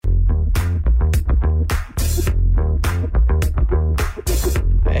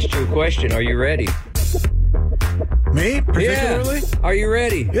question. Are you ready? Me, particularly? Yeah. Are you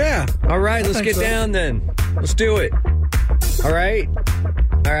ready? Yeah. All right, let's get down then. Let's do it. All right?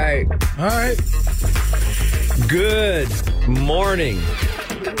 All right. All right. Good morning,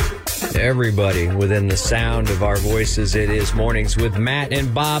 everybody within the sound of our voices. It is Mornings with Matt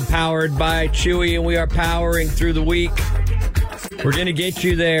and Bob, powered by Chewy, and we are powering through the week. We're going to get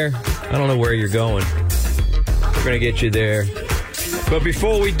you there. I don't know where you're going. We're going to get you there. But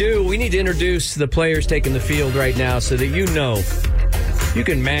before we do, we need to introduce the players taking the field right now so that you know. You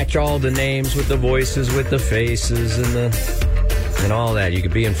can match all the names with the voices, with the faces, and all that. You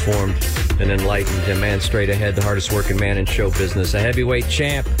can be informed and enlightened. A man straight ahead, the hardest working man in show business. A heavyweight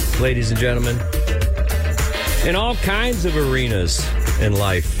champ, ladies and gentlemen. In all kinds of arenas in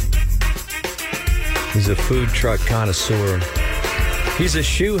life. He's a food truck connoisseur. He's a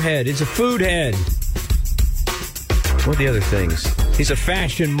shoe head. He's a food head. What are the other things? He's a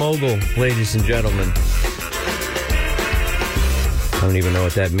fashion mogul, ladies and gentlemen. I don't even know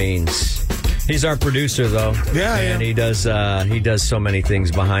what that means. He's our producer, though. Yeah, and he does so many things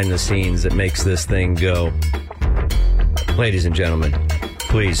behind the scenes that makes this thing go. Ladies and gentlemen,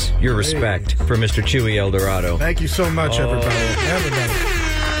 please, your respect for Mr. Chewy Eldorado. Thank you so much, everybody. Everybody.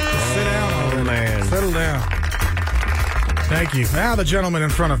 Sit down. Oh, man. Settle down. Thank you. Now the gentleman in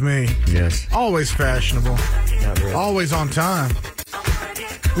front of me. Yes. Always fashionable. Not really. Always on time.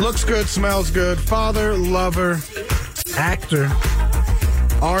 Looks good, smells good. Father, lover, actor,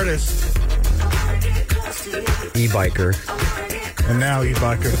 artist, E-biker. and now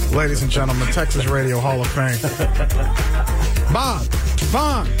e-biker. Ladies and gentlemen, Texas Radio Hall of Fame. Bob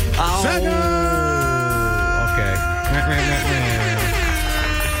Von Seger! Okay.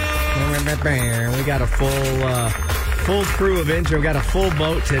 We got a full crew of intro. We got a full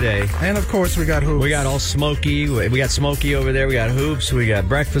boat today. And of course, we got Hoops. We got all Smokey. We got Smokey over there. We got Hoops. We got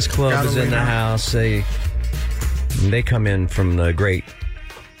Breakfast Club is in the house. They come in from the great.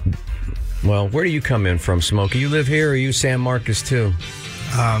 Well, where do you come in from, Smokey? You live here, or are you San Marcos too?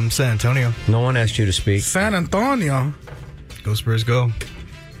 San Antonio. No one asked you to speak. San Antonio. Go Spurs, go.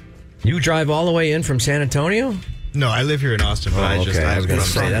 You drive all the way in from San Antonio? No, I live here in Austin, but I was going to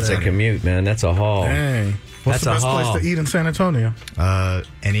say, that's a commute, man. That's a haul. Dang. What's the best place to eat in San Antonio?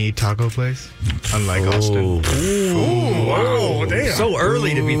 Any taco place, unlike Austin. Ooh, wow, damn. So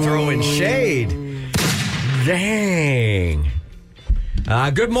early to be throwing shade. Dang.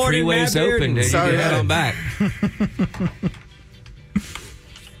 Good morning, Freeway's Matt open, dude. Sorry, You head on back.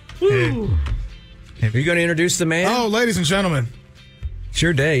 Woo. Are you going to introduce the man? Oh, ladies and gentlemen, It's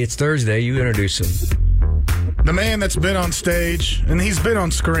your day. It's Thursday. You introduce him. the man that's been on stage, and he's been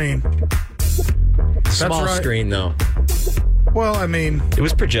on screen. Small right. screen, though. Well, I mean, It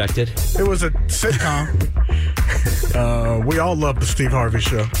was projected. it was a sitcom. We all love the Steve Harvey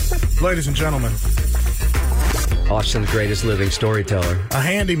Show. Ladies and gentlemen, Austin's greatest living storyteller. a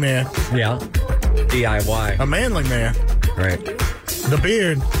handyman, Yeah. DIY. a manly man, Right. the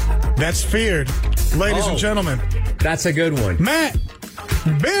beard that's feared. Ladies and gentlemen, That's a good one. Matt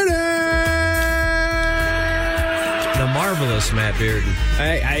Bearden! The marvelous Matt Bearden.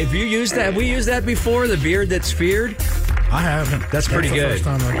 Have you used that? Have we used that before? The beard that's feared? I haven't. That's pretty the good. first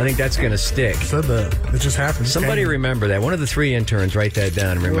time I think that's going to stick. said that. It just happened. Somebody remember that. One of the 3 interns, write that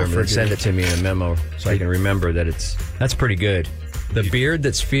down and remember and forget send it to me in a memo so I can remember that that's pretty good. The beard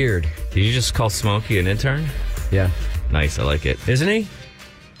that's feared. Did you just call Smokey an intern? Yeah. Nice, I like it. Isn't he?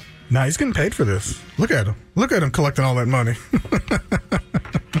 Nah, he's getting paid for this. Look at him. Look at him collecting all that money.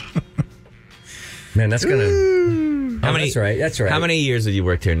 Man, that's going to... How many? That's right. That's right. How many years have you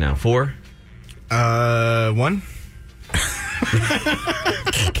worked here now? 4? 1.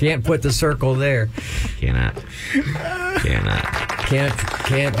 Can't put the circle there. Cannot. Can't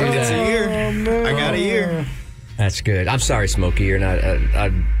do that. A year. no. I got a year. That's good. I'm sorry, Smokey. You're not...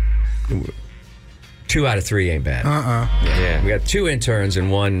 2 out of 3 ain't bad. Yeah. We got 2 interns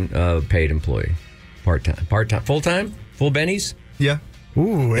and 1 paid employee. Part-time. Full-time? Full bennies? Yeah.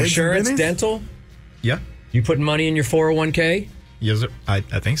 Ooh, eggs and Insurance, bennies? dental? Yeah. You putting money in your 401k? Yes, sir. I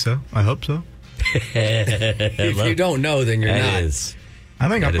think so. I hope so. If you don't know, then you're That not. is. I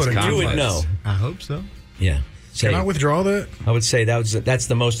think I That is put a You would complex. know. I hope so. Yeah. Can I withdraw that? I would say that's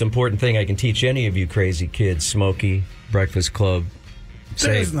the most important thing I can teach any of you crazy kids. Smokey, Breakfast Club.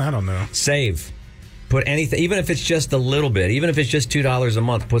 Save. I don't know. Save. Put anything, even if it's just a little bit, even if it's just $2 a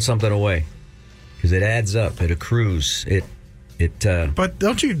month, put something away. Because it adds up. It accrues. But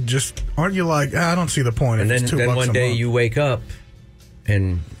aren't you like, I don't see the point. And if then, it's $2 then one a day month. you wake up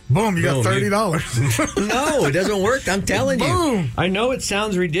and boom, you got boom, $30. No, it doesn't work. I'm telling you. Boom. I know it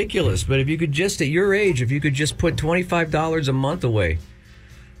sounds ridiculous, but if you could just, at your age, if you could just put $25 a month away,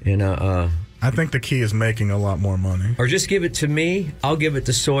 in I think the key is making a lot more money. or just give it to me. I'll give it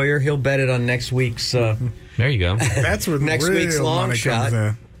to Sawyer. He'll bet it on next week's. There you go. That's where Next real week's long money shot. comes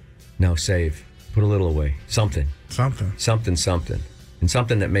in. No, save. Put a little away. Something, Something. and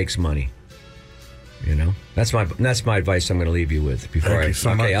something that makes money. You know, that's my advice. I'm going to leave you with before Thank you so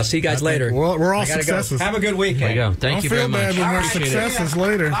much. Okay, I'll see you guys I think later. we're all I gotta successes. Go. Have a good weekend. There you go. Thank Don't you feel very much. bad when we're Appreciate it. successes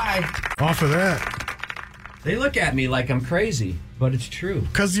later. Bye. Off of that. They look at me like I'm crazy, but it's true.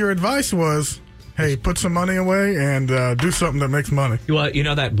 Because your advice was, hey, put some money away and do something that makes money. Well, you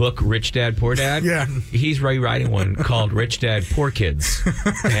know that book, Rich Dad, Poor Dad? Yeah. He's rewriting one called Rich Dad, Poor Kids.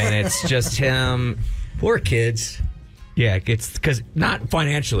 And it's just him. Poor kids. Yeah, it's because not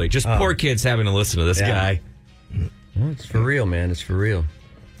financially, just poor kids having to listen to this Yeah. guy. Well, it's for real, man. It's for real.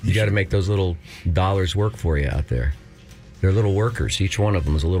 You got to make those little dollars work for you out there. They're little workers. Each one of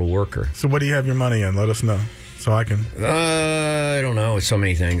them is a little worker. So what do you have your money in? Let us know so I can. I don't know. It's so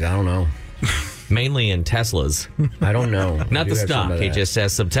many things. I don't know. Mainly in Teslas. I don't know. I Not do the have some stock. of He that. just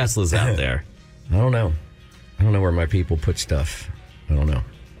has some Teslas out there. I don't know. I don't know where my people put stuff. I don't know.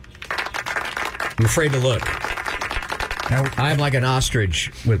 I'm afraid to look. Now, I'm like an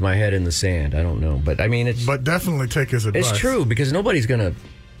ostrich with my head in the sand. I don't know. But I mean, it's definitely take his advice. it's true because nobody's going to,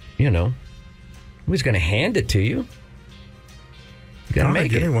 nobody's going to hand it to you. You got I to don't make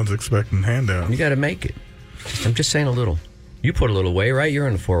think it. anyone's expecting handouts. You got to make it. I'm just saying a little. You put a little away, right? You're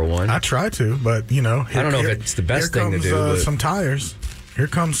in the 401. I try to, but I don't know if it's the best here thing to comes, do, but- some tires. Here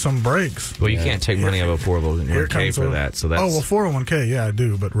comes some brakes. Well, you can't take money out of a 401k for that. So that's. Oh, well, 401k, yeah, I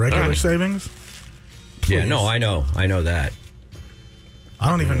do. But regular Alright. savings? Yeah, no, I know that. I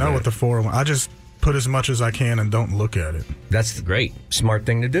don't even know what the 401. I just put as much as I can and don't look at it. That's the great. smart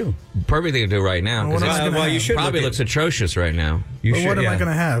thing to do. Perfect thing to do right now. Well, what 'cause am I it's- gonna well, you have? should probably look at- looks atrocious right now. You But should. what am I yeah. going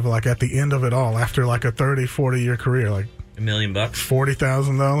to have, like, at the end of it all, after, like, a 30, 40-year career? Like, $1 million.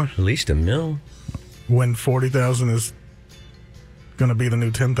 $40,000? At least $1 million. When $40,000 is going to be the new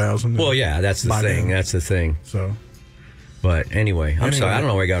 $10,000. Well, yeah, that's the By thing. then. That's the thing. So, But anyway, I'm sorry. I don't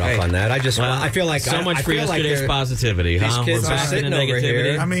know where I got off on that. I just, Well, I feel like so much I for feel like yesterday's they're- positivity, These huh? kids We're are back sitting into over here.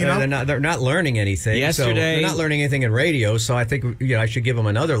 negativity. I mean, they're not learning anything. Yesterday- so they're not learning anything in radio. So I think I should give them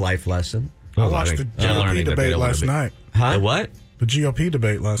another life lesson. I Oh, watched I the think they're GOP learning that they debate don't wanna last be- night. Huh? The what? The GOP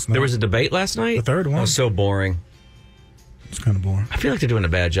debate last night. There was a debate last the night? third That one. was so boring. It's kind of boring. I feel like they're doing a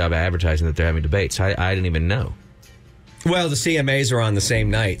bad job of advertising that they're having debates. I didn't even know. Well, the CMAs are on the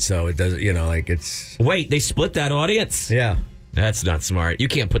same night, so it does. It's Wait, they split that audience? yeah. That's not smart. You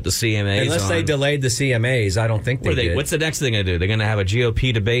can't put the CMAs Unless on. they delayed the CMAs, I don't think What they are did. What's the next thing they do? They're going to have a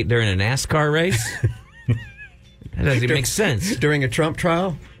GOP debate during a NASCAR race? That doesn't even make sense. During a Trump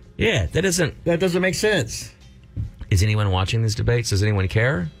trial? Yeah, that doesn't. That doesn't make sense. Is anyone watching these debates? Does anyone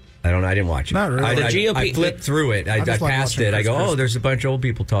care? I don't know. I didn't watch it. Not really. I, The I- GOP I flipped through it. I just like passed watching it. I Chris go, Christie. there's a bunch of old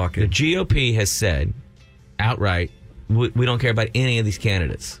people The talking. GOP has said outright, we don't care about any of these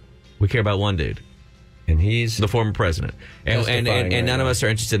candidates. We care about one dude, And he's the former president. And Testifying right none of now. us are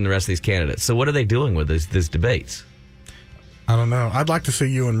interested in the rest of these candidates. So what are they doing with these debates? I don't know. I'd like to see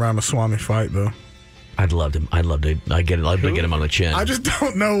you and Ramaswamy fight, though. I'd love to. I'd love to get him on the chin. I just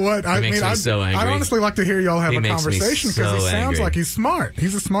don't know what. I makes mean, me I'd, so angry. I'd honestly like to hear y'all have He a makes me conversation because he so sounds angry. like he's smart.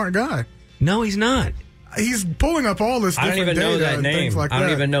 He's a smart guy. No, he's not. He's pulling up all this I don't different even know data that and name. things like I don't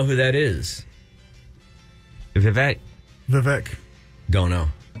that. even know who that is. Vivek. Vivek. Don't know.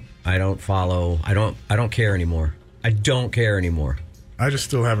 I don't follow. I don't care anymore. I don't care anymore. I just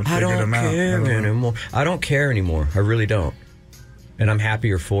still haven't I figured don't him out. care I don't know. anymore. I don't care anymore. I really don't. And I'm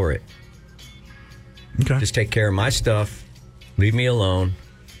happier for it. Okay. Just take care of my stuff. Leave me alone.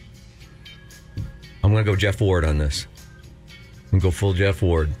 I'm going to go Jeff Ward on this. I'm going to go full Jeff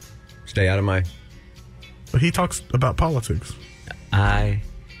Ward. Stay out of my... But he talks about politics. I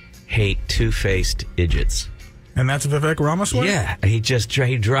hate two-faced idiots. And that's Vivek Ramaswamy? Yeah, he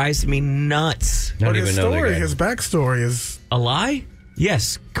drives me nuts. I don't But even his know the story, guy. his backstory is... A lie?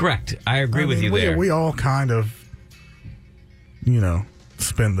 Yes, correct. I agree with you there. We all kind of,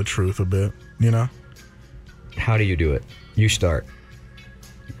 spin the truth a bit, How do you do it? You start.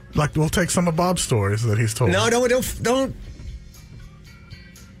 Like, we'll take some of Bob's stories that he's told. No, don't.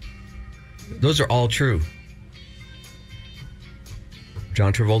 Those are all true.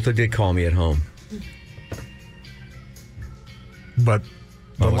 John Travolta did call me at home. But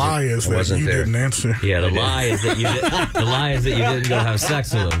the wasn't- lie is I that wasn't you there. didn't answer. Yeah, the lie is that you didn't go have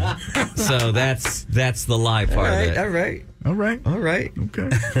sex with him. So that's the lie part of it. All right. All right. Okay.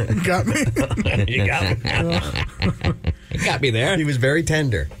 You got me. You got me. You got me there. He was very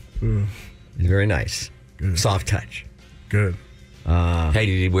tender. He's very nice. Good. Soft touch. Good. Hey,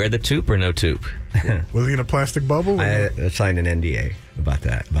 did he wear the toop or no toop? Was he in a plastic bubble? I signed an NDA about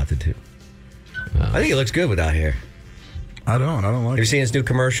the two. I think he looks good without hair. I don't like Have you seen his new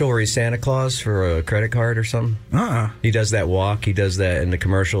commercial where he's Santa Claus for a credit card or something? He does that walk. He does that in the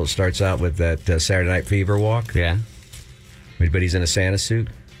commercial. It starts out with that Saturday Night Fever walk. Yeah. But he's in a Santa suit.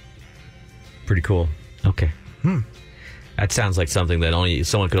 Pretty cool. Okay. That sounds like something that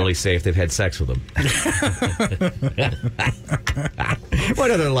someone could only say if they've had sex with him.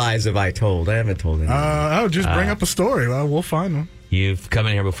 What other lies have I told? I haven't told any. I'll just bring up a story. We'll find one. You've come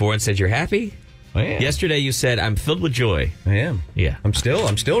in here before and said you're happy? I am. Yesterday you said, I'm filled with joy. I am. Yeah. I'm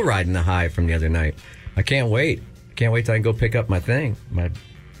still riding the high from the other night. I can't wait. Can't wait till I can go pick up my thing, my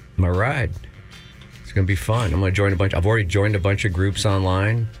ride. It's going to be fun. I'm going to join I've already joined a bunch of groups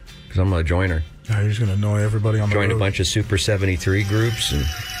online because I'm a joiner. You're just going to annoy everybody on the road. Joined a bunch of Super 73 groups, and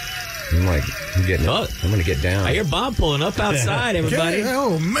I'm getting it. I'm going to get down. I hear Bob pulling up outside, everybody.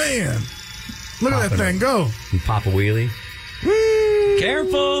 Oh, man. Look at that thing go. And pop a wheelie.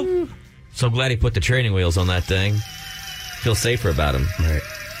 Careful. So glad he put the training wheels on that thing. Feel safer about him. Right.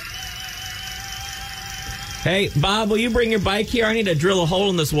 Hey, Bob, will you bring your bike here? I need to drill a hole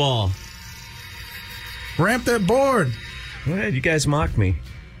in this wall. Ramp that board. Go ahead. You guys mocked me.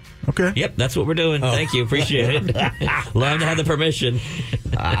 Okay. Yep, that's what we're doing. Thank you. Appreciate it. Love to have the permission.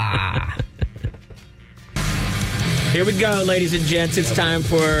 Here we go, ladies and gents. It's time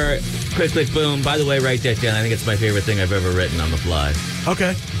for Quick Click Boom. By the way, write that down. I think it's my favorite thing I've ever written on the fly.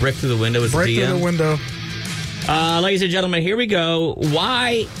 Okay. Brick through the window is Break the DM. through the window. Ladies and gentlemen, here we go.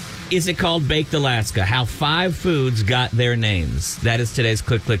 Why is it called Baked Alaska? How 5 foods got their names. That is today's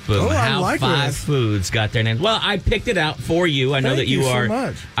Click Click Boom. Oh, I How like 5 this. foods got their names. Well, I picked it out for you. I know Thank that you you so are.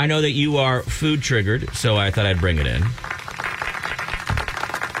 much. I know that you are food triggered, so I thought I'd bring it in.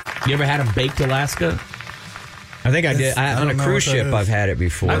 You ever had a Baked Alaska? I think I did. I On a don't know cruise what that ship, is. I've had it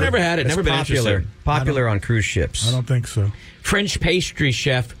before. I've never had it. It's Never been popular. interested. Popular on cruise ships. I don't think so. French pastry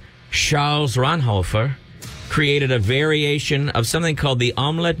chef Charles Ranhofer created a variation of something called the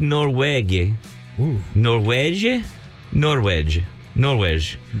omelette Norwegie. Ooh. Norwege? Norwege.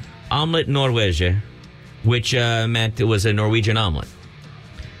 Omelette Norwege, which meant it was a Norwegian omelet.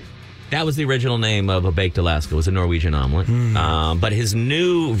 That was the original name of a Baked Alaska, was a Norwegian omelet. But his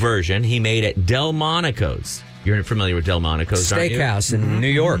new version, he made at Delmonico's. You're familiar with Delmonico's, aren't you? Steakhouse in New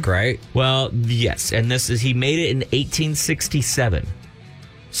York, right? Well, yes, and he made it in 1867.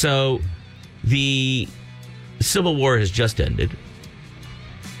 So the Civil War has just ended.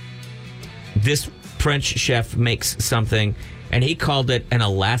 This French chef makes something, and he called it an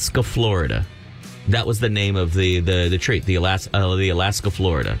Alaska Florida. That was the name of the treat, the Alaska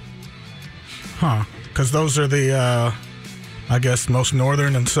Florida. Huh. Because those are the, I guess, most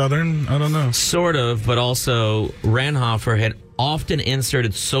northern and southern. I don't know. Sort of, but also Ranhofer had often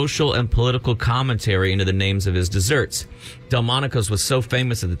inserted social and political commentary into the names of his desserts. Delmonico's was so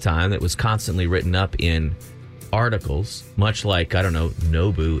famous at the time that it was constantly written up in articles, much like, I don't know,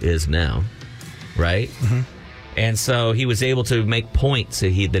 Nobu is now, right? Mm-hmm. And so he was able to make points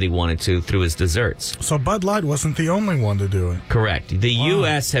that he wanted to through his desserts. So Bud Light wasn't the only one to do it. Correct. The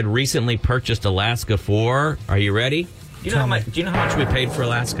U.S. had recently purchased Alaska for, are you ready? Do you know how much we paid for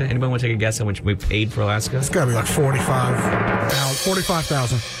Alaska? Anybody want to take a guess how much we paid for Alaska? It's got to be like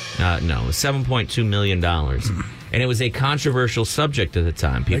 45,000. No, it was $7.2 million. And it was a controversial subject at the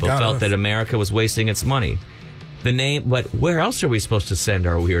time. People felt that America was wasting its money. But where else are we supposed to send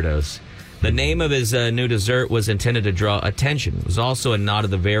our weirdos? The name of his new dessert was intended to draw attention. It was also a nod to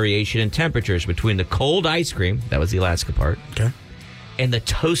the variation in temperatures between the cold ice cream, that was the Alaska part, Okay. and the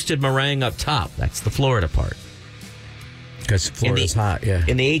toasted meringue up top, that's the Florida part. Because Florida's hot, yeah.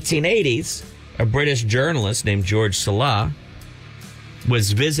 In the 1880s, a British journalist named George Salah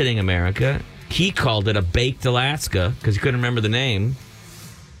was visiting America. He called it a Baked Alaska because he couldn't remember the name.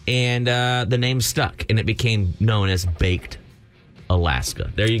 And the name stuck, and it became known as Baked Alaska.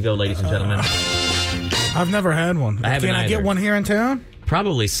 There you go, ladies and gentlemen. I've never had one. I haven't Can I get either. one here in town?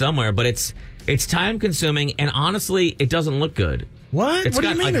 Probably somewhere, but it's time-consuming, and honestly, it doesn't look good. What? It's What do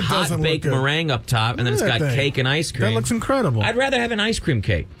got you mean like it doesn't hot look baked good? meringue up top, and then it's Look at got that cake and ice cream. That looks incredible. I'd rather have an ice cream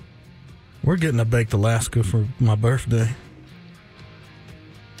cake. We're getting a Baked Alaska for my birthday.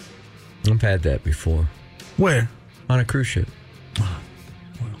 I've had that before. Where? On a cruise ship.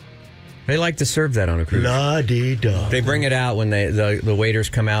 They like to serve that on a cruise ship. La-dee-da. They bring it out when the waiters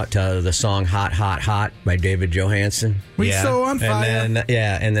come out to the song Hot, Hot, Hot by David Johansen. We so on fire.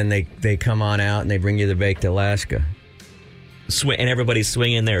 And then they come on out and they bring you the Baked Alaska. And everybody's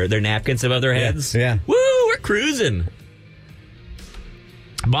swinging their napkins above their heads. Yeah. Woo, we're cruising.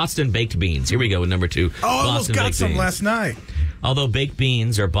 Boston baked beans. Here we go with number 2. Oh, I almost Boston got baked some beans. last night. Although baked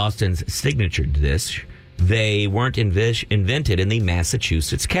beans are Boston's signature dish, they weren't invented in the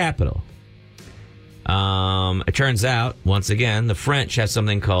Massachusetts capital. It turns out, once again, the French have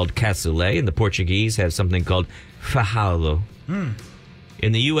something called cassoulet, and the Portuguese have something called fajado.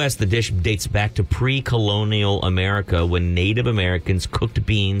 In the U.S., the dish dates back to pre-colonial America when Native Americans cooked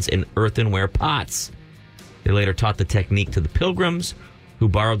beans in earthenware pots. They later taught the technique to the Pilgrims, who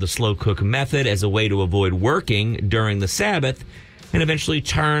borrowed the slow cook method as a way to avoid working during the Sabbath, and eventually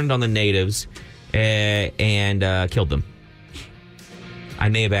turned on the natives and killed them. I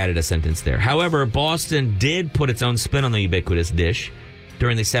may have added a sentence there. However, Boston did put its own spin on the ubiquitous dish.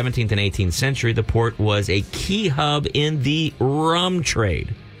 During the 17th and 18th century, the port was a key hub in the rum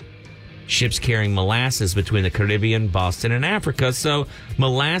trade. Ships carrying molasses between the Caribbean, Boston, and Africa. So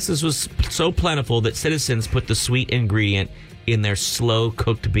molasses was so plentiful that citizens put the sweet ingredient in their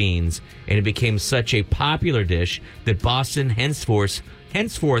slow-cooked beans, and it became such a popular dish that Boston henceforth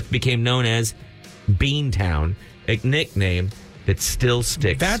became known as Beantown, a nickname that still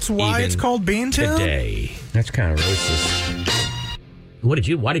sticks. That's why it's called Beantown? Today. That's kind of racist. Why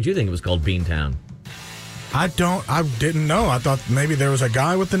did you think it was called Beantown? I didn't know. I thought maybe there was a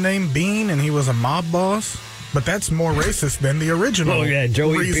guy with the name Bean and he was a mob boss. But that's more racist than the original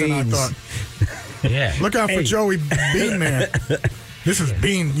Joey reason Beans. I thought. Yeah. Look out for Joey Bean Man. This is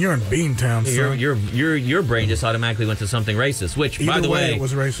Bean. You're in Beantown, sir. Your brain just automatically went to something racist. Which, by Either the way, it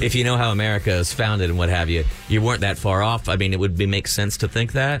was racist. if you know how America is founded and what have you, you weren't that far off. I mean, it would make sense to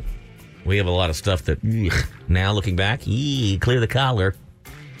think that. We have a lot of stuff that now looking back, clear the collar.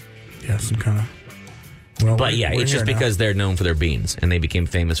 Yeah, some kind of. Well, But yeah, we're it's just here now. because they're known for their beans, and they became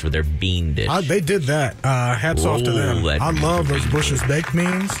famous for their bean dish. They did that. Hats off to them. that- I love those Bush's baked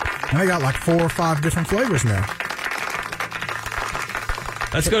beans. And they got like 4 or 5 different flavors now.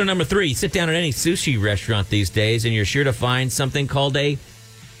 Let's go to number 3. Sit down at any sushi restaurant these days, and you're sure to find something called a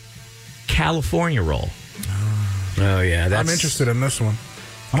California roll. Oh, yeah. That's I'm interested in this one.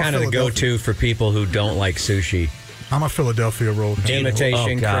 I'm a kind of the Philadelphia- go-to for people who don't like sushi. I'm a Philadelphia roll.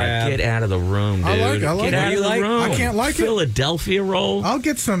 Imitation Oh, God, crab. get out of the room, dude. I like it. Get What out do of you the like? room. I can't like it. Philadelphia roll. I'll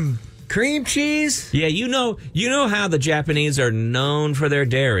get some. Cream cheese? Yeah, you know how the Japanese are known for their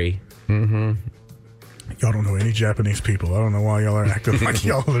dairy. Y'all don't know any Japanese people. I don't know why y'all are acting like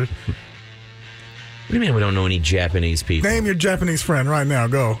y'all are. What do you mean we don't know any Japanese people? Name your Japanese friend right now.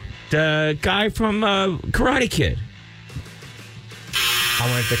 Go. The guy from Karate Kid.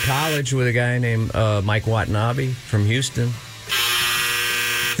 I went to college with a guy named Mike Watanabe from Houston.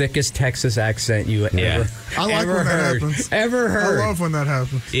 Thickest Texas accent you ever, I like ever when that heard. happens. Ever heard. I love when that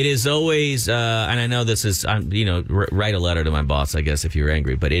happens. It is always, and I know this is, write a letter to my boss, I guess, if you're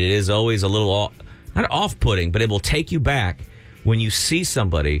angry, but it is always a little, not off-putting, but it will take you back when you see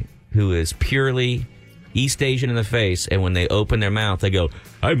somebody who is purely East Asian in the face, and when they open their mouth, they go,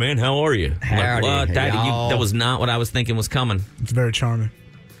 "Hey, man, how are you?" I'm Howdy, like, what? y'all. That was not what I was thinking was coming. It's very charming.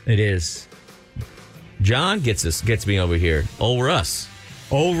 It is. John gets me over here. Old Russ.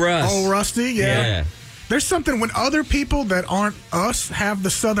 Old Russ. Oh, Rusty? Yeah. There's something when other people that aren't us have the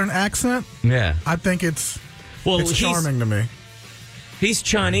Southern accent, Yeah. I think it's Well, charming to me. He's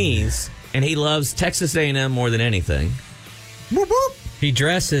Chinese, and he loves Texas A&M more than anything. Whoop, whoop. He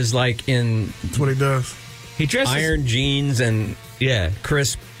dresses like in That's what he does. He dresses iron jeans and Yeah.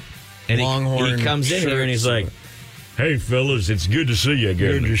 crisp And Longhorn he comes in here and he's shirts. like, "Hey, fellas, it's good to see you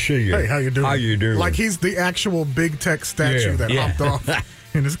again." see you. Hey, how you doing? How you doing? Like he's the actual big tech statue Yeah. that Yeah. hopped off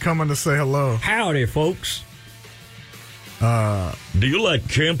and is coming to say hello. Howdy, folks. Do you like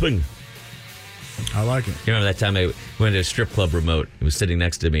camping? I like it. You remember that time I went to a strip club remote? He was sitting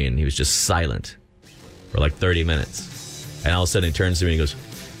next to me and he was just silent for like 30 minutes. And all of a sudden he turns to me and he goes,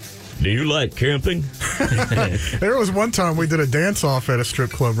 "Do you like camping?" There was one time we did a dance off at a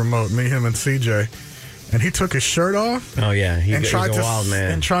strip club remote, me, him, and CJ, and he took his shirt off Oh, yeah. He's and tried a to wild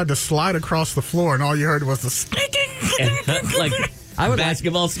man. and tried to slide across the floor, and all you heard was the sneaking. Like I would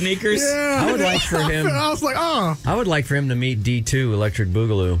basketball sneakers? Yeah, I would like for him- I was like, oh, I would like for him to meet D2, Electric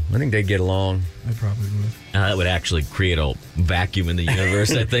Boogaloo. I think they'd get along. I probably would. That would actually create a vacuum in the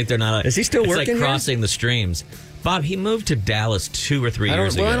universe. I think they're not. Is he still it's working like here? crossing the streams. Bob, he moved to Dallas 2 or 3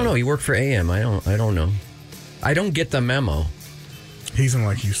 years ago. I don't know. He worked for AM. I don't know. I don't get the memo. He's in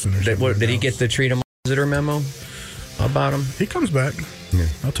like Houston or Did, something. did he get the treat him visitor memo about him? He comes back.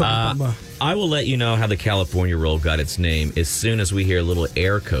 I'll talk about I will let you know how the California roll got its name as soon as we hear a little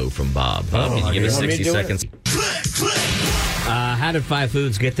air code from Bob. Bob, can you give us want me 60 to do it? seconds? How did five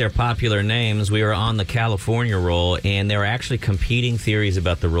foods get their popular names? We were on the California roll, and there are actually competing theories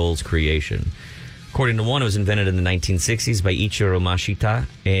about the roll's creation. According According to one, it was invented in the 1960s by Ichiro Mashita,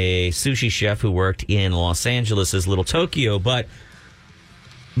 a sushi chef who worked in Los Angeles' Little Tokyo. But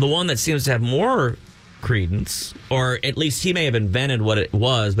the one that seems to have more credence, or at least he may have invented what it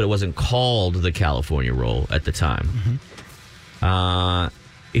was, but it wasn't called the California roll at the time. Hidekatsu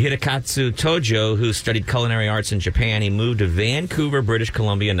Tojo, who studied culinary arts in Japan, he moved to Vancouver, British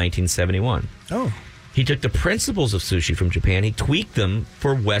Columbia in 1971. Oh. He took the principles of sushi from Japan, he tweaked them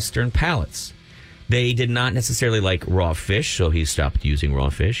for Western palates. They did not necessarily like raw fish, so he stopped using raw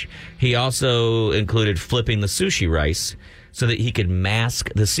fish. He also included flipping the sushi rice so that he could mask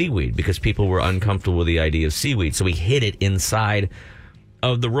the seaweed because people were uncomfortable with the idea of seaweed. So he hid it inside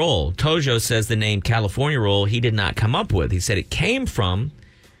of the roll. Tojo says the name California roll he did not come up with. He said it came from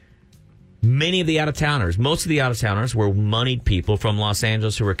many of the out-of-towners. Most of the out-of-towners were moneyed people from Los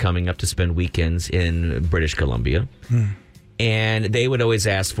Angeles who were coming up to spend weekends in British Columbia. And they would always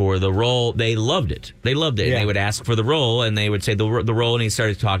ask for the roll. They loved it. Yeah. And they would ask for the roll, and they would say the roll, and he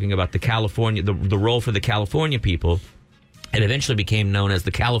started talking about the roll for the California people. It eventually became known as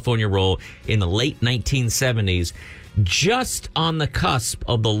the California roll in the late 1970s, just on the cusp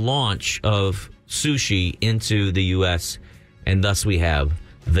of the launch of sushi into the U.S., and thus we have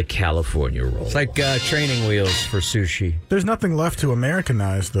the California roll. It's like training wheels for sushi. There's nothing left to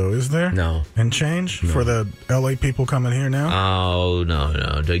Americanize, though, is there? No. And change for the L.A. people coming here now? Oh,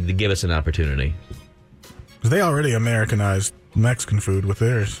 no. Give us an opportunity. 'Cause they already Americanized Mexican food with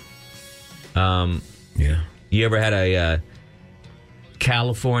theirs. Yeah. You ever had a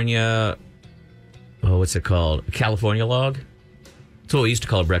California, what's it called? A California log? That's what we used to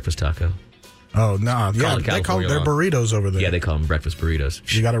call a breakfast taco. Oh, no. Yeah, it they call California their log. burritos over there. Yeah, they call them breakfast burritos.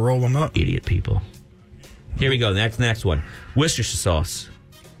 You got to roll them up. Idiot people. Here we go. Next one. Worcestershire sauce.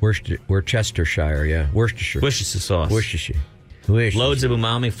 Worcestershire, yeah. Worcestershire. Worcestershire sauce. Worcestershire. Loads of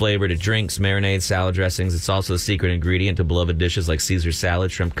umami flavor to drinks, marinades, salad dressings. It's also the secret ingredient to beloved dishes like Caesar salad,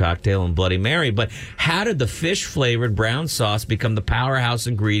 shrimp cocktail, and Bloody Mary. But how did the fish-flavored brown sauce become the powerhouse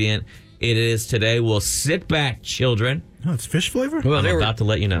ingredient it is today? Well, sit back, children. Oh, it's fish flavor? Well, I'm about to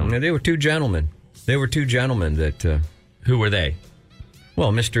let you know. They were two gentlemen. That... Who were they?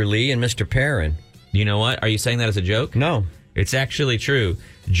 Well, Mr. Lee and Mr. Perrin. You know what? Are you saying that as a joke? No. It's actually true.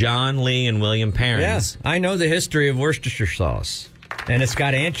 John Lee and William Perrins. Yes, I know the history of Worcestershire sauce, and it's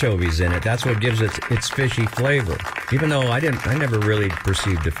got anchovies in it. That's what gives it its fishy flavor. Even though I never really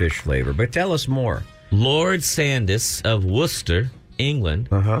perceived the fish flavor. But tell us more. Lord Sandys of Worcester, England,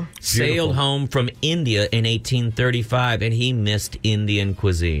 sailed home from India in 1835, and he missed Indian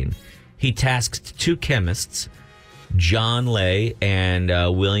cuisine. He tasked two chemists, John Lay and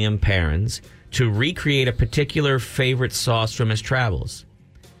William Perrins, to recreate a particular favorite sauce from his travels.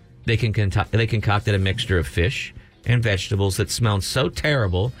 They concocted a mixture of fish and vegetables that smelled so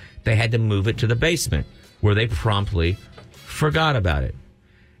terrible they had to move it to the basement, where they promptly forgot about it.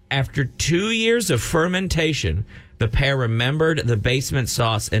 After 2 years of fermentation, the pair remembered the basement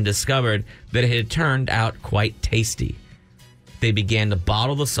sauce and discovered that it had turned out quite tasty. They began to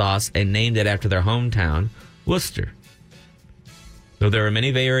bottle the sauce and named it after their hometown, Worcester. Though there are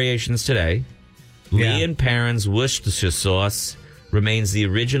many variations today, Lee and Perrin's Worcestershire sauce remains the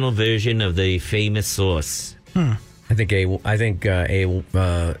original version of the famous sauce. I think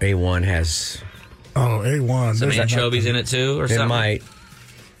A1 has. Oh, A1. Some There's anchovies in it too, or It something. might.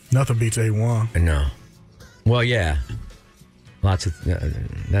 Nothing beats A1. No. Well, yeah. Lots of.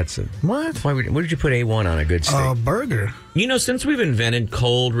 That's a. What? Why would you put A1 on a good steak? Burger. You know, since we've invented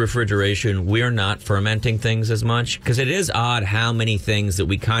cold refrigeration, we're not fermenting things as much, because it is odd how many things that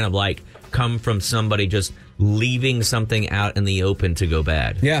we kind of like come from somebody just leaving something out in the open to go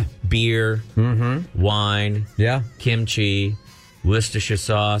bad. Yeah. Beer, wine, Yeah. kimchi, Worcestershire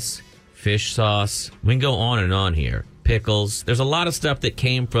sauce, fish sauce. We can go on and on here. Pickles. There's a lot of stuff that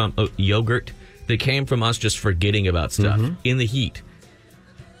came from yogurt that came from us just forgetting about stuff in the heat,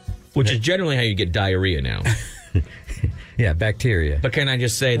 which is generally how you get diarrhea now. Yeah, bacteria. But can I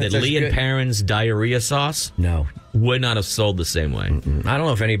just say that That's Lee and good. Perrin's diarrhea sauce No. would not have sold the same way. I don't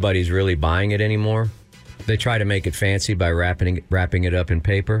know if anybody's really buying it anymore. They try to make it fancy by wrapping it up in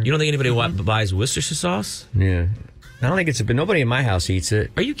paper. You don't think anybody buys Worcestershire sauce? Yeah. I don't think it's but nobody in my house eats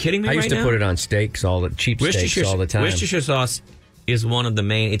it. Are you kidding me I right used to now? put it on steaks, cheap steaks all the time. Worcestershire sauce is one of the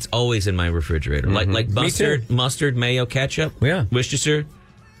main. It's always in my refrigerator, like mustard, mayo, ketchup. Yeah. Worcestershire,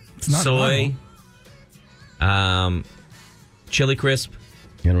 It's not soy, chili crisp.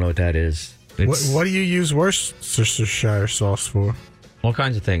 I don't know what that is. What do you use Worcestershire sauce for? All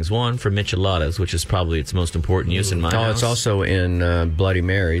kinds of things. One, for micheladas, which is probably its most important use in my house. It's also in Bloody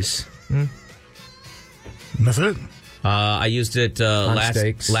Marys. That's it. I used it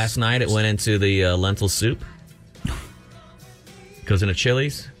steaks. last night. It went into the lentil soup. Goes into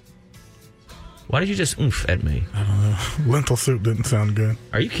Chili's. Why did you just oomph at me? Lentil soup didn't sound good.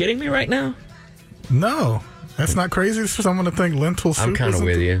 Are you kidding me right now? No, that's not crazy for someone to think lentil soup. I'm kind of isn't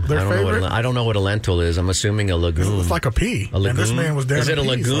with you. Their favorite. I don't know what a lentil is. I'm assuming a legume. It's like a pea. A legume. And this man was down Is it a in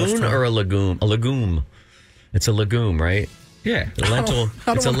peas last lagoon time. or a legume? A legume. It's a legume, right? Yeah. A lentil. I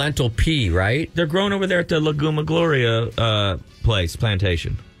don't It's a wanna- lentil pea, right? They're grown over there at the Laguna Gloria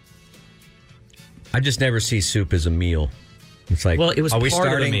plantation. I just never see soup as a meal. It's like, Well, it was are we part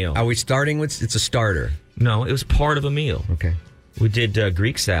of the starting? meal. Are we starting with? It's a starter. No, it was part of a meal. Okay. We did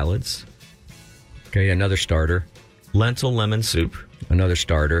Greek salads, Okay, another starter. lentil lemon soup, Another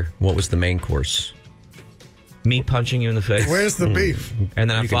starter. What was the main course? me punching you in the face. Where's the beef? And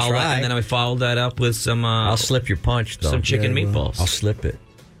then You can try. I followed that up with some I'll slip your punch, though. some chicken Yeah, well, meatballs, I'll slip it.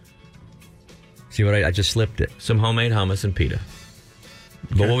 See what I just slipped it. some homemade hummus and pita.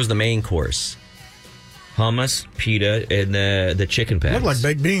 But what was the main course? Hummus, pita, and the chicken patties. Look like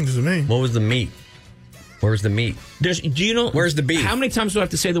baked beans to me. What was the meat? Where was the meat? Do you know Where's the beef? How many times do I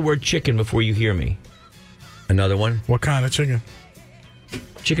have to say the word chicken before you hear me? Another one? What kind of chicken?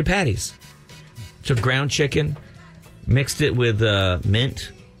 Chicken patties. So ground chicken, mixed it with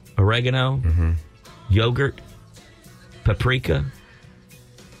mint, oregano, yogurt, paprika,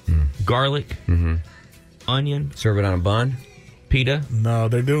 garlic, onion, Serve it on a bun? pita. No,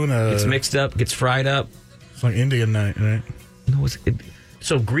 they're doing It's mixed up, gets fried up. It's like Indian night, right? No,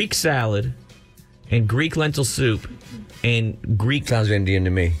 so Greek salad and Greek lentil soup and Greek. Sounds Indian to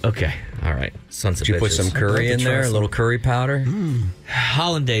me. Okay, all right. Sons of Did you put bitches. some curry I'd in love to try there? A some. little curry powder?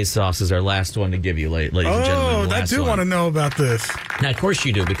 Hollandaise sauce is our last one to give you, ladies and gentlemen. Oh, I Last do one. want to know about this. Now, of course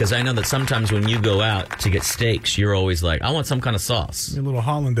you do, because I know that sometimes when you go out to get steaks, you're always like, I want some kind of sauce. A little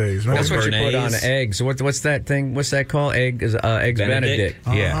hollandaise. Right? That's what you put on Béarnaise. eggs. What's that thing? What's that called? Eggs Benedict.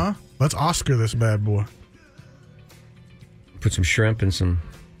 Yeah. Uh-huh. Let's Oscar this bad boy. Put some shrimp and some...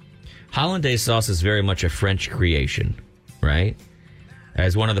 Hollandaise sauce is very much a French creation, right?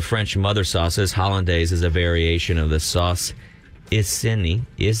 As one of the French mother sauces, Hollandaise is a variation of the sauce Isigny,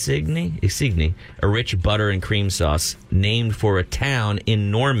 a rich butter and cream sauce named for a town in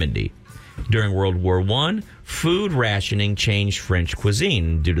Normandy. During World War I, food rationing changed French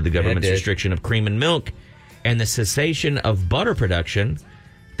cuisine due to the government's did. restriction of cream and milk and the cessation of butter production.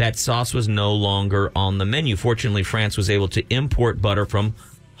 That sauce was no longer on the menu. Fortunately, France was able to import butter from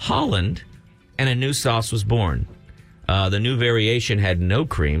Holland, and a new sauce was born. The new variation had no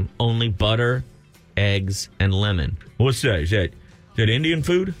cream, only butter, eggs, and lemon. What's that? Is that Indian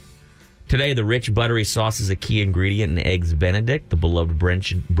food? Today, the rich, buttery sauce is a key ingredient in Eggs Benedict, the beloved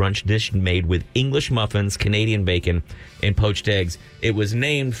brunch dish made with English muffins, Canadian bacon, and poached eggs. It was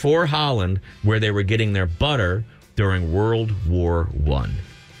named for Holland, where they were getting their butter during World War I.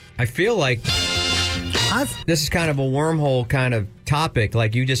 I feel like this is kind of a wormhole kind of topic.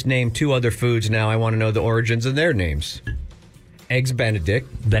 Like, you just named two other foods. Now I want to know the origins of their names. Eggs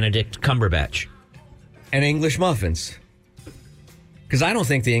Benedict Benedict Cumberbatch. and English muffins. Because I don't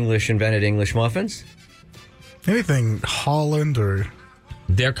think the English invented English muffins. Anything Holland or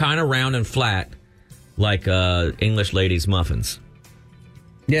They're kind of round and flat, like English ladies' muffins.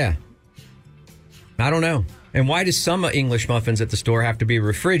 Yeah. I don't know. And why do some English muffins at the store have to be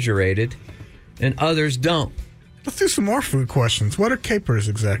refrigerated and others don't? let's do some more food questions. What are capers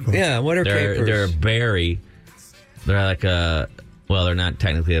exactly? Yeah, what are capers? They're a berry. They're like they're not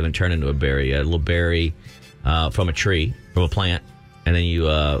technically, they haven't turned into a berry yet. A little berry from a tree, from a plant, and then you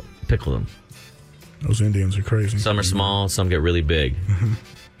pickle them. Those Indians are crazy. Some are small, some get really big.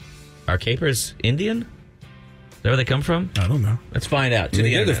 Are capers Indian? Is that where they come from? I don't know. Let's find out. You're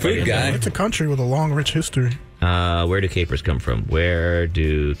the internet, food ladies and guy. gentlemen. It's a country with a long, rich history. Where do capers come from? Where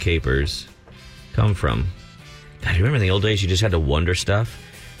do capers come from? God, you remember in the old days you just had to wonder stuff?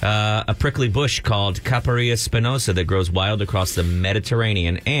 A prickly bush called Caparia spinosa that grows wild across the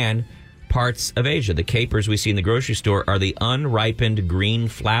Mediterranean and parts of Asia. The capers we see in the grocery store are the unripened green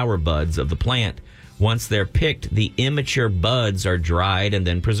flower buds of the plant. Once they're picked, the immature buds are dried and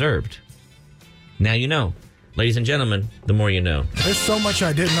then preserved. Now you know. Ladies and gentlemen, the more you know. There's so much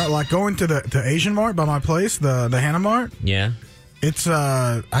I didn't know. Like going to the Asian Mart by my place, the Hannah Mart. Yeah? It's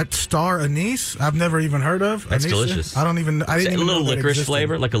at Star Anise. I've never even heard of. That's Anise. delicious. I didn't Is it even a little know that licorice existed.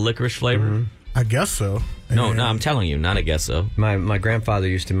 flavor? Like a licorice flavor? I guess so. No, And I'm telling you, not a guess so. My grandfather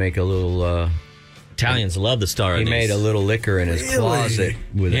used to make a little... Italians love the star he anise. made a little liquor in his Really? closet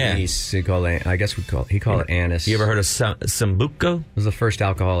with Yeah. anise. He called it anise. You ever heard of Sambuco? It was the first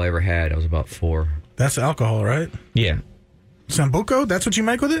alcohol I ever had. I was about 4. That's alcohol, right? Yeah. Sambuco? That's what you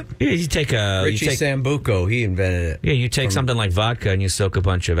make with it? Yeah, you take a Richie Sambuco, he invented it. Yeah, you take something like vodka and you soak a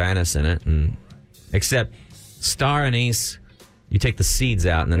bunch of anise in it, and except star anise, you take the seeds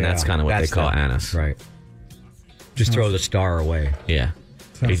out, and then that's kind of what they call anise. Right. Just throw the star away. Yeah.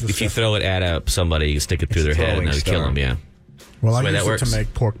 If you throw it at somebody, you stick it through their head and it'll kill them. Yeah. Well, I That's the way used that it to works.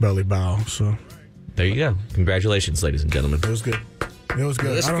 make pork belly bao, so There you go. Congratulations, ladies and gentlemen. it was good. It was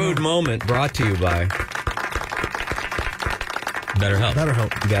good. This I don't food know. moment brought to you by BetterHelp. BetterHelp.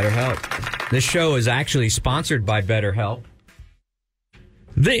 BetterHelp. This show is actually sponsored by BetterHelp.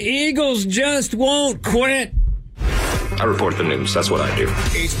 The Eagles just won't quit. I report the news. That's what I do.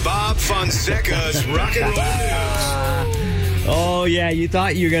 It's Bob Fonseca's Rock and Roll News. Oh yeah, you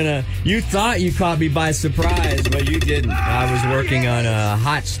thought you caught me by surprise, but you didn't. I was working on a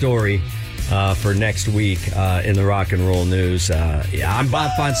hot story for next week in the Rock and Roll News. I'm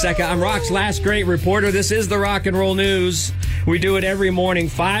Bob Fonseca. I'm Rock's last great reporter. This is the Rock and Roll News. We do it every morning,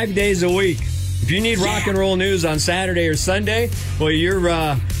 5 days a week. If you need rock and roll news on Saturday or Sunday, well, you're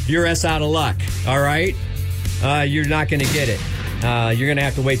out of luck. All right, you're not going to get it. You're going to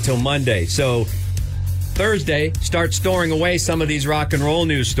have to wait till Monday. So Thursday, start storing away some of these rock and roll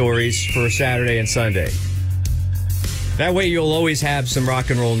news stories for Saturday and Sunday. That way, you'll always have some rock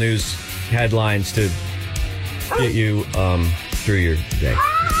and roll news headlines to get you through your day.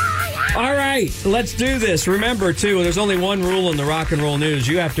 All right, let's do this. Remember, too, there's only one rule in the rock and roll news.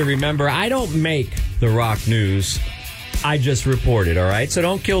 You have to remember, I don't make the rock news. I just report it, all right? So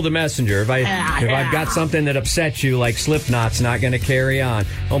don't kill the messenger. If I've got something that upsets you, like Slipknot's not going to carry on.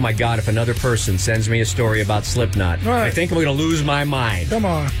 Oh, my God, if another person sends me a story about Slipknot, Right. I think I'm going to lose my mind. Come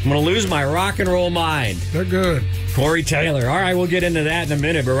on. I'm going to lose my rock and roll mind. They're good. Corey Taylor. All right, we'll get into that in a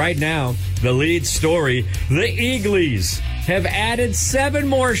minute. But right now, the lead story, the Eagles have added 7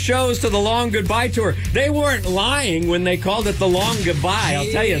 more shows to the Long Goodbye Tour. They weren't lying when they called it the Long Goodbye,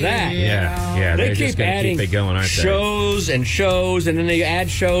 I'll tell you that. Yeah. They They're just keep gonna adding keep it going, aren't they? shows and shows, and then they add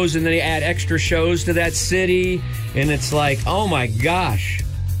shows, and then they add extra shows to that city. And it's like, oh my gosh.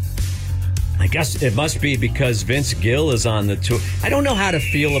 I guess it must be because Vince Gill is on the tour. I don't know how to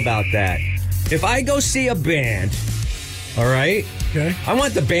feel about that. If I go see a band, all right, Okay. I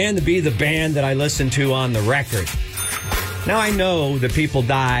want the band to be the band that I listen to on the record. Now, I know that people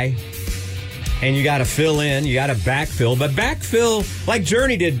die, and you got to fill in, you got to backfill, but backfill, like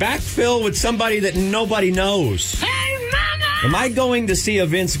Journey did, backfill with somebody that nobody knows. Hey, mama! Am I going to see a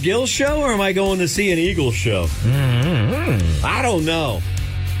Vince Gill show, or am I going to see an Eagles show? I don't know.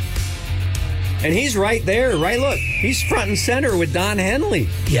 And he's right there, right? Look, he's front and center with Don Henley.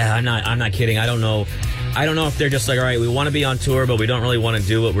 Yeah, I'm not kidding. I don't know if they're just like, all right, we want to be on tour, but we don't really want to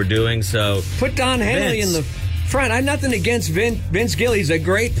do what we're doing, so Put Don Henley Vince. in the front. I'm nothing against Vince Gill. He's a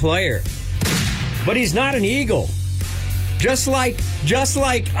great player, but he's not an Eagle. Just like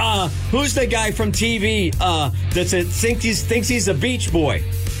who's the guy from TV thinks he's a Beach Boy?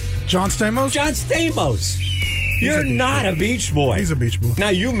 John Stamos? John Stamos. You're not a Beach Boy. He's a Beach Boy. Now,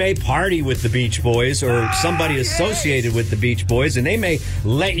 you may party with the Beach Boys or somebody associated with the Beach Boys, and they may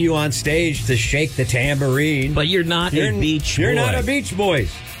let you on stage to shake the tambourine. but you're not a beach boy. You're not a Beach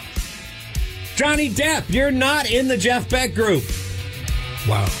Boys. Johnny Depp, you're not in the Jeff Beck group.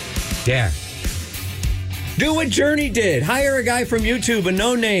 Wow. Yeah. Do what Journey did. Hire a guy from YouTube, a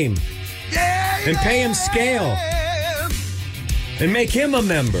no name, and pay him scale, and make him a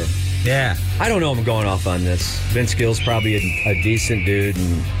member. Yeah. I don't know. I'm going off on this. Vince Gill's probably a decent dude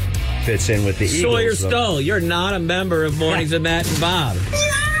and fits in with the Eagles. Sawyer so- Stoll, you're not a member of Mornings with Matt and Bob.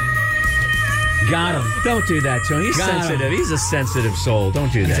 Got him. Don't do that to him. He's Got him. sensitive. He's a sensitive soul.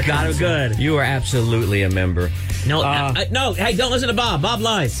 Don't do that. Got him good. You are absolutely a member. No, no. Hey, don't listen to Bob. Bob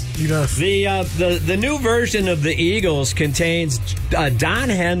lies. He does. The new version of the Eagles contains Don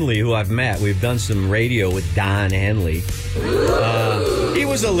Henley, who I've met. We've done some radio with Don Henley. He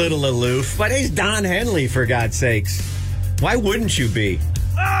was a little aloof, but he's Don Henley, for God's sakes. Why wouldn't you be?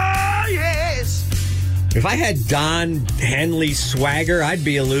 Oh, yes. If I had Don Henley swagger, I'd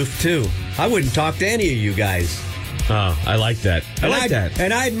be aloof too. I wouldn't talk to any of you guys. Oh, I like that. I like that.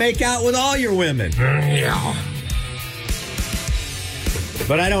 And I'd make out with all your women.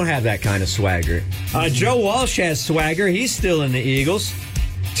 But I don't have that kind of swagger. Joe Walsh has swagger. He's still in the Eagles.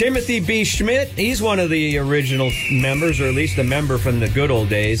 Timothy B. Schmidt, he's one of the original members, or at least a member from the good old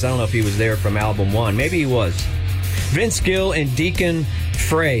days. I don't know if he was there from album 1. Maybe he was. Vince Gill and Deacon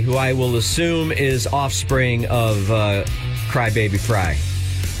Frey, who I will assume is offspring of Crybaby Fry,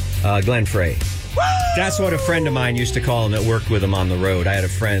 Glenn Frey. That's what a friend of mine used to call him that worked with him on the road. I had a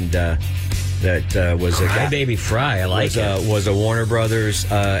friend that was a Hi, guy. Baby Fry. I like it. Was a Warner Brothers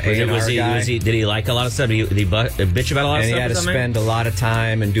A&R guy. Did he like a lot of stuff? Did he bitch about a lot of And stuff? he had to or something? spend a lot of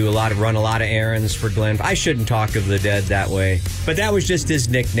time and run a lot of errands for Glenn. I shouldn't talk of the dead that way, but that was just his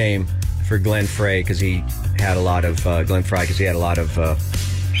nickname for Glenn Frey because he had a lot of Glenn Fry because he had a lot of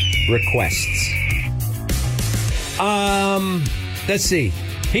requests. Let's see.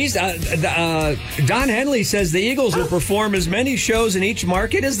 He's Don Henley says the Eagles will perform as many shows in each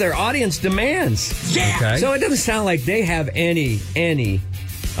market as their audience demands. Yeah. Okay. So it doesn't sound like they have any.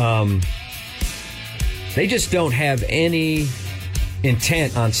 They just don't have any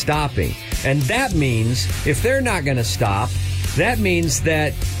intent on stopping, and that means if they're not going to stop, that means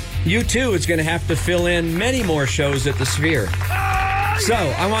that U2 is going to have to fill in many more shows at the Sphere. So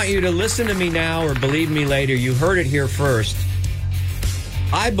I want you to listen to me now or believe me later. You heard it here first.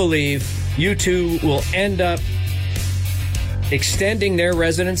 I believe U2 will end up extending their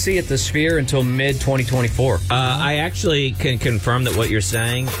residency at the Sphere until mid-2024. I actually can confirm that what you're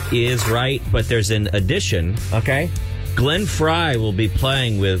saying is right, but there's an addition. Okay? Glenn Fry will be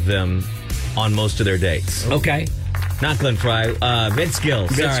playing with them on most of their dates. Okay. Not Glenn Fry, Vince Gill.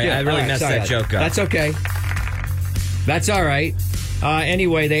 Sorry, I really messed that joke up. That's okay. That's all right.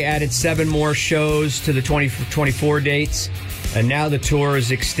 Anyway, they added 7 more shows to the 2024 dates, and now the tour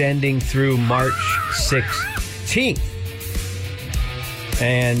is extending through March 16th.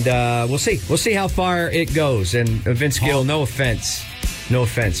 And we'll see. We'll see how far it goes. And Vince Gill, no offense. No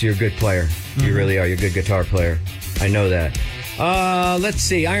offense. You're a good player. You really are. You're a good guitar player. I know that. Let's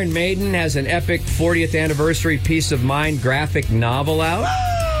see. Iron Maiden has an epic 40th anniversary Peace of Mind graphic novel out.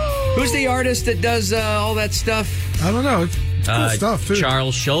 Who's the artist that does all that stuff? I don't know. It's cool stuff, too.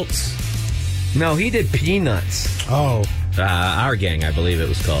 Charles Schultz. No, he did Peanuts. Oh. Our Gang, I believe it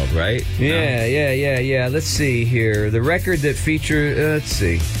was called, right? Yeah. Let's see here. The record that featured... let's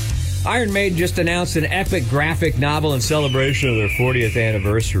see. Iron Maiden just announced an epic graphic novel in celebration of their 40th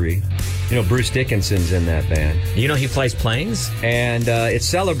anniversary. You know, Bruce Dickinson's in that band. You know he flies planes? And it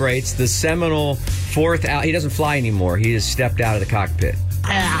celebrates the seminal 4th... He doesn't fly anymore. He has stepped out of the cockpit.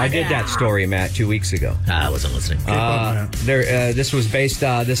 I did that story, Matt, 2 weeks ago. I wasn't listening. This was based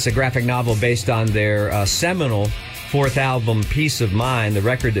on... This is a graphic novel based on their seminal 4th album, Peace of Mind, the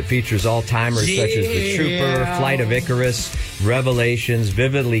record that features all-timers such as The Trooper, Flight of Icarus, Revelations,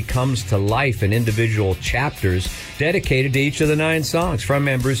 vividly comes to life in individual chapters dedicated to each of the 9 songs.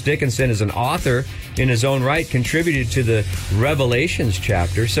 Frontman Bruce Dickinson is an author in his own right, contributed to the Revelations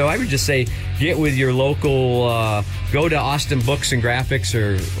chapter. So I would just say get with your local, go to Austin Books and Graphics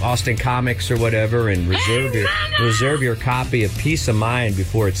or Austin Comics or whatever and reserve your copy of Peace of Mind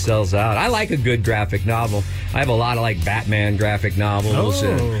before it sells out. I like a good graphic novel. I have a lot of like Batman graphic novels.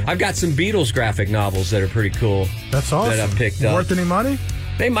 And I've got some Beatles graphic novels that are pretty cool. That's awesome. That I've picked up. Worth any money?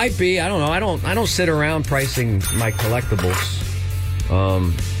 They might be. I don't know. I don't sit around pricing my collectibles,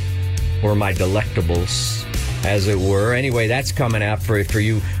 or my delectables, as it were. Anyway, that's coming out for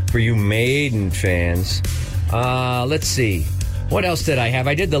you Maiden fans. Let's see. What else did I have?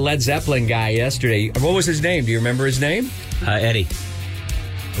 I did the Led Zeppelin guy yesterday. What was his name? Do you remember his name? Eddie.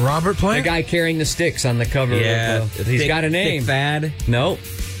 Robert Plant? The guy carrying the sticks on the cover. Yeah. He's got a name. Thick Thad. Nope.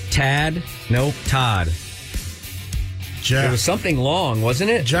 Tad. Nope. Todd. Jeff. It was something long,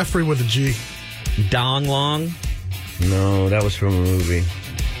 wasn't it? Jeffrey with a G. Dong Long. No, that was from a movie.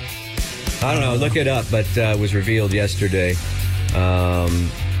 I don't know. Look it up, but it was revealed yesterday.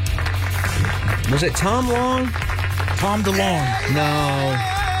 Was it Tom Long? Tom DeLonge. No.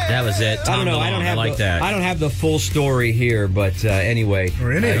 That was it. Tom I don't know. DeLonge. I like that. I don't have the full story here, but anyway,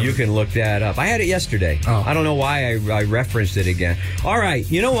 Or any of you it. can look that up. I had it yesterday. Oh. I don't know why I referenced it again. All right.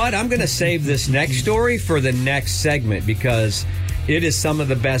 You know what? I'm going to save this next story for the next segment because it is some of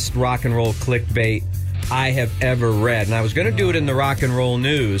the best rock and roll clickbait I have ever read. And I was going to do it in the rock and roll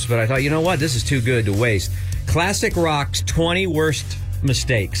news, but I thought, you know what? This is too good to waste. Classic Rock's 20 worst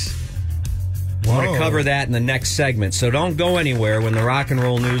mistakes. I want to cover that in the next segment, so don't go anywhere. When the rock and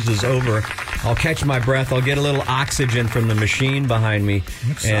roll news is over, I'll catch my breath. I'll get a little oxygen from the machine behind me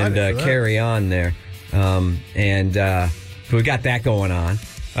and carry on there. So we got that going on.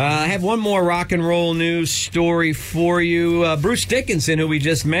 I have one more rock and roll news story for you. Bruce Dickinson, who we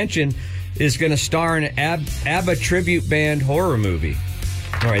just mentioned, is going to star in an ABBA tribute band horror movie.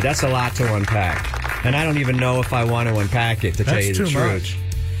 All right, that's a lot to unpack. And I don't even know if I want to unpack it, to tell you the truth. Much.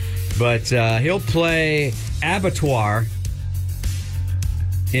 But he'll play Abattoir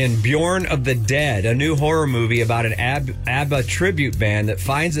in Bjorn of the Dead, a new horror movie about an ABBA tribute band that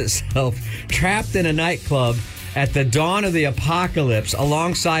finds itself trapped in a nightclub at the dawn of the apocalypse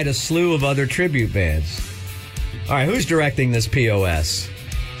alongside a slew of other tribute bands. All right, who's directing this POS?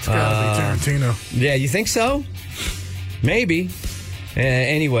 It's gotta be Tarantino. Yeah, you think so? Maybe.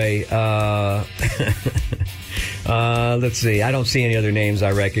 Anyway, let's see. I don't see any other names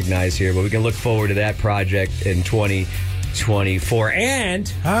I recognize here, but we can look forward to that project in 2024. And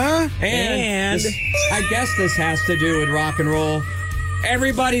this, I guess this has to do with rock and roll.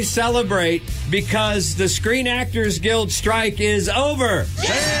 Everybody celebrate because the Screen Actors Guild strike is over.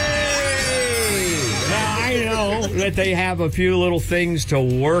 Now, I know that they have a few little things to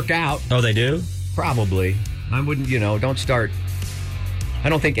work out. Oh, they do? Probably. I wouldn't, don't start. I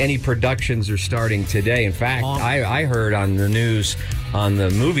don't think any productions are starting today. In fact, I heard on the news, on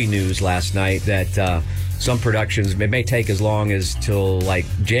the movie news last night, that some productions, it may take as long as till like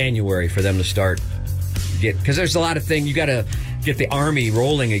January for them to start. Because there's a lot of things. You got to get the Army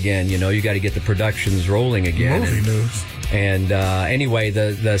rolling again. You got to get the productions rolling again. Movie news. And anyway,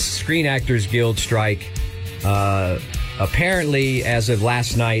 the Screen Actors Guild strike apparently, as of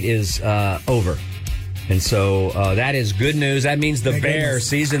last night, is over. And so that is good news. That means The Bear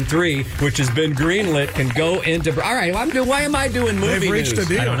season 3, which has been greenlit, can go into. All right, why am I doing movie They've reached news? a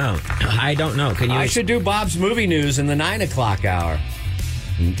deal. I don't know. Can you? I should do Bob's movie news in the 9 o'clock hour.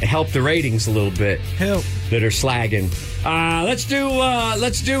 Help the ratings a little bit. Help that are slagging. Let's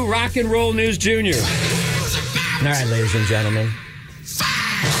do Rock and Roll News Junior. All right, ladies and gentlemen.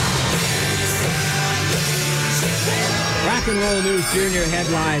 Rock and Roll News Junior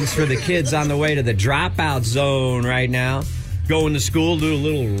headlines for the kids on the way to the dropout zone right now. Going to school, do a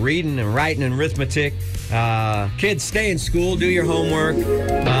little reading and writing and arithmetic. Kids, stay in school, do your homework.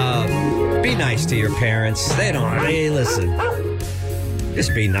 Be nice to your parents. They listen.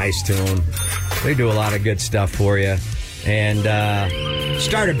 Just be nice to them. They do a lot of good stuff for you. And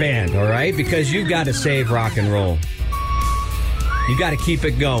start a band, all right? Because you've got to save rock and roll. You got to keep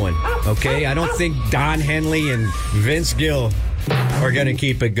it going, okay? I don't think Don Henley and Vince Gill are going to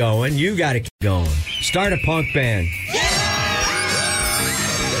keep it going. You got to keep going. Start a punk band.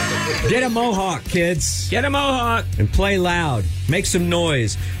 Get a mohawk, kids. Get a mohawk. And play loud. Make some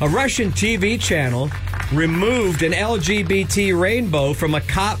noise. A Russian TV channel removed an LGBT rainbow from a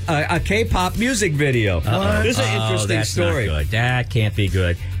K-pop music video. This is an interesting story. Not good. That can't be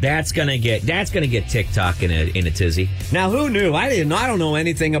good. That's gonna get TikTok in a tizzy. Now, who knew? I don't know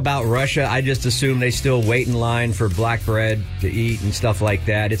anything about Russia. I just assume they still wait in line for black bread to eat and stuff like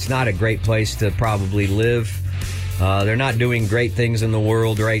that. It's not a great place to probably live. They're not doing great things in the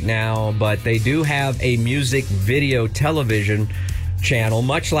world right now, but they do have a music video television channel,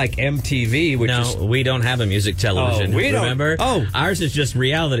 much like MTV, we don't have a music television. Remember? Ours is just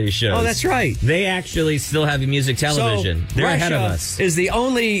reality shows. Oh, that's right. They actually still have a music television. So they're Russia ahead of us. Is the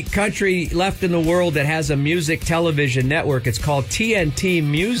only country left in the world that has a music television network. It's called TNT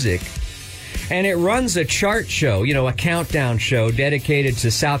Music. And it runs a chart show, a countdown show dedicated to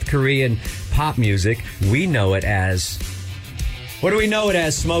South Korean pop music. We know it as... What do we know it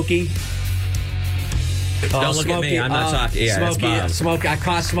as, Smokey? Don't look at me. I'm not talking. Yeah, Smokey. I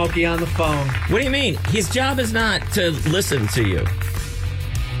caught Smokey on the phone. What do you mean? His job is not to listen to you.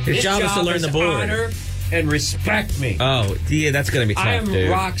 His job is to learn the board. Honor and respect me. Oh, yeah, that's going to be tough, I am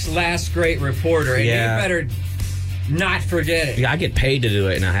dude. Rock's last great reporter, and you better not forget it. Yeah, I get paid to do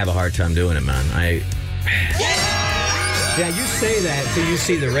it, and I have a hard time doing it, man. Yeah, you say that until you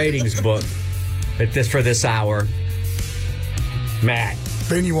see the ratings book for this hour. Matt.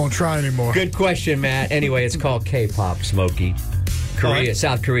 Then you won't try anymore. Good question, Matt. Anyway, it's called K-pop, Smokey.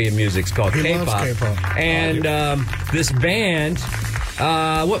 South Korean music's called K-pop. Loves K-pop. And this band,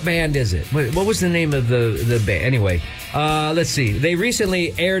 what band is it? What was the name of the band? Anyway, let's see. They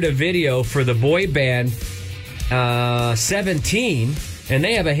recently aired a video for the boy band 17, and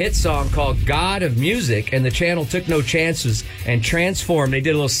they have a hit song called God of Music, and the channel took no chances and transformed. They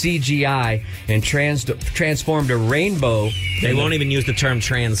did a little CGI and transformed a rainbow. They won't even use the term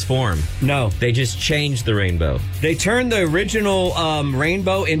transform. No. They just changed the rainbow. They turned the original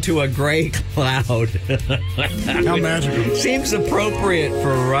rainbow into a gray cloud. How magical. Seems appropriate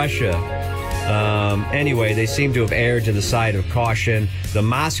for Russia. Anyway, they seem to have erred to the side of caution. The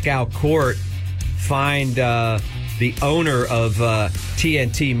Moscow court fined the owner of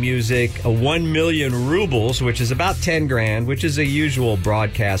TNT Music 1 million rubles, which is about 10 grand, which is a usual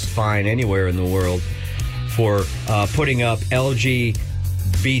broadcast fine anywhere in the world, for putting up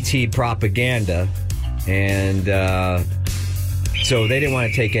LGBT propaganda. And so they didn't want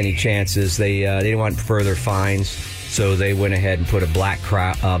to take any chances. They didn't want further fines, so they went ahead and put a black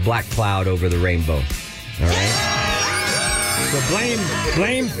cloud over the rainbow. All right? So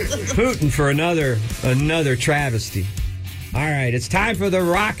blame Putin for another travesty. All right, it's time for the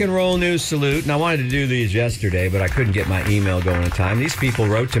rock and roll news salute. And I wanted to do these yesterday, but I couldn't get my email going in time. These people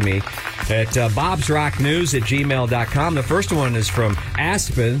wrote to me at bobsrocknews@gmail.com. The first one is from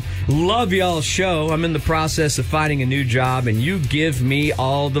Aspen. Love y'all's show. I'm in the process of finding a new job, and you give me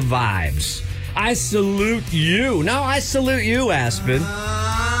all the vibes. I salute you. No, I salute you, Aspen. Is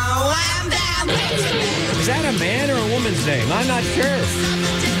that a man or a woman's name? I'm not sure.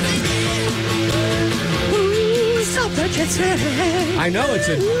 I know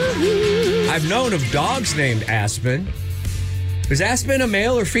I've known of dogs named Aspen. Is Aspen a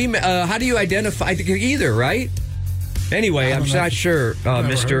male or female? How do you identify? Either, right? Anyway, I'm not sure,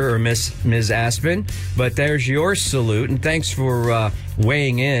 Mr. or Ms. Aspen, but there's your salute, and thanks for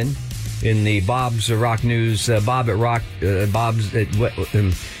weighing in the Bob's Rock News, Bob at Rock, Bob's at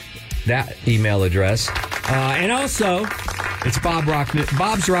that email address, and also. It's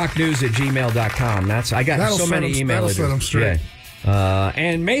bobsrocknews@gmail.com. I got That'll so many email addresses. Set them straight. Yeah.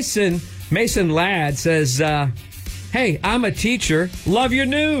 And Mason Ladd says, hey, I'm a teacher. Love your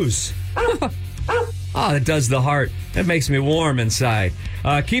news. Oh, that does the heart. That makes me warm inside.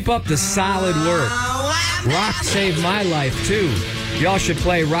 Keep up the solid work. Rock saved my life, too. Y'all should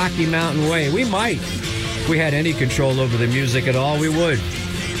play Rocky Mountain Way. We might. If we had any control over the music at all, we would.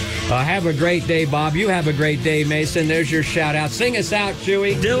 Have a great day, Bob. You have a great day, Mason. There's your shout out. Sing us out,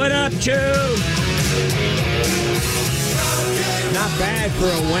 Chewy. Do it up, Chew! Not bad for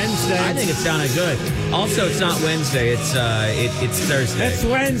a Wednesday. I think it sounded good. Also, it's not Wednesday. It's Thursday. It's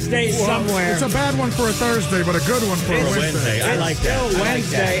Wednesday somewhere. It's a bad one for a Thursday, but a good one for a Wednesday. I like that. Still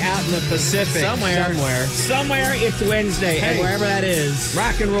Wednesday out in the Pacific. Somewhere it's Wednesday, Hey. and wherever that is.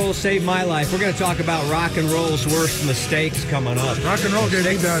 Rock and roll saved my life. We're going to talk about rock and roll's worst mistakes coming up. Rock and roll gave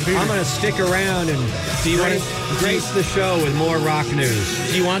me diabetes. I'm going to stick around and grace the show with more rock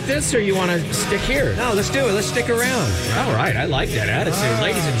news. Do you want this, or you want to stick here? No, let's do it. Let's stick around. All right, I like that attitude.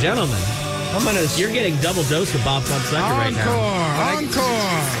 Ladies and gentlemen, you're getting double dose of Bob Von Sucker right now.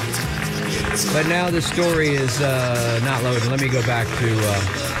 Encore. But now the story is not loading. Let me go back to...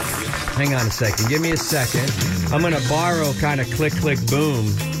 hang on a second. Give me a second. I'm going to borrow kind of click, click, boom.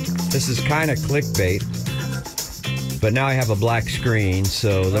 This is kind of clickbait. But now I have a black screen,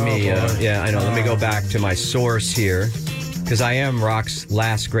 so let me... Let me go back to my source here. Because I am rock's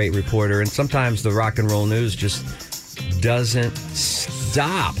last great reporter, and sometimes the rock and roll news just doesn't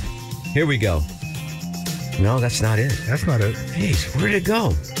stop. Here we go. No, that's not it. That's not it. Hey, where'd it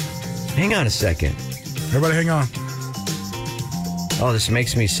go? Hang on a second. Everybody hang on. Oh, this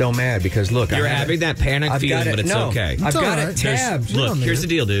makes me so mad because, look, You're having that panic feeling, but it's okay. I've got all it right. tabbed. Look, here's the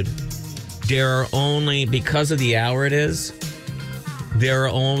deal, dude. There are only, because of the hour it is, there are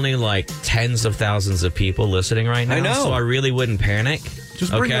only like tens of thousands of people listening right now. I know. So I really wouldn't panic.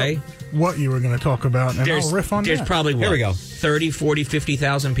 Just bring up what you were going to talk about, and I'll riff on there's that. probably, Here we go. 30, 40,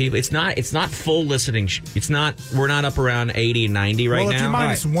 50,000 people. It's not full listening. We're not up around 80, 90 right Well, if now. you're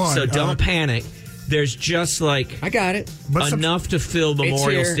minus one, So don't panic. There's just like I got it. But enough to fill Memorial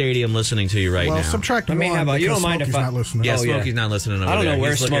here. Stadium listening to you right well, now. subtract Let me one have a- you because don't mind Smokey's if I- not listening. Yeah, Oh, yeah. Smokey's not listening over I don't there. know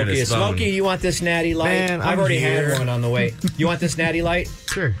where He's looking at Smokey his is. phone. Smokey, you want this natty light? Man, I've I'm already here. had one on the way. You want this natty light?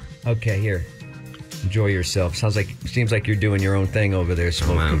 Sure. Okay, here. Enjoy yourself. Seems like you're doing your own thing over there,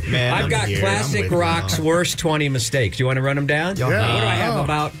 Smokey. Man, I've I'm got here. classic I'm rock's worst 20 mistakes. You want to run them down? Yeah. What do I have?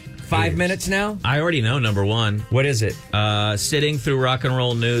 About 5 minutes now? I already know number one. What is it? Sitting through rock and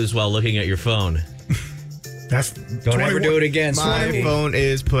roll news while looking at your phone. Don't ever do it again, My Smokey. phone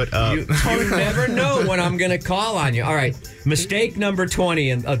is put up. You never know when I'm going to call on you. All right. Mistake number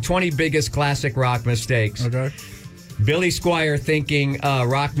 20 and 20 biggest classic rock mistakes. Okay. Billy Squier thinking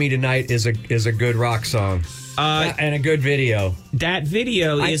 "Rock Me Tonight" is a good rock song and a good video. That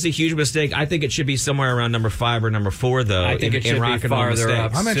video is a huge mistake. I think it should be somewhere around number 5 or number 4, though. I think it should be rock and roll farther mistakes.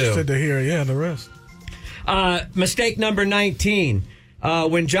 up. I'm interested to hear, the rest. Mistake number 19.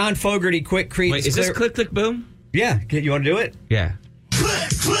 When John Fogerty quit Creedence. Wait, is this click, click, boom? Yeah. You want to do it? Yeah.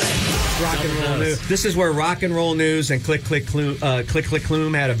 Rock and roll news. This is where rock and roll news and click, click,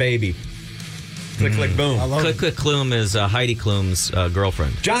 Klum had a baby. Click, click, boom. Click, click, Klum is Heidi Klum's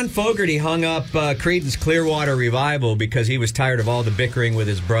girlfriend. John Fogerty hung up Creedence Clearwater Revival because he was tired of all the bickering with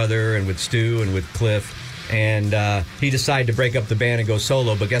his brother and with Stu and with Cliff. And he decided to break up the band and go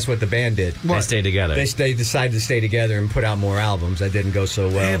solo. But guess what the band did? They stayed together. They decided to stay together and put out more albums. That didn't go so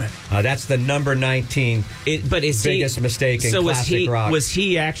well. Damn it. That's the number 19 biggest mistake in classic rock. Was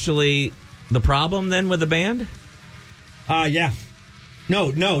he actually the problem then with the band? Yeah. No.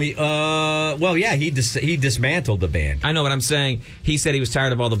 He dismantled the band. I know what I'm saying. He said he was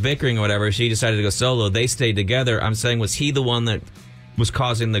tired of all the bickering or whatever. She decided to go solo. They stayed together. I'm saying, was he the one that was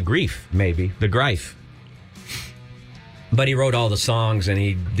causing the grief? Maybe. The grief. But he wrote all the songs, and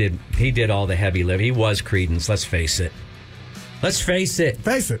he did all the heavy lifting. He was Creedence. Let's face it. Face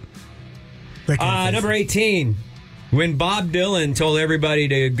it. They can't face Number it. 18. When Bob Dylan told everybody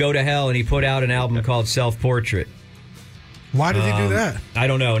to go to hell, and he put out an album called Self-Portrait. Why did he do that? I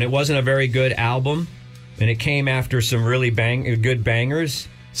don't know, and it wasn't a very good album, and it came after some really good bangers.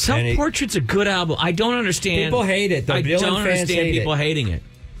 Self-Portrait's a good album. I don't understand. People hate it. The I Dylan don't fans understand hate people it. hating it.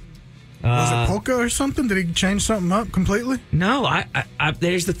 Was it polka or something? Did he change something up completely? No, I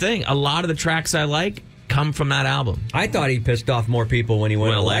there's the thing. A lot of the tracks I like come from that album. I thought he pissed off more people when he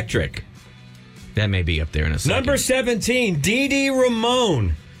went Well, electric. That may be up there in a second. Number 17, Dee Dee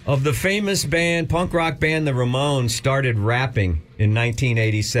Ramone of the famous punk rock band The Ramones started rapping in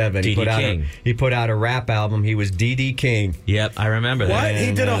 1987. D.D. King. He put out a rap album. He was D.D. King. Yep, I remember that. What?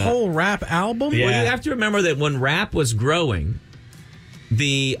 He did a whole rap album? Yeah. Well, you have to remember that when rap was growing,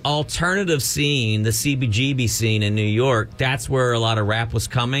 the alternative scene, the CBGB scene in New York, that's where a lot of rap was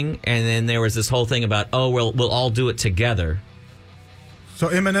coming. And then there was this whole thing about, we'll all do it together. So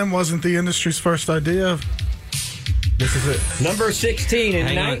Eminem wasn't the industry's first idea? This is it. Number 16 in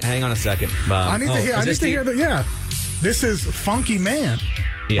Hang on a second, Bob. I need to hear that. Yeah. This is Funky Man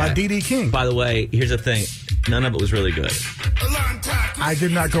by D.D. King. By the way, here's the thing. None of it was really good. I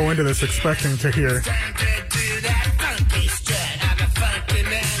did not go into this expecting to hear.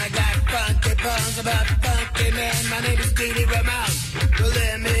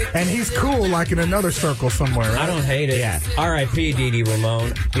 And he's cool like in another circle somewhere, right? I don't hate it. Yeah. R.I.P. Dee Dee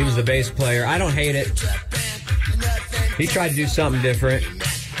Ramone. He was the bass player. I don't hate it. He tried to do something different.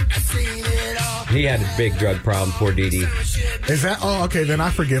 He had a big drug problem, poor Dee Dee. Is that? Oh, okay. Then I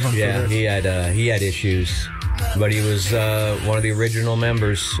forgive him for Yeah, this. he had issues. But he was one of the original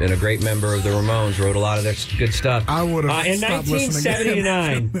members and a great member of the Ramones. Wrote a lot of their good stuff. I would have in stopped listening to him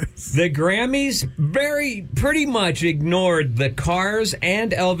 1979, the Grammys pretty much ignored the Cars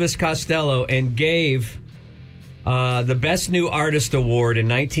and Elvis Costello and gave the Best New Artist Award in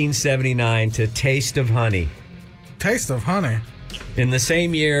 1979 to Taste of Honey. Taste of Honey. In the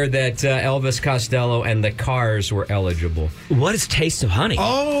same year that Elvis Costello and the Cars were eligible. What is Taste of Honey?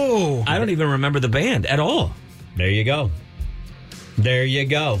 Oh. I don't even remember the band at all. There you go. There you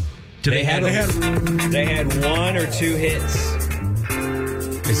go. They had one or two hits.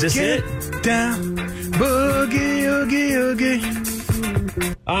 Is this Get it? down, boogie, oogie, oogie.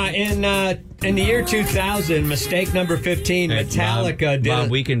 In the year 2000, mistake number 15, Metallica did. Bob,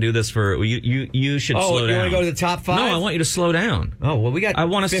 we can do this for you. You should slow down. You want to go to the top 5? No, I want you to slow down. Oh, well, we got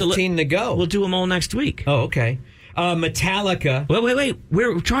 15 to go. We'll do them all next week. Oh, okay. Metallica. Wait.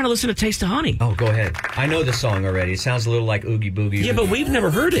 We're trying to listen to Taste of Honey. Oh, go ahead. I know the song already. It sounds a little like Oogie Boogie. Yeah, but we've never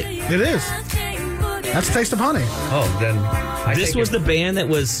heard it. It is. That's Taste of Honey. Oh, then This was the band that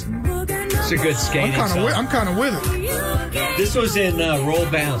was. It's a good skating song. I'm kind of with it. This was in Roll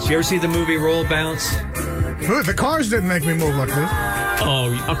Bounce. You ever see the movie Roll Bounce? The Cars didn't make me move like this.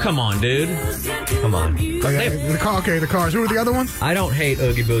 Oh, come on, dude. Come on. Oh, yeah, the Cars. Who were the other ones? I don't hate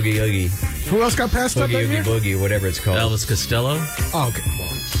Oogie Boogie Oogie. Who else got passed up Oogie that Oogie year? Boogie, whatever it's called. Elvis Costello. Oh, okay.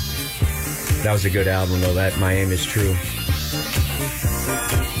 That was a good album, though. That My Aim Is True.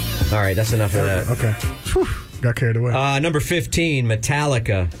 All right, that's enough of that. Okay. Whew, got carried away. Number 15,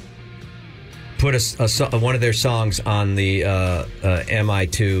 Metallica put one of their songs on the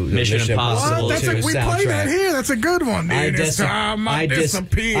MI2 the Mission Impossible What? 2 We play soundtrack. that here. That's a good one, dude. I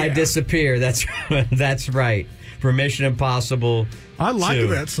disappear. I disappear. That's right. For Mission Impossible. I like 2.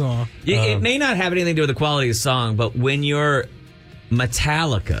 that song. It may not have anything to do with the quality of the song, but when you're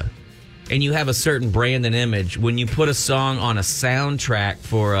Metallica and you have a certain brand and image, when you put a song on a soundtrack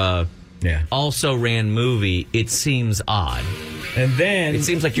for a also ran movie, it seems odd. And then it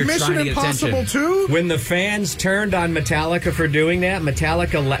seems like you're Mission trying to get Impossible attention. 2? When the fans turned on Metallica for doing that,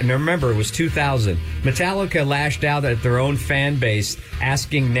 now remember, it was 2000. Metallica lashed out at their own fan base,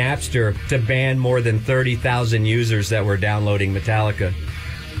 asking Napster to ban more than 30,000 users that were downloading Metallica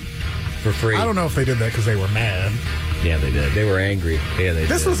for free. I don't know if they did that because they were mad. Yeah, they did. They were angry. Yeah, they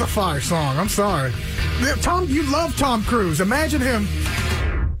This did. was a fire song. I'm sorry. Tom, you love Tom Cruise. Imagine him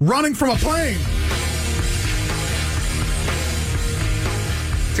running from a plane.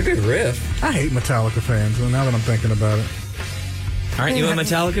 It's a good riff. I hate Metallica fans, now that I'm thinking about it. Aren't you a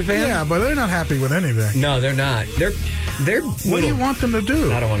Metallica fan? Yeah, but they're not happy with anything. No, they're not. They're What do you want them to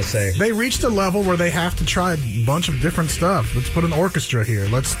do? I don't want to say. They reached a level where they have to try a bunch of different stuff. Let's put an orchestra here.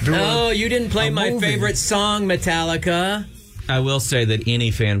 Let's do you didn't play my movie. favorite song, Metallica. I will say that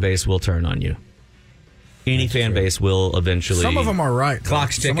any fan base will turn on you. Any fan base will eventually. Some of them are right.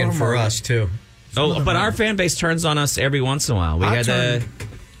 Clock's Some of ticking them for are us, too. But our fan base turns on us every once in a while. We had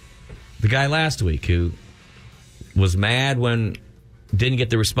the guy last week who was mad when didn't get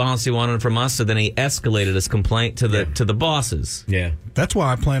the response he wanted from us, so then he escalated his complaint to the bosses. Yeah. That's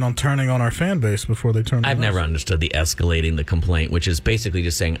why I plan on turning on our fan base before they turn. I've on never us. understood the escalating the complaint, which is basically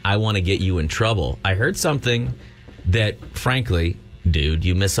just saying, I want to get you in trouble. I heard something that, frankly, dude,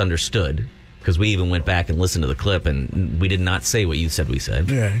 you misunderstood, because we even went back and listened to the clip, and we did not say what you said we said.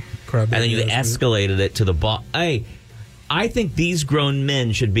 Yeah, And then you escalated it to the boss. Hey, I think these grown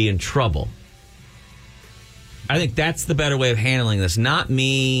men should be in trouble. I think that's the better way of handling this. Not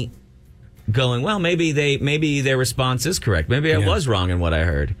me going, well, maybe their response is correct. Maybe I was wrong in what I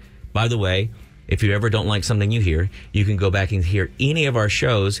heard. By the way, if you ever don't like something you hear, you can go back and hear any of our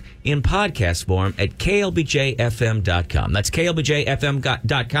shows in podcast form at klbjfm.com. That's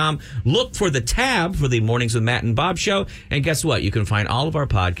klbjfm.com. Look for the tab for the Mornings with Matt and Bob show. And guess what? You can find all of our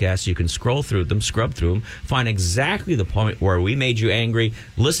podcasts. You can scroll through them, scrub through them, find exactly the point where we made you angry,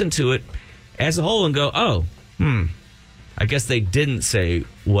 listen to it as a whole and go, I guess they didn't say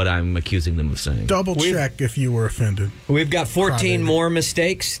what I'm accusing them of saying. Double check if you were offended. We've got 14 Probably. more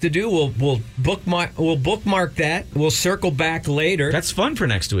mistakes to do. We'll bookmark that. We'll circle back later. That's fun for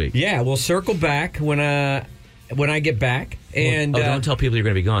next week. Yeah, we'll circle back when I get back. And don't tell people you're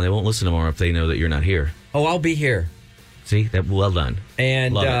going to be gone. They won't listen tomorrow if they know that you're not here. I'll be here. See, well done.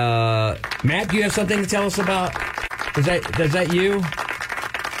 And Love Matt, do you have something to tell us about? Is that you?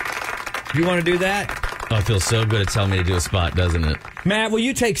 Do you want to do that? Oh, it feels so good to tell me to do a spot, doesn't it? Matt, will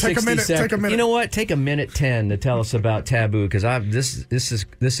you take 60 a minute, seconds? take a minute. You know what? Take a minute 10 to tell us about Taboo, because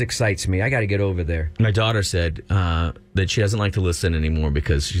this excites me. I got to get over there. My daughter said that she doesn't like to listen anymore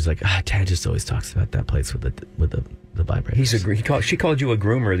because she's like, Dad just always talks about that place with the vibrators. She called you a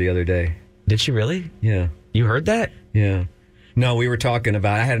groomer the other day. Did she really? Yeah. You heard that? Yeah. No, we were talking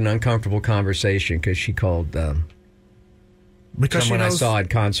about. I had an uncomfortable conversation because she called Because someone she I knows, saw at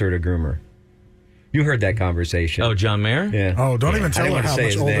concert a groomer. You heard that conversation. Oh, John Mayer? Yeah. Oh, don't even I tell didn't her want to how say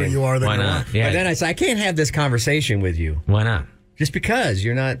much his older name. you are than Why you not? are. Yeah. But then I said, I can't have this conversation with you. Why not? Just because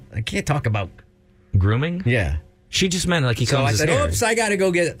you're not, I can't talk about. Grooming? Yeah. She just meant like he So I comes said, his hair. oops, I've got to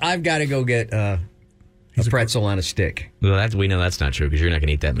go get a pretzel on a stick. Well, we know that's not true because you're not going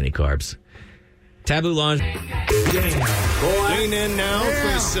to eat that many carbs. Taboo Lounge. Lean in now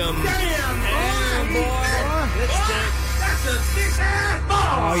for some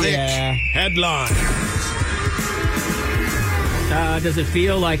thick headlines. Does it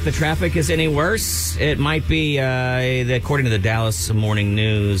feel like the traffic is any worse? It might be, according to the Dallas Morning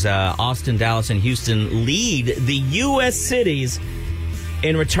News, Austin, Dallas, and Houston lead the U.S. cities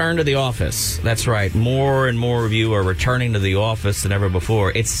in return to the office. That's right. More and more of you are returning to the office than ever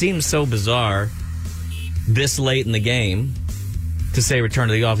before. It seems so bizarre this late in the game to say return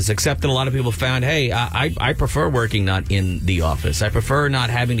to the office, except that a lot of people found, hey, I prefer working not in the office. I prefer not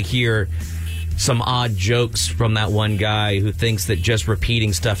having to hear some odd jokes from that one guy who thinks that just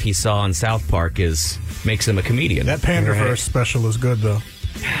repeating stuff he saw in South Park makes him a comedian. That Pandaverse special is good, though.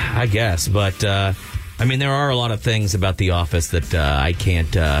 I guess, but I mean, there are a lot of things about The Office that I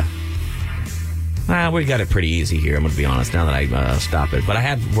can't. We got it pretty easy here. I'm going to be honest. Now that I stop it, but I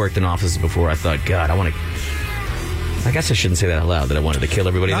have worked in offices before. I thought, God, I guess I shouldn't say that out loud. That I wanted to kill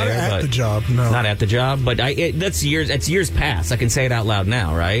everybody Not there. at but the job, no. Not at the job, but that's years past. I can say it out loud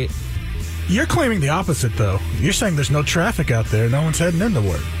now, right? You're claiming the opposite, though. You're saying there's no traffic out there. No one's heading into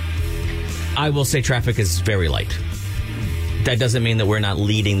work. I will say traffic is very light. That doesn't mean that we're not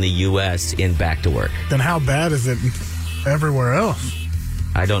leading the U.S. in back to work. Then how bad is it everywhere else?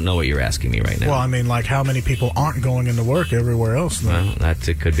 I don't know what you're asking me right now. Well, I mean, like, how many people aren't going into work everywhere else, then? Well,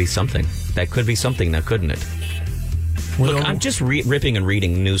 it could be something. That could be something now, couldn't it? Look, I'm just ripping and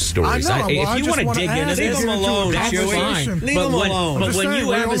reading news stories. I know. If I you just want to wanna dig into ask, this, leave them alone, that's Joey. fine. Leave but them when, alone. But I'm when just you saying, have we're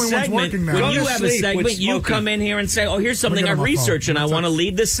a the only ones segment, working now. when Go you to have a sleep segment, with you Smokey. come in here and say, "Oh, here's something get I on my phone. researched, and I want to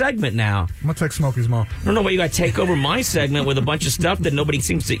lead this segment now." I'm going to take Smokey's mom. I don't know why you got to take over my segment with a bunch of stuff that nobody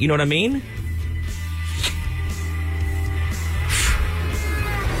seems to. You know what I mean?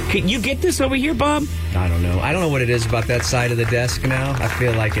 Can you get this over here, Bob? I don't know. I don't know what it is about that side of the desk now. I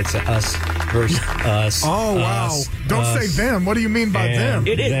feel like it's us versus us. Oh, wow. us, Don't us, say them. What do you mean by them?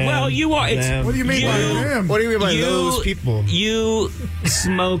 It is. Them, Well, you are. It's. them. What do you mean by them? What do you mean by those people? You,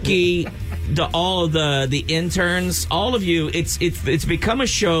 Smokey, all of the interns, all of you. It's become a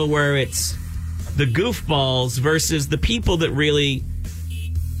show where it's the goofballs versus the people that really.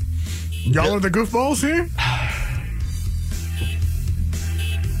 Y'all are the goofballs here?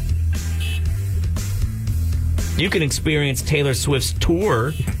 You can experience Taylor Swift's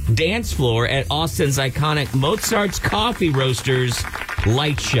tour dance floor at Austin's iconic Mozart's Coffee Roasters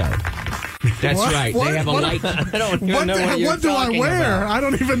light show. That's What? right. What? They have a What? light. I don't even know what you're What do I talking wear? about. I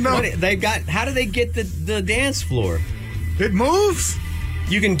don't even know. How do they get the dance floor? It moves.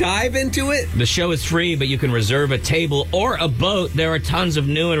 You can dive into it? The show is free, but you can reserve a table or a boat. There are tons of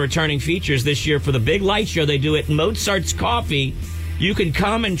new and returning features this year for the big light show. They do it Mozart's Coffee. You can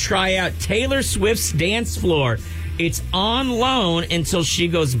come and try out Taylor Swift's dance floor. It's on loan until she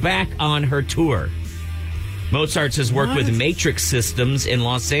goes back on her tour. Mozart's has worked with Matrix Systems in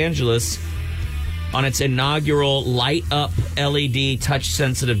Los Angeles on its inaugural light-up LED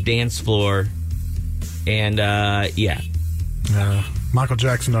touch-sensitive dance floor. And, yeah. Michael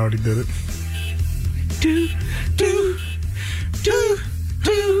Jackson already did it. Do, do, do,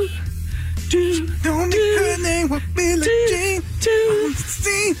 do, do, Don't make her name with Billie Jean.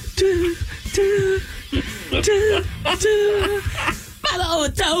 Mama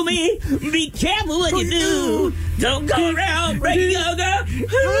always told me, be careful what you do. Don't go around breaking your girl. Don't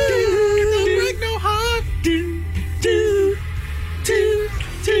break no heart.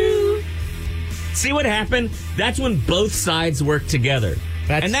 See what happened? That's when both sides work together.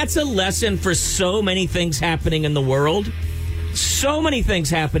 And that's a lesson for so many things happening in the world. So many things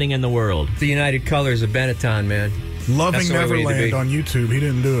happening in the world. The United Colors of Benetton, man. Loving That's the way we need to Neverland be. on YouTube. He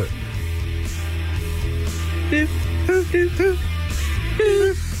didn't do it.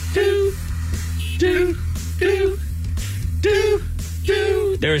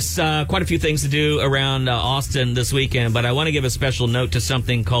 There's quite a few things to do around Austin this weekend, but I want to give a special note to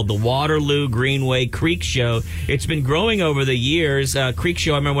something called the Waterloo Greenway Creek Show. It's been growing over the years. Creek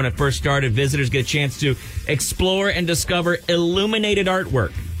Show, I remember when it first started, visitors get a chance to explore and discover illuminated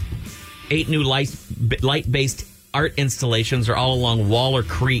artwork. 8 new light-based art installations are all along Waller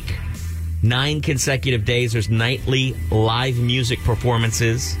Creek. 9 consecutive days. There's nightly live music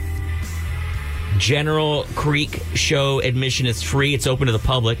performances. General Creek Show admission is free. It's open to the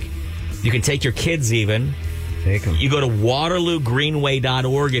public. You can take your kids even. Take them. You go to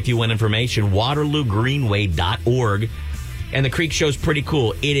waterloogreenway.org if you want information. waterloogreenway.org. And the Creek Show's pretty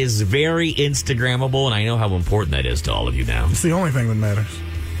cool. It is very Instagrammable, and I know how important that is to all of you now. It's the only thing that matters.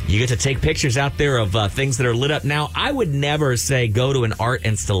 You get to take pictures out there of things that are lit up. Now, I would never say go to an art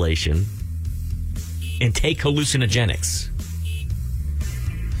installation and take hallucinogenics.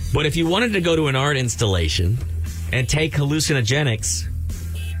 But if you wanted to go to an art installation and take hallucinogenics,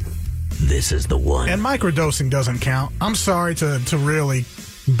 this is the one. And microdosing doesn't count. I'm sorry to really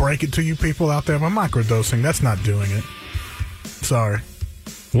break it to you people out there, but microdosing, that's not doing it. Sorry.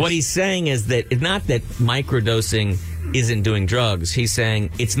 What he's saying is that it's not that microdosing isn't doing drugs. He's saying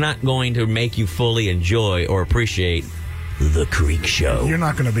it's not going to make you fully enjoy or appreciate the Creek Show. You're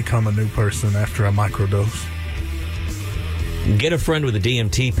not going to become a new person after a microdose. Get a friend with a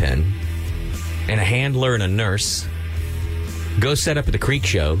DMT pen and a handler and a nurse. Go set up at the Creek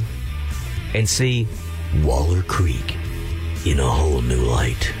Show and see Waller Creek in a whole new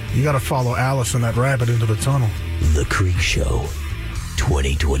light. You got to follow Alice and that rabbit into the tunnel. The Creek Show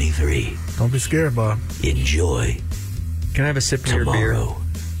 2023. Don't be scared, Bob. Enjoy Can I have a sip of your beer? tomorrow.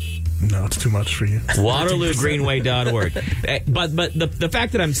 No, it's too much for you. WaterlooGreenway.org. But the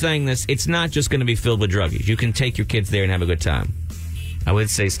fact that I'm saying this, it's not just going to be filled with druggies. You can take your kids there and have a good time. I would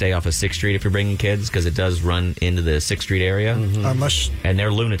say stay off of 6th Street if you're bringing kids, because it does run into the 6th Street area. Unless And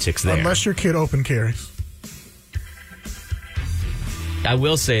they're lunatics there. unless your kid open carries. I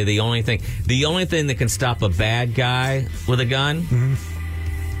will say the only thing that can stop a bad guy with a gun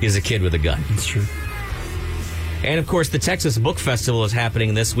is a kid with a gun. That's true. And, of course, the Texas Book Festival is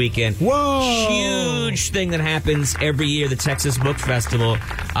happening this weekend. Whoa! Huge thing that happens every year, the Texas Book Festival.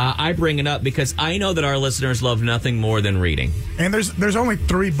 I bring it up because I know that our listeners love nothing more than reading. And there's only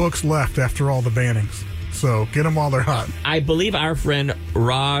 3 books left after all the bannings. So get them while they're hot. I believe our friend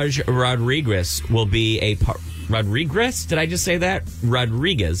Raj Rodriguez will be a part... Rodriguez? Did I just say that?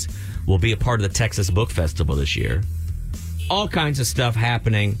 Rodriguez will be a part of the Texas Book Festival this year. All kinds of stuff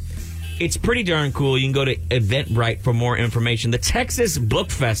happening. It's pretty darn cool. You can go to Eventbrite for more information. The Texas Book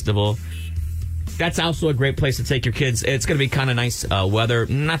Festival, that's also a great place to take your kids. It's going to be kind of nice weather.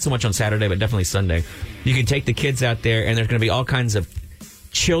 Not so much on Saturday, but definitely Sunday. You can take the kids out there, and there's going to be all kinds of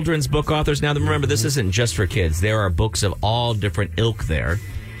children's book authors. Now, remember, this isn't just for kids. There are books of all different ilk there.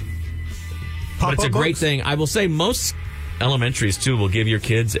 But it's a great thing. I will say most elementaries, too, will give your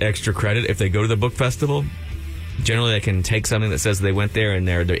kids extra credit if they go to the book festival. Generally, they can take something that says they went there, and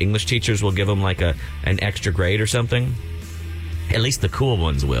their English teachers will give them like an extra grade or something. At least the cool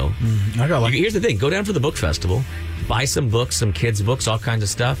ones will. I got Here's the thing. Go down for the book festival. Buy some books, some kids' books, all kinds of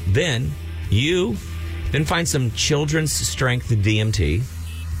stuff. Then find some children's strength DMT.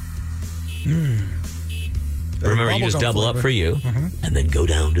 Remember, you just bubblegum double up flavor. for you. And then go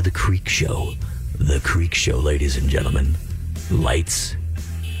down to the Creek Show. The Creek Show, ladies and gentlemen. Lights,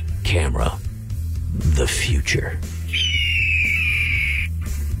 camera, the future.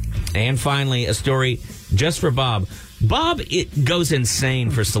 And finally, a story just for Bob. Bob, it goes insane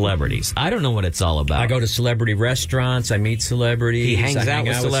for celebrities. I don't know what it's all about. I go to celebrity restaurants. I meet celebrities. He hangs I out hang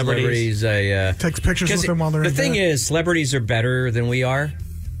with celebrities. Takes pictures with them while they're the in thing bed. is, celebrities are better than we are.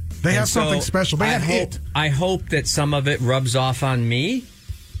 They have And so something special. They have hope, it. I hope that some of it rubs off on me,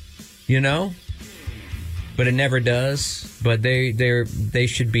 you know, but it never does. But they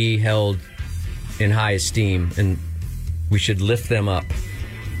should be held in high esteem, and we should lift them up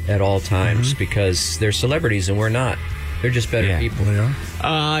at all times because they're celebrities and we're not. They're just better people. They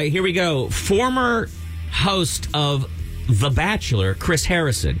are. Here we go. Former host of The Bachelor, Chris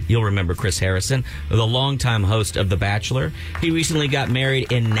Harrison. You'll remember Chris Harrison, the longtime host of The Bachelor. He recently got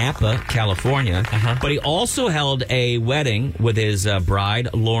married in Napa, California, but he also held a wedding with his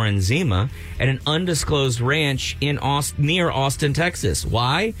bride, Lauren Zima, at an undisclosed ranch in near Austin, Texas.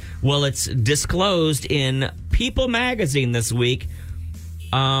 Why? Well, it's disclosed in People magazine this week.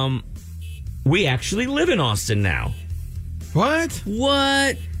 We actually live in Austin now. What?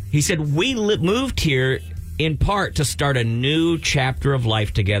 What? He said, we moved here in part to start a new chapter of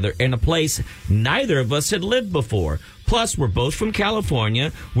life together in a place neither of us had lived before. Plus, we're both from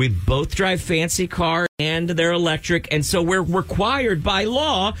California. We both drive fancy cars and they're electric. And so we're required by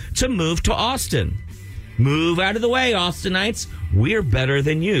law to move to Austin. Move out of the way, Austinites. We're better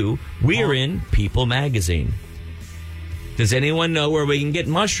than you. We're in People magazine. Does anyone know where we can get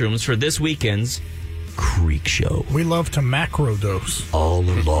mushrooms for this weekend's Creek Show? We love to macro dose. All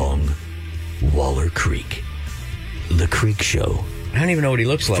along Waller Creek. The Creek Show. I don't even know what he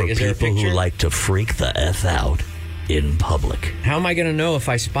looks like. For Is there a people picture? who like to freak the F out in public. How am I going to know if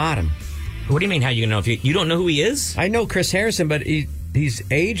I spot him? What do you mean, how you know? If you don't know who he is? I know Chris Harrison, but he's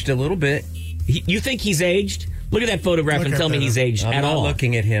aged a little bit. You think he's aged? Look at that photograph Look and at tell me that. he's aged I'm at not all.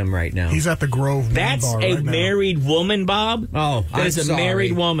 looking at him right now. He's at the Grove Wine That's Bar a right now. married woman, Bob. Oh, that I'm is a sorry.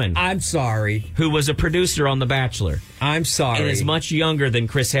 married woman I'm sorry. who was a producer on The Bachelor I'm sorry. and is much younger than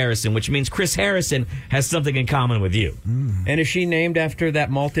Chris Harrison, which means Chris Harrison has something in common with you. And is she named after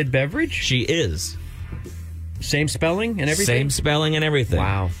that malted beverage? She is. Same spelling and everything? Same spelling and everything.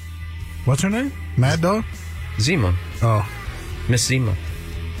 Wow. What's her name? Mad Dog? Zima. Oh. Miss Zima.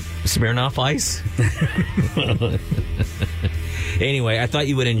 Smirnoff Ice. Anyway, I thought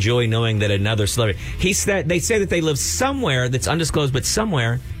you would enjoy knowing that another celebrity. They say that they live somewhere that's undisclosed, but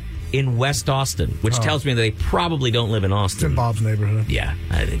somewhere in West Austin, which tells me that they probably don't live in It's in Austin. Bob's neighborhood. Yeah,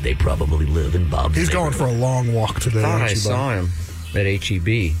 I think they probably live in Bob's. He's going for a long walk today. I thought aren't I you, Bob? saw him at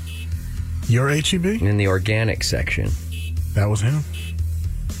H-E-B Your HEB? in the organic section. That was him.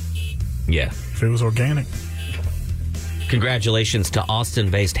 Yeah. If it was organic. Congratulations to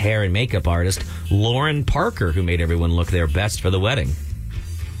Austin-based hair and makeup artist Lauren Parker, who made everyone look their best for the wedding.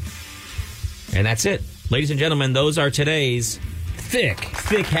 And that's it. Ladies and gentlemen, those are today's thick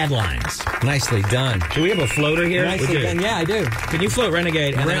headlines. Nicely done. Do we have a floater here? Nicely We do. done. Yeah, I do. Can you float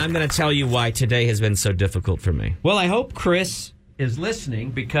Renegade? And then I'm going to tell you why today has been so difficult for me. Well, I hope Chris is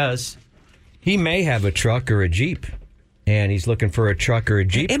listening because he may have a truck or a Jeep. And he's looking for a truck or a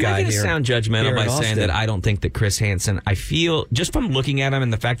Jeep Am guy I going to here. sound judgmental here by in saying Austin. that I don't think that Chris Hansen, I feel, just from looking at him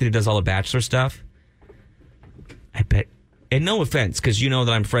and the fact that he does all the Bachelor stuff, I bet, and no offense, because you know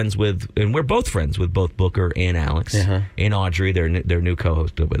that I'm friends with, and we're both friends with both Booker and Alex and Audrey, their new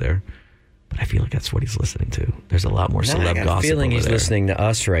co-host over there. But I feel like that's what he's listening to. There's a lot more No, celeb I got gossip a feeling over he's there. listening to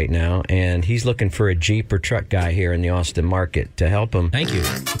us right now, and he's looking for a Jeep or truck guy here in the Austin market to help him. Thank you.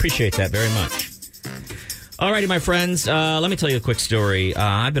 Appreciate that very much. Alrighty, my friends. Let me tell you a quick story.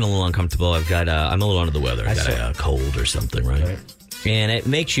 I've been a little uncomfortable. I'm a little under the weather. I got a cold or something, right? And it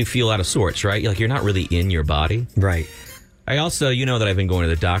makes you feel out of sorts, right? Like you're not really in your body. Right. I also, you know that I've been going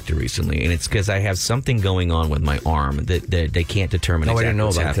to the doctor recently, and it's because I have something going on with my arm that they can't determine Oh, I exactly didn't know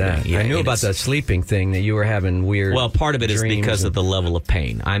what's about that. happening. Yeah, I knew and about it's- the sleeping thing that you were having weird. Well, part of it is dreams because and- of the level of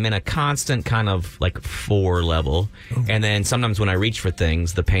pain. I'm in a constant kind of like 4 level, and then sometimes when I reach for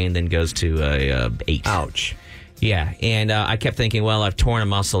things, the pain then goes to a 8. Ouch. Yeah, and I kept thinking, well, I've torn a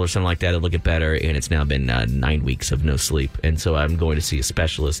muscle or something like that. It'll get better, and it's now been 9 weeks of no sleep, and so I'm going to see a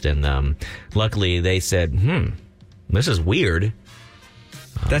specialist. And luckily, they said, this is weird.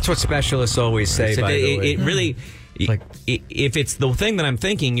 That's what specialists always say, So by the way. it really, Like- if it's the thing that I'm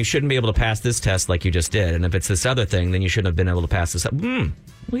thinking, you shouldn't be able to pass this test like you just did, and if it's this other thing, then you shouldn't have been able to pass this.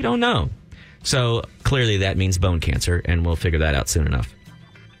 We don't know. So clearly, that means bone cancer, and we'll figure that out soon enough.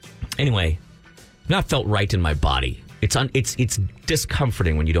 Anyway. Not felt right in my body It's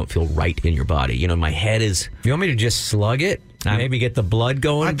discomforting when you don't feel right in your body. You know, my head is. You want me to just slug it? Maybe get the blood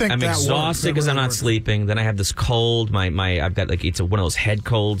going? I think I'm that exhausted because I'm not sleeping. Then I have this cold. I've got like, it's one of those head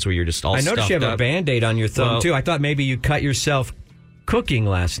colds where you're just all I noticed you have stuffed a up. Band-Aid on your thumb, Well- too. I thought maybe you cut yourself cooking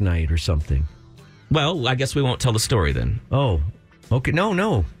last night or something. Well, I guess we won't tell the story then. Oh, okay.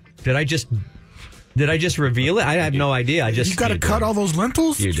 No. Did I just reveal it? I have no idea. You got to cut all those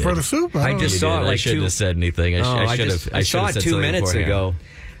lentils You did. for the soup? I don't just know. saw it I like shouldn't two. have said anything. I should have. I saw it 2 minutes ago.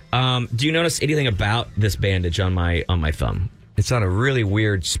 Do you notice anything about this bandage on my thumb? It's on a really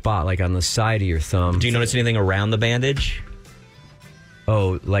weird spot, like on the side of your thumb. Do you notice anything around the bandage?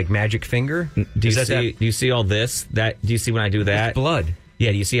 Oh, like magic finger? Do you Is that see? Do you see all this? Do you see when I do that? It's blood.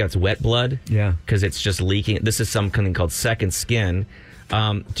 Yeah. Do you see how it's wet blood? Yeah. Because it's just leaking. This is something called second skin.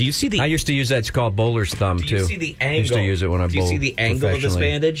 Do you see the? I used to use that. It's called bowler's thumb, do too. you see the angle? I used to use it when I bowled. Do you see the angle of this professionally.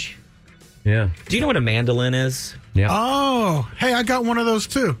 bandage? Yeah. Do you know what a mandolin is? Yeah. Oh, hey, I got one of those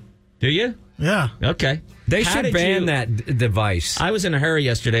too. Do you? Yeah. Okay. They How should did ban you- that device. I was in a hurry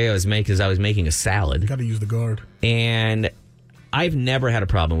yesterday. I was making a salad. Got to use the guard. And I've never had a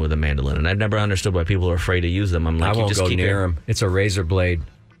problem with a mandolin, and I've never understood why people are afraid to use them. I'm like, I you won't just go keep near your- him. It's a razor blade.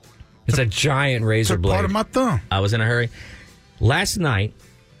 It's a giant razor Took blade. part of my thumb. I was in a hurry. Last night,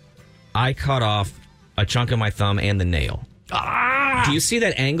 I cut off a chunk of my thumb and the nail. Do you see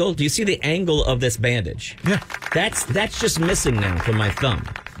that angle? Do you see the angle of this bandage? Yeah. That's just missing now from my thumb.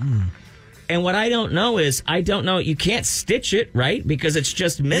 And what I don't know is, you can't stitch it, right? Because it's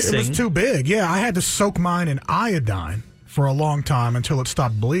just missing. It was too big. Yeah, I had to soak mine in iodine for a long time until it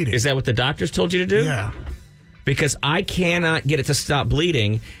stopped bleeding. Is that what the doctors told you to do? Yeah. Because I cannot get it to stop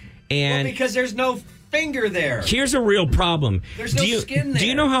bleeding. And because there's no finger there. here's a real problem. There's no skin Do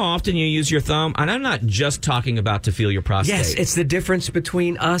you there. know how often you use your thumb? And I'm not just talking about to feel your prostate. Yes, it's the difference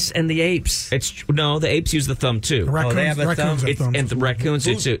between us and the apes. No, the apes use the thumb too. Raccoons, they have a raccoons thumb? have thumbs And as the well. raccoons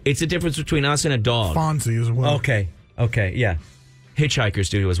do too. It's a difference between us and a dog. Fonzie as well. Okay, yeah. Hitchhikers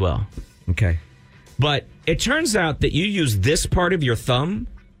do as well. Okay. But it turns out that you use this part of your thumb,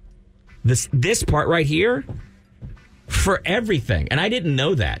 this part right here, for everything. And I didn't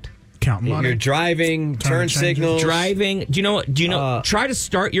know that. Count money. You're driving, turn changes. signals. Driving. Do you know what? Try to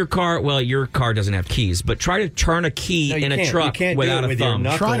start your car. Well, your car doesn't have keys, but try to turn a key No, you in a can't. truck You can't do without it a with your thumb.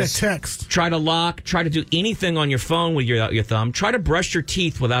 knuckles. Try to text. Try to lock. Try to do anything on your phone with your thumb. Try to brush your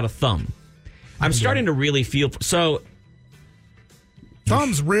teeth without a thumb. I'm starting to really feel so.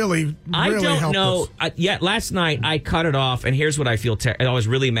 Thumbs really I don't help know. us. Last night I cut it off, and here's what I feel. I was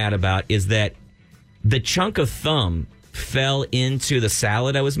really mad about is that the chunk of thumb fell into the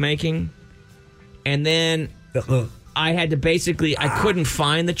salad I was making, and then I had to I couldn't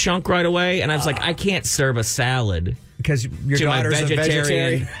find the chunk right away, and I was like, I can't serve a salad Because your to my daughter's a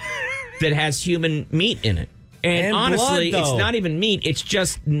vegetarian. that has human meat in it. And honestly, blood, it's though. not even meat. It's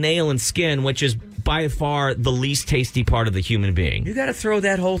just nail and skin, which is by far the least tasty part of the human being. You got to throw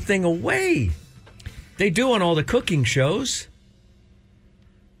that whole thing away. They do on all the cooking shows.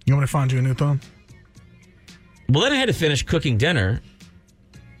 You want me to find you a new thumb? Well, then I had to finish cooking dinner.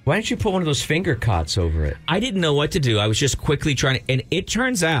 Why don't you put one of those finger cots over it? I didn't know what to do. I was just quickly trying to, and it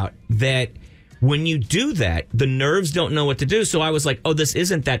turns out that when you do that, the nerves don't know what to do. So I was like, oh, this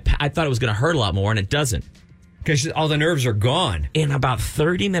isn't that, I thought it was going to hurt a lot more, and it doesn't. Because all the nerves are gone. And about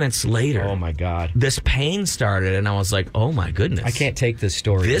 30 minutes later, Oh, my God. this pain started, and I was like, oh my goodness. I can't take this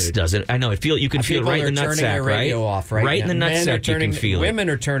story. This dude. doesn't. I know. You can feel it People right in the are turning their nutsack, right? radio off right in the now. Men are nutsack, you turning- can feel it. women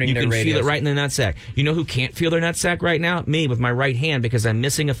are turning You their can feel radios. it right in the nutsack. You know who can't feel their nutsack right now? Me, with my right hand, because I'm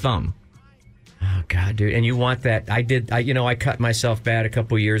missing a thumb. Oh, God, dude. And you want that. I cut myself bad a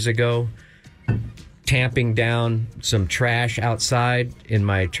couple years ago, tamping down some trash outside in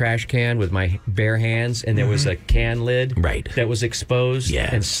my trash can with my bare hands, and there was a can lid Right. that was exposed.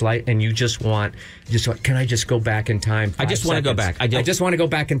 Yeah. And you just want, can I just go back in time? I just want to go back. I just want to go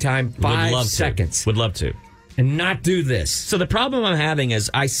back in time Would 5 love seconds to. Would love to. and not do this. So the problem I'm having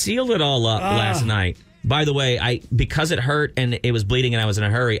is I sealed it all up last night. By the way, because it hurt and it was bleeding and I was in a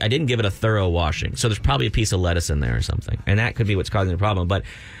hurry, I didn't give it a thorough washing. So there's probably a piece of lettuce in there or something. And that could be what's causing the problem. But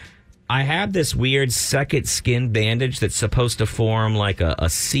I have this weird second skin bandage that's supposed to form like a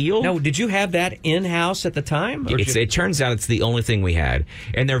seal. No, did you have that in-house at the time? Or It turns out it's the only thing we had.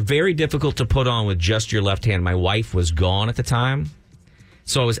 And they're very difficult to put on with just your left hand. My wife was gone at the time.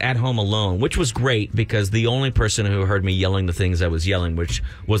 So I was at home alone, which was great because the only person who heard me yelling the things I was yelling, which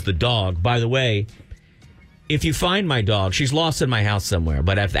was the dog. By the way, if you find my dog, she's lost in my house somewhere.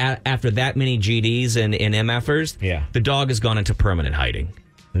 But after that many GDs and MFers, Yeah. the dog has gone into permanent hiding.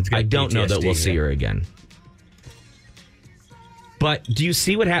 It's got I don't know that PTSD, we'll see yeah. her again. But do you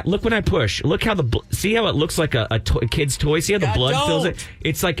see what happened? Look when I push. Look how see how it looks like a kid's toy. See how the blood fills it?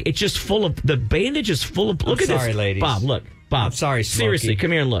 It's like it's just full of the bandage is full of. Look at sorry, this, ladies. Bob. Look, Bob. I'm sorry, Smokey. Seriously,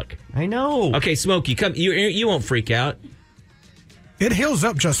 come here and look. I know. Okay, Smokey, come. You won't freak out. It heals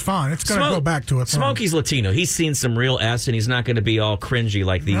up just fine. It's going to go back to its own. Smokey's Latino. He's seen some real S, and he's not going to be all cringy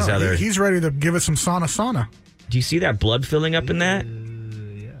like these others. He's ready to give it some sauna. Do you see that blood filling up in that?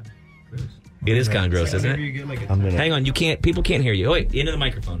 It is kind of gross, isn't it? Hang on, people can't hear you. Oh, wait, into the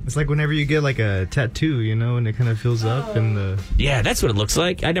microphone. It's like whenever you get like a tattoo, and it kind of fills up and the. Yeah, that's what it looks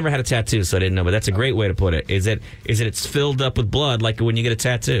like. I never had a tattoo, so I didn't know, but that's a great way to put it. Is it it's filled up with blood like when you get a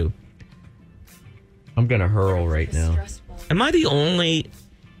tattoo? I'm going to hurl right now. Am I the only...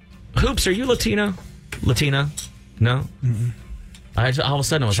 Hoops, are you Latino? Latina? No? Mm-mm. All of a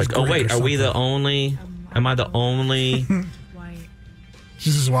sudden I was like, oh, wait, are we the only... Am I the only... White. This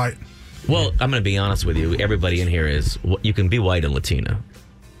is white. Well, I'm going to be honest with you. Everybody in here is... You can be white and Latino.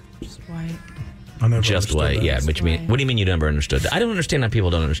 Just white. I never Just white, that. yeah. But you mean, what do you mean you never understood that? I don't understand how people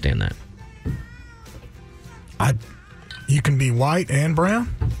don't understand that. You can be white and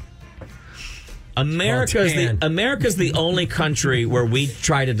brown? America's the only country where we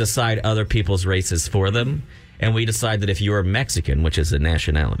try to decide other people's races for them, and we decide that if you're Mexican, which is a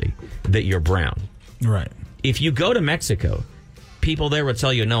nationality, that you're brown. Right. If you go to Mexico, people there will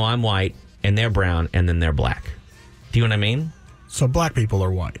tell you, no, I'm white, and they're brown, and then they're black. Do you know what I mean? So black people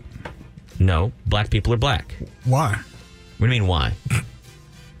are white? No, black people are black. Why? What do you mean, why?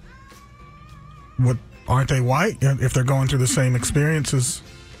 What, aren't they white if they're going through the same experiences?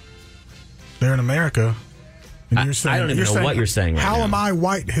 They're in America. And you're saying, I don't even know what you're saying right how now. am I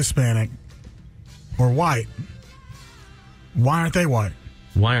white Hispanic or white? Why aren't they white?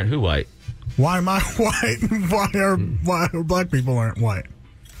 Why aren't who white? Why am I white? Why are black people aren't white?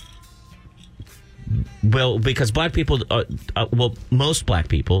 Well, because black people, most black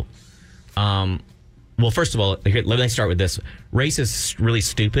people, well, first of all, here, let me start with this. Race is really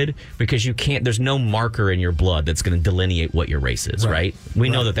stupid because you can't, there's no marker in your blood that's going to delineate what your race is, right? We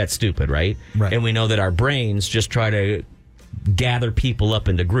know that that's stupid, right? And we know that our brains just try to gather people up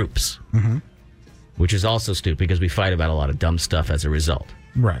into groups, which is also stupid because we fight about a lot of dumb stuff as a result.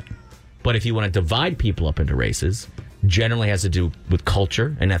 Right. But if you want to divide people up into races, generally has to do with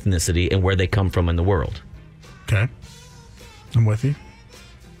culture and ethnicity and where they come from in the world. Okay. I'm with you.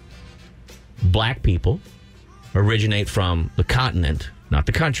 Black people originate from the continent, not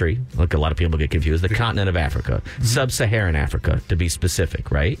the country, like a lot of people get confused, the continent of Africa, sub-Saharan Africa, to be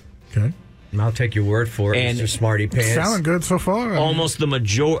specific, right? Okay. I'll take your word for it, And Mr. Smarty Pants. Sounding good so far. Almost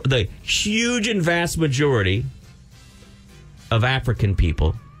the huge and vast majority of African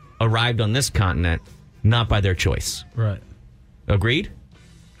people arrived on this continent not by their choice. Right. Agreed?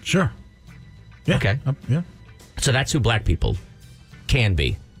 Sure. Yeah. Okay. Yeah. So that's who black people can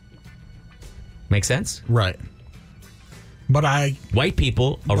be. Make sense? Right. But White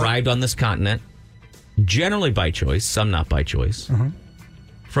people arrived on this continent, generally by choice, some not by choice,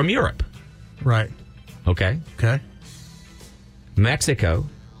 from Europe. Right. Okay? Okay. Mexico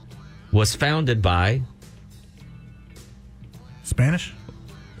was founded by Spanish?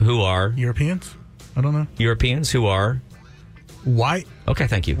 who are Europeans? I don't know. Europeans who are White? okay.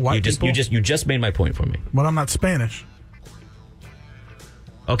 Thank you. White people? You just made my point for me. But I'm not Spanish.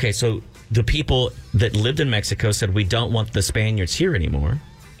 Okay, so the people that lived in Mexico said we don't want the Spaniards here anymore,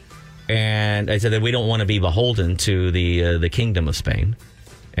 and I said that we don't want to be beholden to the kingdom of Spain,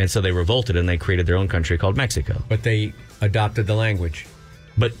 and so they revolted and they created their own country called Mexico. But they adopted the language.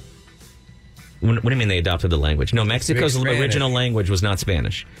 But what do you mean they adopted the language? No, Mexico's Spanish. original language was not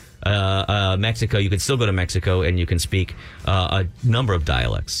Spanish. Mexico, you can still go to Mexico and you can speak a number of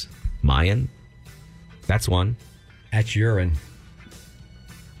dialects. Mayan, that's one. That's urine.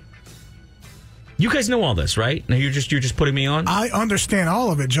 You guys know all this, right? Now you're just putting me on. I understand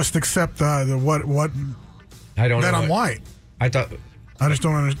all of it, just except what I don't that know. I'm white. I thought. I just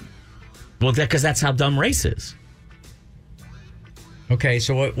don't understand. Well, because that's how dumb race is. Okay,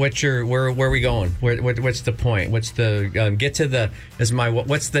 so what's your where are we going? What's the point? What's the get to the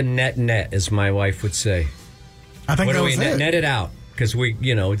what's the net as my wife would say? I think What that do we was it. net it out? Because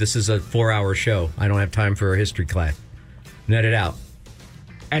this is a 4-hour show. I don't have time for a history class. Net it out.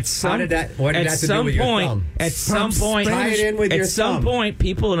 At some, what did that have to do with your thumb? At some point, Tie it in with at your some thumb. point,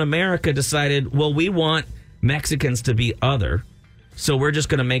 people in America decided, well, we want Mexicans to be other, so we're just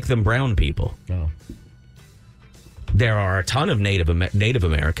going to make them brown people. Oh. There are a ton of Native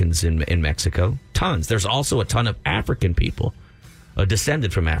Americans in Mexico. Tons. There's also a ton of African people,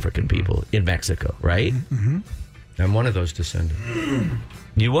 descended from African people in Mexico, right? Mm-hmm. I'm one of those descendants.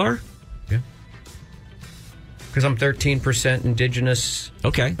 You are? Yeah. Because I'm 13% indigenous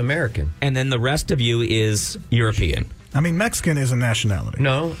Okay. American. And then the rest of you is European. I mean, Mexican is a nationality.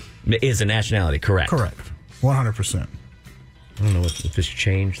 No, Is a nationality, correct? Correct. 100%. I don't know if this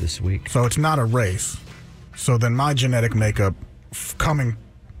changed this week. So it's not a race. So then my genetic makeup coming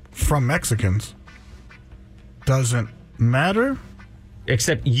from Mexicans doesn't matter?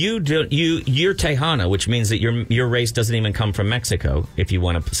 Except you're Tejano, which means that your race doesn't even come from Mexico, if you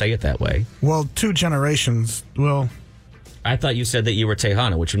want to say it that way. Well, 2 generations, well, I thought you said that you were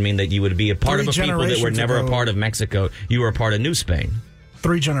Tejano, which would mean that you would be a part of a 3 people that were generations never a ago- part of Mexico. You were a part of New Spain.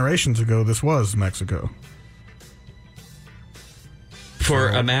 3 generations ago, this was Mexico. For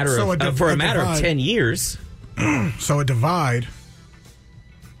a matter So of a for a matter of divide- 10 years. So a divide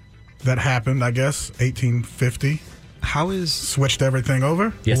that happened, I guess, 1850, How is switched everything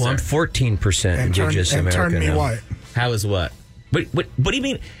over Yes, Well, sir. I'm 14% and turned, indigenous and American turned me now. white. How is what? But what do you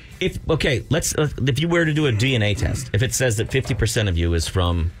mean? If you were to do a DNA test, if it says that 50% of you is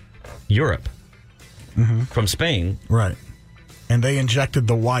from Europe, from Spain, Right. And they injected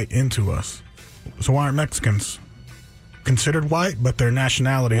the white into us. So why aren't Mexicans considered white, but their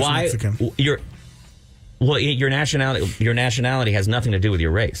nationality is why Mexican? your nationality has nothing to do with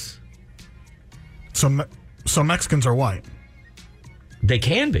your race. So Mexicans are white. They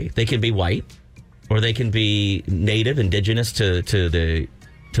can be. They can be white, or they can be native, indigenous to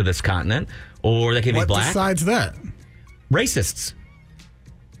this continent, or they can What be black. decides that?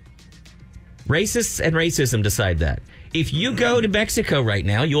 Racists and racism decide that. If you go to Mexico right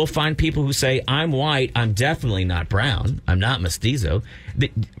now, you'll find people who say, I'm white, I'm definitely not brown, I'm not mestizo.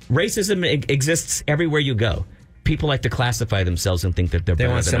 Racism exists everywhere you go. People like to classify themselves and think that they're They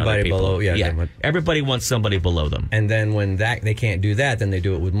better want than somebody other people. below- yeah, they want- Everybody wants somebody below them. And then when they can't do that, then they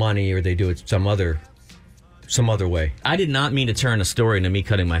do it with money or they do it some other way. I did not mean to turn a story into me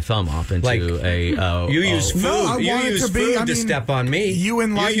cutting my thumb off into Like, You use food. No, I you want it use to be- food I to mean, step on me. you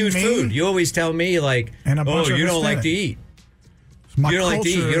enlighten use me. food. You always tell me like, And a bunch oh, of you don't like Hispanic. to eat. My You don't like to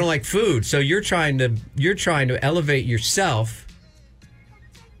eat. culture- You don't like food. So you're trying to elevate yourself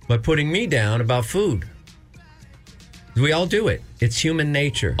by putting me down about food. We all do it. It's human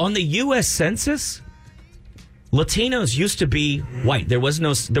nature. On the U.S. Census, Latinos used to be white. There was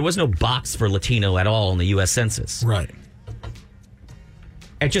no box for Latino at all on the U.S. Census. Right.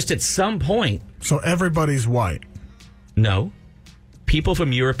 And just at some point, So everybody's white. no, people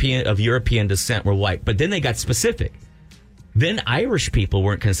from European descent were white. But then they got specific. Then Irish people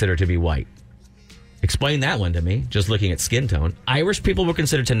weren't considered to be white. Explain that one to me. Just looking at skin tone, Irish people were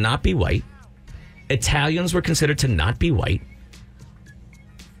considered to not be white. Italians were considered to not be white.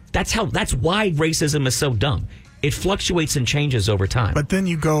 That's why racism is so dumb. It fluctuates and changes over time. But then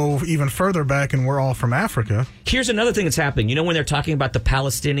you go even further back, and we're all from Africa. Here's another thing that's happening. You know, when they're talking about the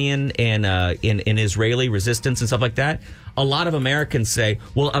Palestinian and in Israeli resistance and stuff like that, a lot of Americans say,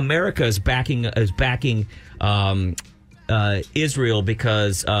 "Well, America is backing Israel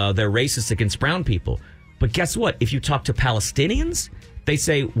because they're racist against brown people." But guess what? If you talk to Palestinians, they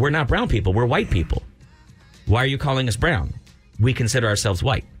say we're not brown people; we're white people. Why are you calling us brown? We consider ourselves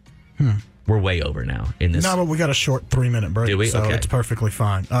white. We're way over now in this. No, but we got a short 3-minute break, Do we? so Okay. it's perfectly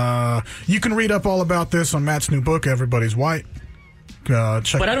fine. You can read up all about this on Matt's new book, Everybody's White. Check,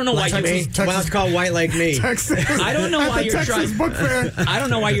 But I don't know why you Me? Well, it's called White Like Me. Texas. I don't know At why the you're Texas trying. Book Fair. I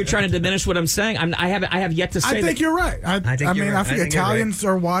don't know why you're trying to diminish what I'm saying. I have yet to say. I think you're right. I think you're mean, right. I I think think you're Italians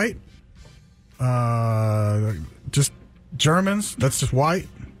are white. Just Germans, that's just white.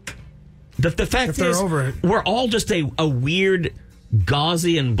 The fact If they're is, over it. we're all just a weird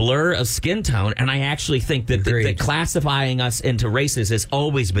Gaussian blur of skin tone, and I actually think that Agreed. classifying us into races has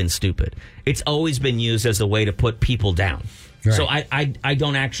always been stupid. It's always been used as a way to put people down. Right. So I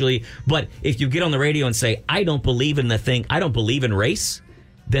don't actually. But if you get on the radio and say I don't believe in the thing, I don't believe in race,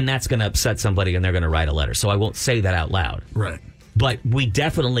 then that's going to upset somebody, and they're going to write a letter. So I won't say that out loud. Right. But we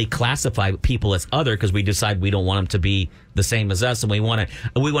definitely classify people as other because we decide we don't want them to be the same as us, and we want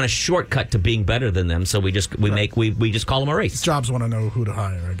a shortcut to being better than them. So we just call them a race. Jobs want to know who to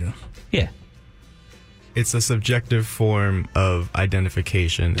hire, I guess. Yeah. it's a subjective form of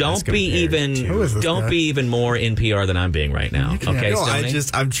identification? Don't be Who is this guy? even more NPR than I'm being right now. can't- Okay, No,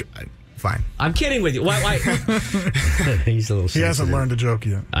 Stoney? fine. I'm kidding with you. Why? He's a little He hasn't sensitive. learned a joke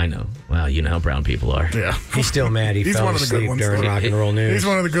yet. I know. Well, you know how brown people are. Yeah. He's still mad he He's fell one of the good asleep ones, during though. rock and roll news. He's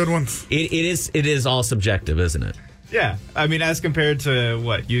one of the good ones. It is all subjective, isn't it? Yeah, I mean, as compared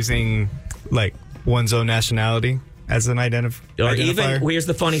to using like one's own nationality as an Or identifier. even here's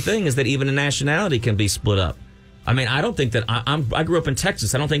the funny thing is that even a nationality can be split up. I mean, I don't think that I grew up in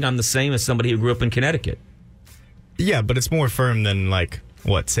Texas. I don't think I'm the same as somebody who grew up in Connecticut. Yeah, but it's more firm than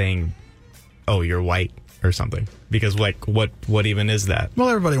saying, "Oh, you're white." or something. Because like, what even is that? Well,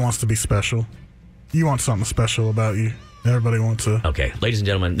 everybody wants to be special. You want something special about you. Everybody wants to. Okay, ladies and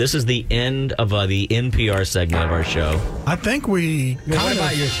gentlemen, this is the end of the NPR segment of our show. I think we What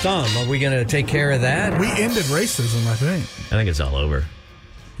about your thumb? Are we going to take care of that? we ended racism, I think. I think it's all over.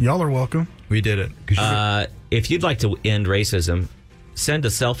 Y'all are welcome. We did it. If you'd like to end racism, send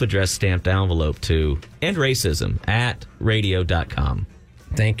a self-addressed stamped envelope to endracism@radio.com.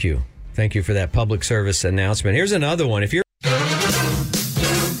 Thank you. Thank you for that public service announcement. Here's another one. If you're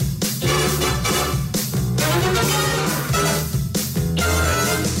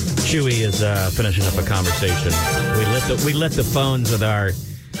Chewy is finishing up a conversation. We lit the phones with our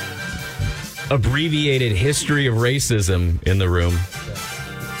abbreviated history of racism in the room.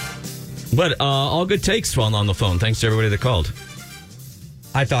 But all good takes on the phone. Thanks to everybody that called.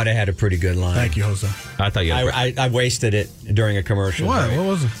 I thought I had a pretty good line. Thank you, Jose. I thought you had I wasted it during a commercial. What? break. What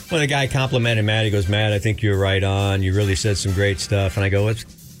was it? Well, the guy complimented Matt. He goes, Matt, I think you're right on. You really said some great stuff. And I go,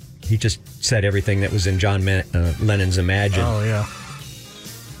 he just said everything that was in John Lennon's Imagine. Oh, yeah.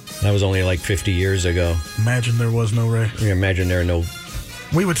 That was only like 50 years ago. Imagine there was no race. You imagine there are no...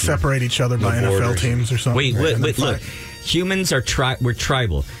 We would separate each other by NFL borders. teams or something. Wait, And then look. Humans are we're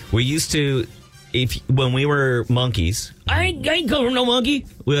tribal. We used to, when we were monkeys, I ain't come from no monkey.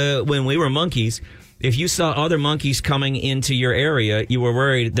 When we were monkeys, if you saw other monkeys coming into your area, you were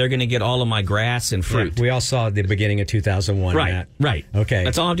worried they're going to get all of my grass and fruit. We all saw the beginning of 2001. Right, Matt. right. Okay.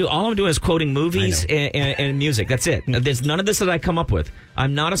 That's all I'm doing. All I'm doing is quoting movies and music. That's it. There's none of this that I come up with.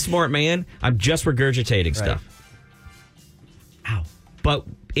 I'm not a smart man. I'm just regurgitating stuff. Ow. But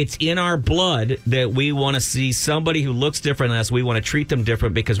it's in our blood that we want to see somebody who looks different than us. We want to treat them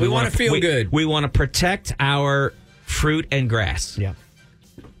different because we want to feel good. We want to protect our fruit and grass. Yeah.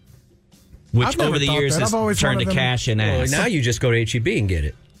 Which I've never over the thought years that. has I've always turned to wanted them- cash and Well, ass. now you just go to HEB and get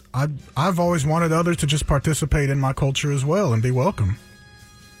it. I've always wanted others to just participate in my culture as well and be welcome.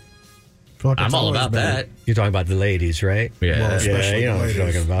 I feel like I'm that's all always about been- that. You're talking about the ladies, right? Yeah. Well, Yeah, especially you know what I'm ladies,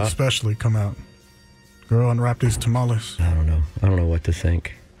 talking about. Especially come out. Girl, unwrap these tamales. I don't know what to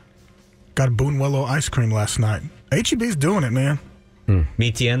think. Got a Boonwello ice cream last night. HEB's doing it, man.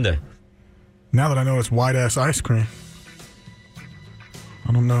 Mi tienda. Now that I know it's white-ass ice cream.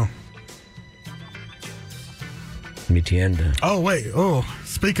 I don't know. Mi tienda. Oh, wait. Oh,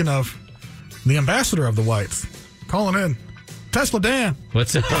 speaking of the ambassador of the whites, calling in. Tesla Dan.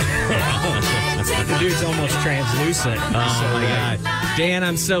 What's up? The dude's almost translucent. Oh, my God. Dan,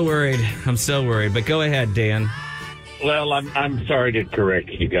 I'm so worried. But go ahead, Dan. Well, I'm sorry to correct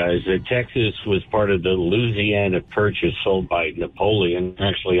you guys. Texas was part of the Louisiana Purchase sold by Napoleon,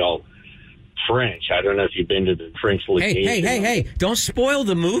 actually all French. I don't know if you've been to the French legation. Hey. Don't spoil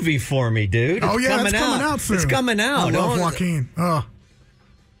the movie for me, dude. Oh, yeah, it's coming out soon. It's coming out. I love Don't- Joaquin. Oh.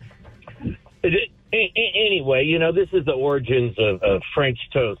 Anyway, this is the origins of French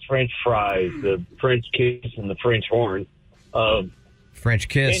toast, French fries, the French kiss, and the French horn. French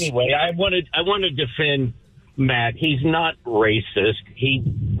kiss. Anyway, I want to defend Matt. He's not racist. He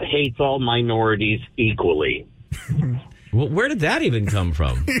hates all minorities equally. Well, where did that even come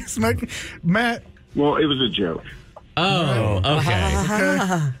from? He's making... Matt. Well, it was a joke. Oh, okay.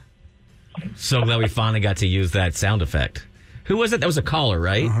 Okay. So glad we finally got to use that sound effect. Who was it? That was a caller,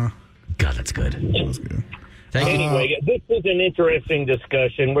 right? God, that's good. That's good. Thank you. Anyway, this is an interesting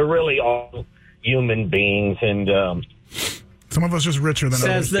discussion. We're really all human beings, and Some of us just richer than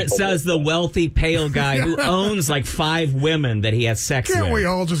others. Says the wealthy pale guy who owns like 5 women that he has sex Can't with. we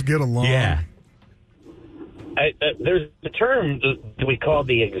all just get along? Yeah. there's a term that we call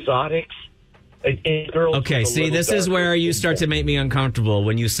the exotics. Girls Okay, with a see, little this is darker where you skin start to make me uncomfortable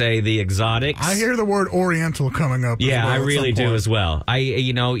when you say the exotics. I hear the word Oriental coming up. Yeah, as well I at really some do point. as well.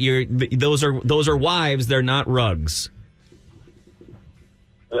 Those are wives. They're not rugs.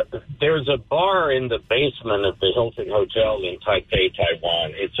 There's a bar in the basement of the Hilton Hotel in Taipei,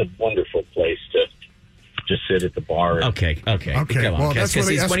 Taiwan. It's a wonderful place to just sit at the bar. Okay. Come on, well, that's because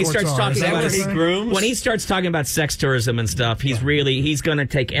where the when he starts escorts are. talking Is that about what he grooms? when he starts talking about sex tourism and stuff, he's going to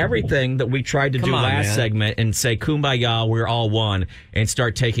take everything that we tried to do on, last man. segment and say kumbaya, we're all one, and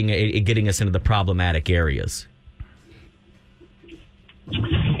start getting us into the problematic areas.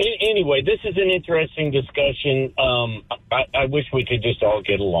 Anyway, this is an interesting discussion. I wish we could just all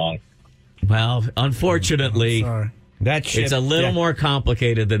get along. Well, unfortunately, Sorry. That shit, it's a little more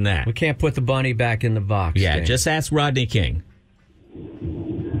complicated than that. We can't put the bunny back in the box. Yeah, Dan. just ask Rodney King.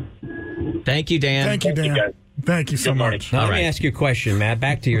 Thank you, Dan. Thank you, Dan. guys. Thank you so Good morning. much. Now, All let right. me ask you a question, Matt.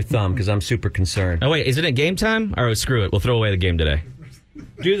 Back to your thumb, because I'm super concerned. Oh, wait, isn't it game time? Or screw it, we'll throw away the game today.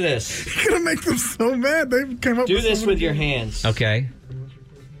 Do this. You're gonna make them so mad. They came up. Do with this so with many- your hands. Okay.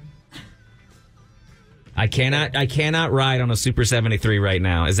 I cannot ride on a Super 73 right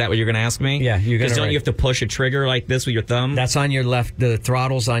now. Is that what you're going to ask me? Yeah, you're going to. Don't you have to push a trigger like this with your thumb? That's on your left. The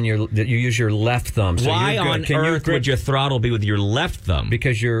throttle's on you use your left thumb. So Why on earth would your throttle be with your left thumb?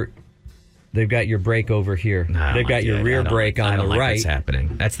 Because they've got your brake over here. They've got your rear brake on the right. What's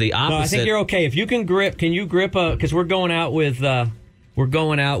happening? That's the opposite. No, I think you're okay. If you can grip, can you grip because we're going out with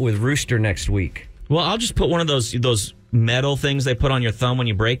Rooster next week. Well, I'll just put one of those metal things they put on your thumb when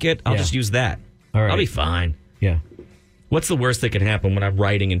you break it. I'll just use that. All right. I'll be fine. Yeah. What's the worst that can happen when I'm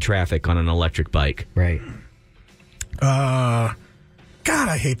riding in traffic on an electric bike? Right. God,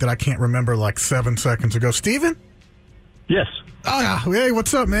 I hate that I can't remember like 7 seconds ago. Steven? Yes. Oh, hey,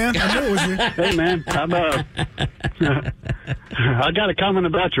 what's up, man? I knew it was you. Hey, man. I got a comment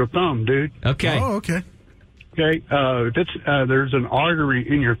about your thumb, dude. Okay. Oh, okay. Okay. There's an artery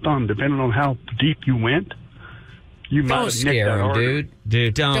in your thumb. Depending on how deep you went, you might Don't have nicked scare that him, artery. dude.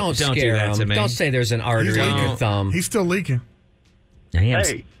 Dude, don't do scare that him. to me. Don't say there's an artery in your thumb. He's still leaking.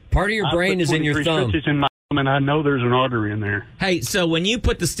 Hey, Part of your brain is in your thumb. Stitches in my thumb, and I know there's an artery in there. Hey, so when you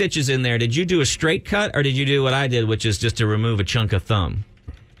put the stitches in there, did you do a straight cut or did you do what I did, which is just to remove a chunk of thumb?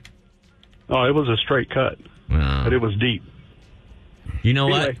 Oh, it was a straight cut, but it was deep. You know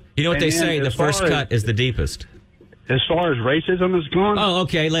Anyway, what? You know what and they then say? The as far first as- cut is the deepest. As far as racism is gone, Oh,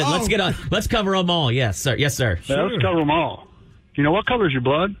 okay. Let's get on. Let's cover them all. Yes, sir. Yes, sir. let's cover them all. You know what color's your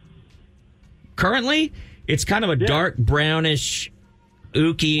blood? Currently, it's kind of a dark brownish,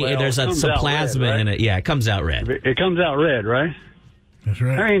 ooky. Well, There's it comes some out plasma red, right? in it. Yeah, it comes out red. It comes out red, right? That's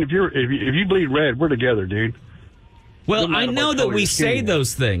right. I mean, if you bleed red, we're together, dude. Well, No I matter know what that color we your skin say is.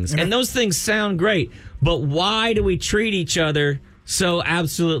 those things, and those things sound great, but why do we treat each other so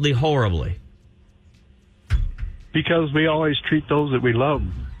absolutely horribly? Because we always treat those that we love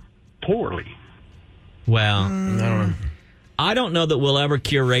poorly. Well, I don't know that we'll ever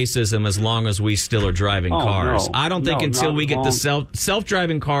cure racism as long as we still are driving cars. no. I don't think No, until not we as get long. the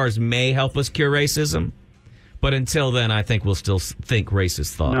self-driving cars may help us cure racism, but until then, I think we'll still think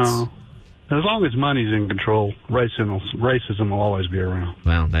racist thoughts. No. As long as money's in control, racism will always be around.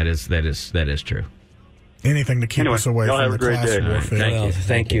 Well, that is true. Anything to keep Anyway, us away y'all from have the a great class day. warfare. Thank you.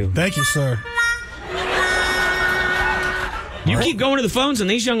 Thank you. Thank you, sir. You keep going to the phones, and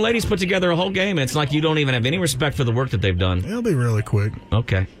these young ladies put together a whole game, and it's like you don't even have any respect for the work that they've done. It'll be really quick.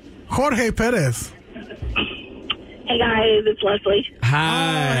 Okay. Jorge Perez. Hey guys, it's Leslie.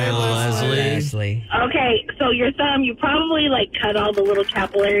 Hi, Leslie. Leslie. Okay, so your thumb, you probably cut all the little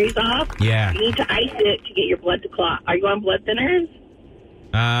capillaries off. Yeah. You need to ice it to get your blood to clot. Are you on blood thinners?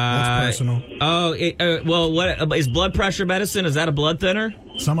 That's personal. Oh, well, what is blood pressure medicine? Is that a blood thinner?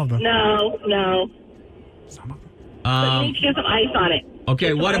 Some of them. No. But you need to get some ice on it. Okay,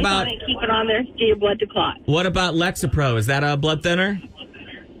 Get some what ice about- on it, keep it on there, get your blood to clot. What about Lexapro? Is that a blood thinner?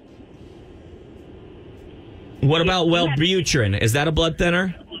 What about Wellbutrin? Is that a blood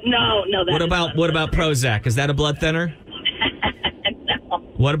thinner? No. That What is about not. Prozac? Is that a blood thinner? No.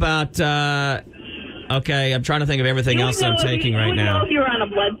 What about? Okay, I'm trying to think of everything You would else know I'm if taking you right would now. know if you're on a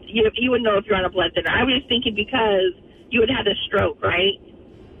blood. You would know if you're on a blood thinner. I was just thinking because you would have a stroke, right?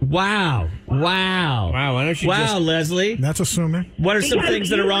 Wow! Wow, why don't you just- Leslie? That's assuming. What are some Because things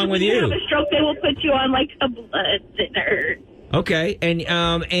that are wrong with When you you? have a stroke, they will put you on a blood thinner. Okay,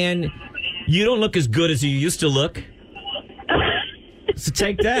 and you don't look as good as you used to look. So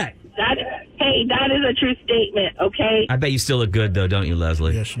take that. That is a true statement. Okay. I bet you still look good though, don't you,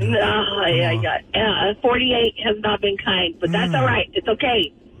 Leslie? Yes, you do. No, 48 has not been kind, but that's all right. It's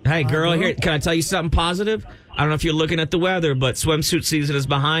okay. Hey, girl, here, can I tell you something positive? I don't know if you're looking at the weather, but swimsuit season is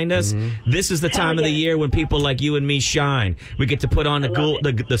behind us. This is the time of the year when people like you and me shine. We get to put on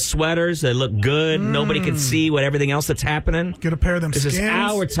the sweaters. They look good. Nobody can see what everything else that's happening. Get a pair of them This is skins.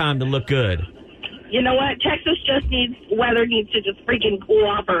 our time to look good. You know what? Texas weather needs to just freaking cool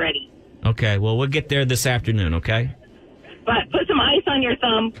off already. Okay, well, we'll get there this afternoon, okay? But put some ice on your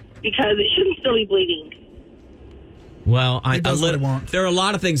thumb because it shouldn't still be bleeding. Well, It does what it wants. there are a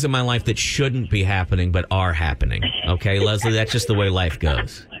lot of things in my life that shouldn't be happening but are happening. Okay, Leslie, that's just the way life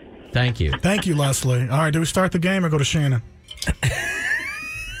goes. Thank you. Thank you, Leslie. All right, do we start the game or go to Shannon?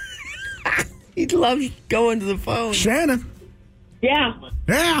 He loves going to the phone. Shannon. Yeah,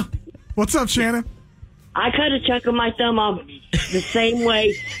 Yeah. What's up, Shannon? I cut a chunk of my thumb off the same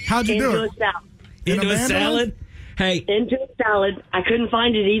way. How'd you do into it? a salad. Into a mandolin? salad? Hey, Into a salad. I couldn't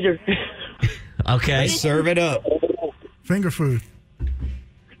find it either. okay. Serve it up. Finger food.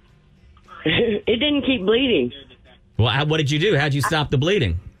 It didn't keep bleeding. Well, what did you do? How'd you stop the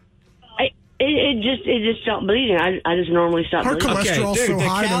bleeding? It just stopped bleeding. I just normally stop Her bleeding. cholesterol's Dude, so the,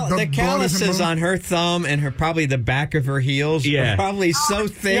 high that the the blood isn't calluses moving. on her thumb and probably the back of her heels Yeah. are probably so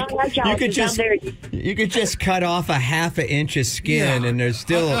thick No, that callus is out there. you could just cut off a half an inch of skin Yeah. and there's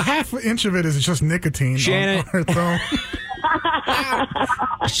still a half an inch of it is just nicotine Shannon. on her thumb.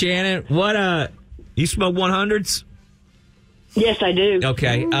 Shannon, what you smoke 100s? Yes, I do.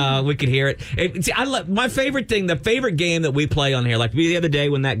 Okay, we could hear it. See, my favorite thing, the favorite game that we play on here, like the other day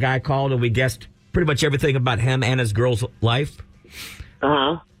when that guy called and we guessed pretty much everything about him and his girl's life.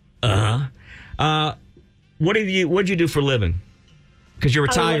 What'd you do for a living? Because you're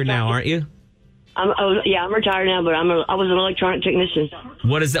retired now, aren't you? I'm retired now, but I was an electronic technician.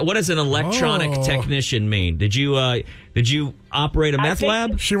 What is that? What does an electronic technician mean? Did you operate a meth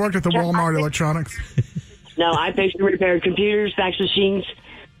lab? She worked at the Walmart Electronics. No, I fixed and repaired computers, fax machines,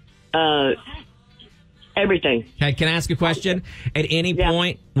 everything. Hey, can I ask a question? At any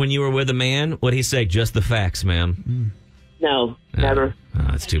point when you were with a man, would he say, just the facts, ma'am? No, never. Oh,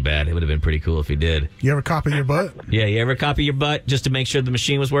 that's too bad. It would have been pretty cool if he did. You ever copy your butt? Yeah, you ever copy your butt just to make sure the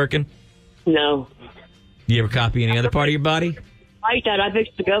machine was working? No. You ever copy any other part of your body? Like that, I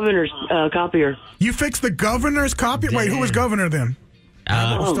fixed the governor's copier. You fixed the governor's copier? Wait, who was governor then?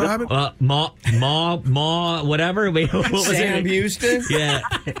 Still have it? Whatever. What was Sam it? Houston? Yeah.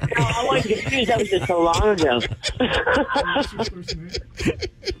 No, I wasn't confused. That was just so long ago.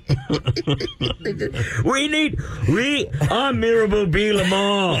 I'm Mirabel B.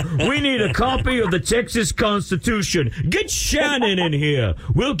 Lamar. We need a copy of the Texas Constitution. Get Shannon in here.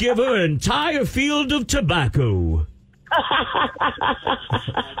 We'll give her an entire field of tobacco.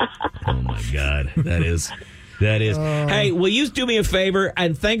 Oh, my God. That is. Hey, will you do me a favor?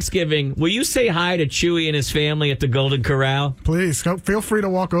 On Thanksgiving, will you say hi to Chewy and his family at the Golden Corral? Please, feel free to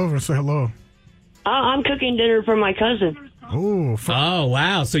walk over and say hello. I'm cooking dinner for my cousin. Oh,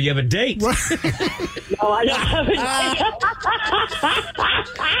 wow. So you have a date. No, I don't have a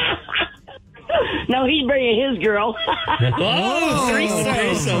No, he's bringing his girl.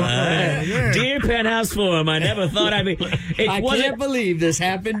 Dear Penthouse Forum, I never thought I'd be... I can't believe this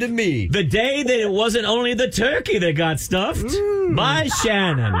happened to me. The day that it wasn't only the turkey that got stuffed by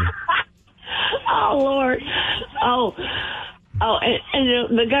Shannon. Oh, Lord.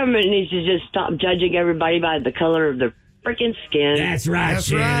 And the government needs to just stop judging everybody by the color of their freaking skin. That's right,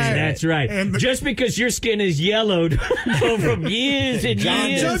 Shannon. That's right. And just because your skin is yellowed from years and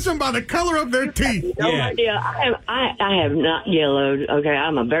years. Judge them by the color of their teeth. No idea. I have not yellowed. Okay,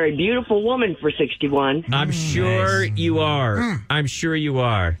 I'm a very beautiful woman for 61. I'm sure you are. I'm sure you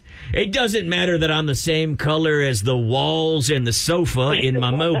are. It doesn't matter that I'm the same color as the walls and the sofa in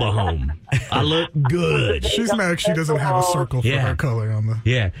my mobile home. I look good. She's mad she doesn't have a circle for her color on the...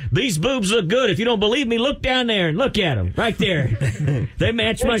 Yeah. These boobs look good. If you don't believe me, look down there and look at them. Right there. They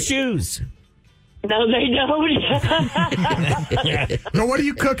match my shoes. No, they don't. So what are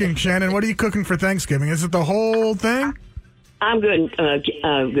you cooking, Shannon? What are you cooking for Thanksgiving? Is it the whole thing? I'm good.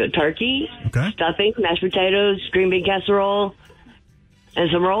 Good turkey, stuffing, mashed potatoes, green bean casserole, and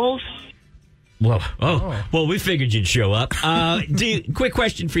some rolls. Whoa. Oh. Well, we figured you'd show up. Quick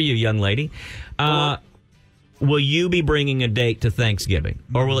question for you, young lady. Will you be bringing a date to Thanksgiving?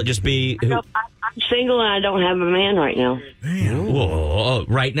 Or will it just be... No, I'm single and I don't have a man right now. Whoa,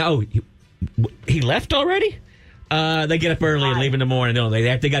 right now? He left already? They get up early and leave in the morning, don't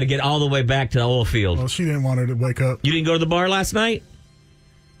they? They got to get all the way back to the oil field. Well, she didn't want her to wake up. You didn't go to the bar last night?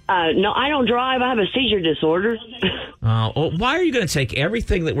 No, I don't drive. I have a seizure disorder. Well, why are you going to take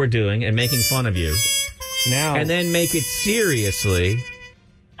everything that we're doing and making fun of you now and then make it seriously?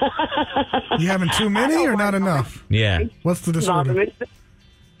 You having too many or not enough? Yeah. What's the disorder?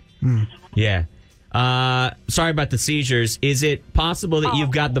 Yeah. Sorry about the seizures. Is it possible that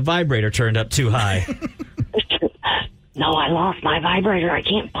you've got the vibrator turned up too high? No, I lost my vibrator. I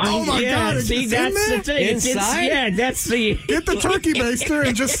can't find it. Oh, my God. See, that's the thing. That's the... Get the turkey baster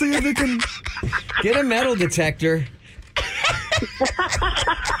and just see if it can... Get a metal detector.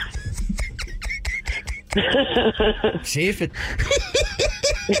 See if it...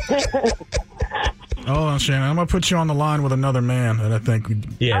 Oh, Shannon, I'm going to put you on the line with another man that I think...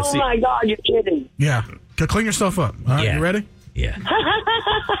 Oh, my God, you're kidding. Yeah. Clean yourself up. All right, you ready? Yeah.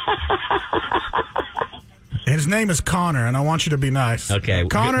 His name is Connor, and I want you to be nice. Okay.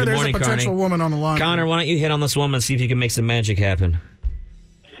 Connor, Good there's morning, a potential Connie. woman on the line. Connor, why don't you hit on this woman and see if you can make some magic happen?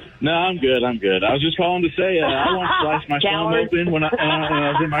 No, I'm good. I was just calling to say I once sliced my thumb open when I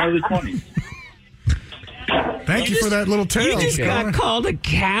was in my early 20s. Thank you for that little tale. You just got called a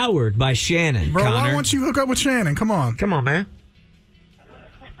coward by Shannon, Bro, Connor. why won't you hook up with Shannon? Come on. Come on, man.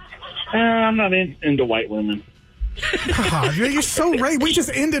 I'm not into white women. God, you're so we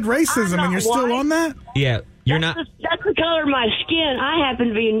just ended racism, and you're still on that? Yeah, you're not. That's the color of my skin. I happen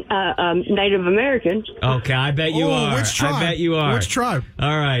to be Native American. Okay, I bet you are. Which tribe? I bet you are. Which tribe?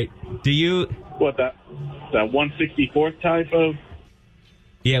 All right. Do you? What, that 164th type of?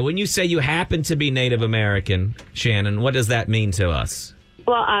 Yeah, when you say you happen to be Native American, Shannon, what does that mean to us?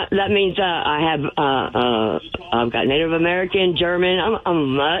 Well, that means I've got Native American, German. I'm a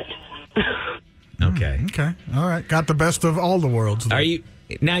mutt. Okay. Okay. All right. Got the best of all the worlds. Then. Are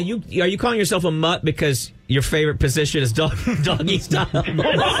you calling yourself a mutt because your favorite position is doggy style?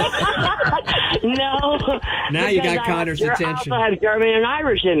 No. Now you got Connor's attention. I also have German and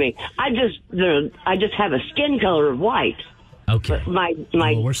Irish in me. I just have a skin color of white. Okay. But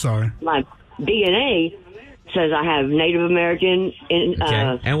my we're sorry. My DNA says I have Native American.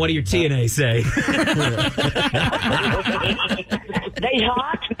 Okay. And what do your TNA say? They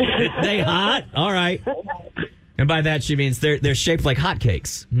hot. They hot? All right. And by that she means they're shaped like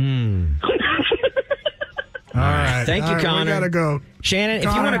hotcakes. All right. Thank you, Connor. We gotta go. Shannon,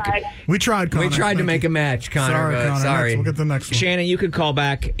 Connor, if you want to... We tried, Connor. We tried to Thank make you. a match, Connor. Sorry, but Connor. sorry. Next, we'll get the next one. Shannon, you can call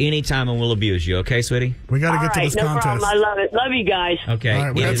back anytime and we'll abuse you, okay, sweetie? We got to get to this no contest. problem. I love it. Love you guys. Okay. All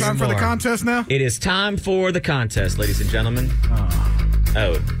right, we got time for the contest now? It is time for the contest, ladies and gentlemen.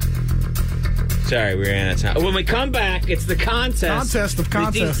 Oh. Sorry, we ran out of time. When we come back, it's the contest. Contest of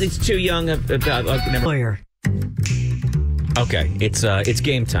contests. It's too young. Never. Okay, it's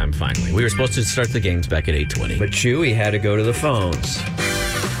game time finally. We were supposed to start the games back at 8:20. But Chewy had to go to the phones.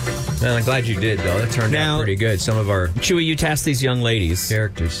 Well, I'm glad you did, though. That turned out pretty good. Some of our... Chewy, you tasked these young ladies...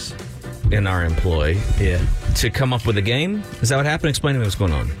 characters. ...in our employ... Yeah. ...to come up with a game? Is that what happened? Explain to me what's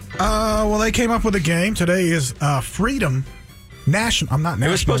going on. Well, they came up with a game. Today is Freedom National... I'm not national.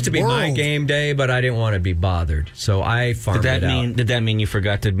 It was supposed to be my World. game day, but I didn't want to be bothered. So I farmed it out. Did that mean you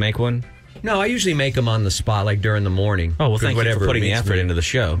forgot to make one? No, I usually make them on the spot, like during the morning. Oh, well, thank you for putting the effort into the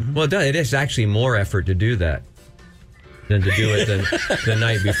show. Well, it is actually more effort to do that than to do it the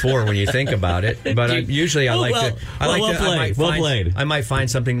night before when you think about it. But I might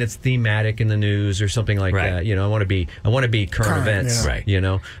find something that's thematic in the news or something like that. You know, I want to be current events. Yeah. Right. You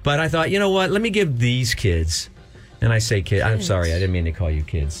know, but I thought, you know what? Let me give these kids, and I say kids. I'm sorry, I didn't mean to call you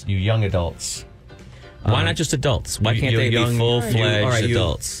kids. You young adults. Why not just adults? Why can't they be full-fledged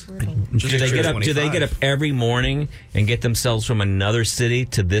adults? Do they get up every morning and get themselves from another city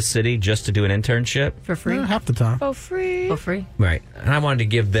to this city just to do an internship? For free? Yeah, half the time. For free. Right. And I wanted to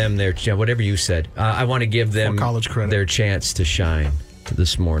give them their, whatever you said, I want to give them college credit. Their chance to shine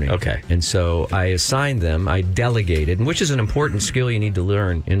this morning. Okay. And so I assigned them, I delegated, which is an important skill you need to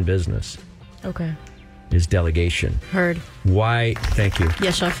learn in business, Okay. is delegation. Heard. Why, thank you.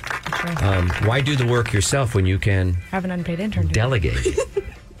 Yes, chef. Why do the work yourself when you can Have an unpaid intern. delegate?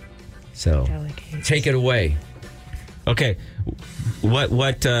 So take it away. Okay. What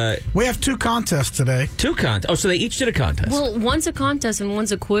We have two contests today. two contests? Oh, so they each did a contest. Well, one's a contest and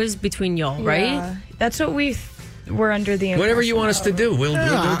one's a quiz between y'all, right? Yeah, that's what we're under the Whatever you want us to do, we'll do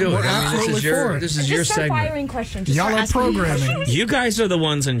it. we're I mean, this is your Just start segment. firing questions. Y'all Start are asking me programming. questions. You guys are the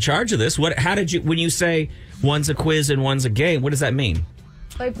ones in charge of this. How did you, when you say one's a quiz and one's a game, what does that mean?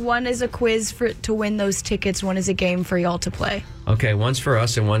 Like one is a quiz to win those tickets. One is a game for y'all to play. Okay, one's for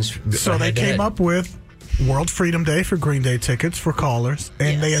us and one's So they head-to-head. came up with World Freedom Day for Green Day tickets for callers,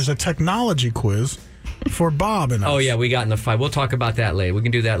 and there's a technology quiz for Bob and us. Oh yeah, we got in the fight. We'll talk about that later. We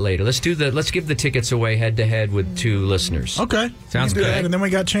can do that later. Let's give the tickets away head to head with two listeners. Okay. Sounds We can do good. that, and then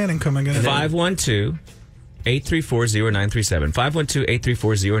we got Channing coming in. 512-834-0937.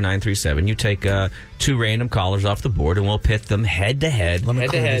 512-834-0937. You take two random callers off the board, and we'll pit them head to head. Let me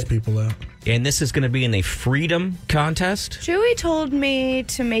Head to clear head. these people out. And this is going to be in a freedom contest. Joey told me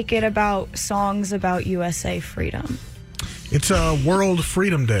to make it about songs about USA freedom. It's a World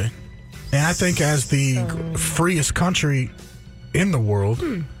Freedom Day, and I think as the freest country in the world,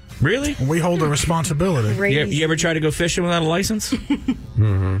 Really? we hold a responsibility. You ever try to go fishing without a license?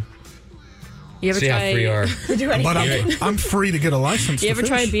 Mm-hmm. You ever See how try free are. But I'm free to get a license. You to ever fish.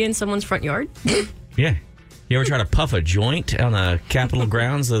 try to be in someone's front yard? Yeah. You ever try to puff a joint on the Capitol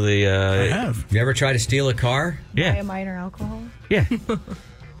grounds of the... I have. You ever try to steal a car? Buy Yeah. a minor alcohol. Yeah.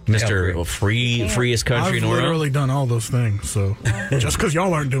 Mr. Freest country I've in the world. literally done all those things. So just because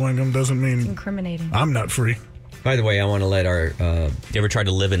y'all aren't doing them doesn't mean Incriminating. I'm not free. By the way, I want to let our... You ever tried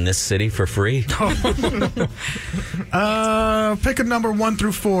to live in this city for free? Pick a number 1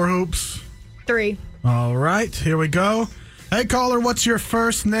 through 4, Hoops. 3. All right, here we go. Hey, caller, what's your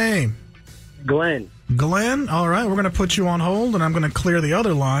first name? Glenn. Glenn? All right, we're going to put you on hold, and I'm going to clear the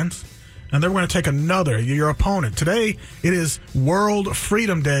other lines. And then we're going to take your opponent. Today, it is World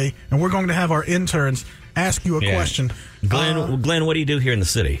Freedom Day, and we're going to have our interns ask you a question. Glenn, what do you do here in the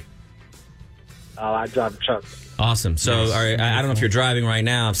city? I drive a truck. Awesome. So, all right, I don't know if you're driving right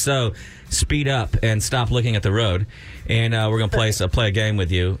now. If so, speed up and stop looking at the road. And we're going to play a game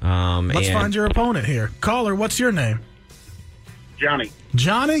with you. Let's find your opponent here. Caller, what's your name? Johnny.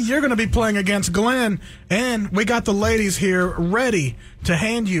 Johnny, you're going to be playing against Glenn. And we got the ladies here ready to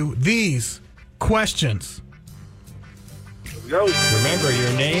hand you these questions. Remember,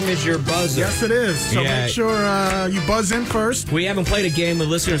 your name is your buzzer. Yes, it is. So make sure you buzz in first. We haven't played a game with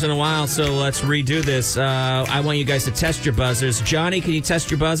listeners in a while, so let's redo this. I want you guys to test your buzzers. Johnny, can you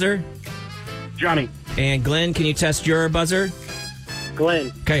test your buzzer? Johnny. And Glenn, can you test your buzzer?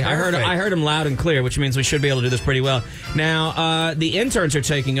 Glenn. Okay, I heard him loud and clear, which means we should be able to do this pretty well. Now, the interns are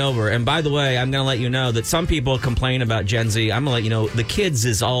taking over, and by the way, I'm going to let you know that some people complain about Gen Z. I'm going to let you know the kids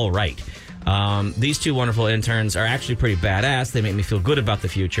is all right. These two wonderful interns are actually pretty badass. They make me feel good about the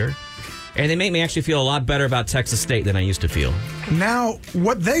future. And they make me actually feel a lot better about Texas State than I used to feel. Now,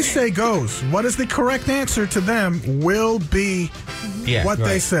 what they say goes. What is the correct answer to them will be what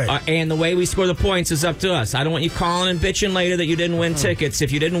they say. And the way we score the points is up to us. I don't want you calling and bitching later that you didn't win tickets.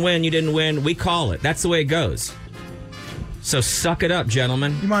 If you didn't win, you didn't win. We call it. That's the way it goes. So suck it up,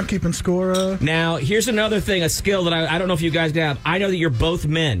 gentlemen. You mind keeping score? Now, here's another thing, a skill that I don't know if you guys have. I know that you're both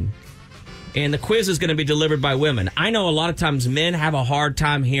men. And the quiz is going to be delivered by women. I know a lot of times men have a hard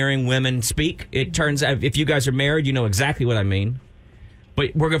time hearing women speak. It turns out, if you guys are married, you know exactly what I mean.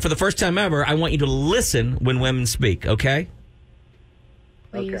 But we're going for the first time ever. I want you to listen when women speak. Okay?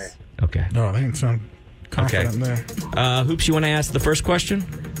 Please. Okay. Oh, they didn't sound confident there. Hoops, you want to ask the first question?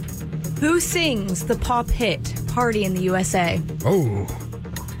 Who sings the pop hit "Party in the USA"? Oh,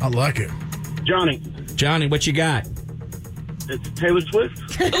 I like it. Johnny. Johnny, what you got? It's Taylor Swift.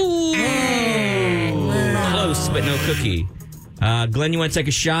 Ooh. Close, but no cookie. Glenn, you want to take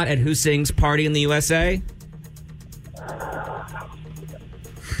a shot at who sings Party in the USA?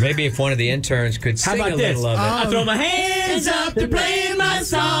 Maybe if one of the interns could sing How about a this? little of it. I throw my hands up to play my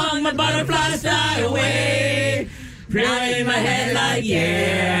song. My butterflies fly away. Throw it in my head like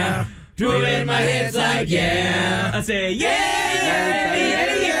yeah. Throw it in my head like yeah. I say yeah,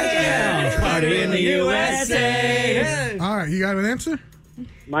 yeah, yeah. Party in the USA. All right, you got an answer?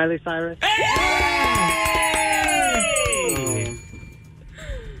 Miley Cyrus. Hey!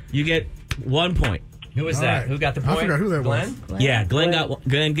 You get 1 point. Who was that? right. Who got the point? I forgot who that was. Yeah,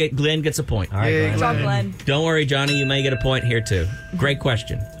 Glenn gets a point. All right, Good Glenn. job, Glenn. Don't worry, Johnny. You may get a point here too. Great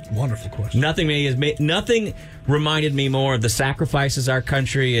question. Wonderful question. Nothing reminded me more of the sacrifices our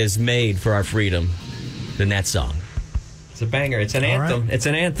country has made for our freedom than that song. It's a banger. It's an anthem. right. It's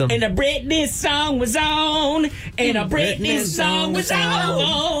an anthem. And a Britney song was on. And a Britney song was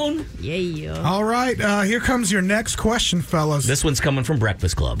on. Yeah. All right, here comes your next question, fellas. This one's coming from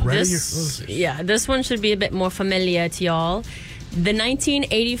Breakfast Club. Ready? This one should be a bit more familiar to y'all. The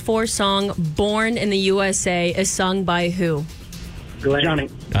 1984 song "Born in the USA" is sung by who? Glenn. Johnny.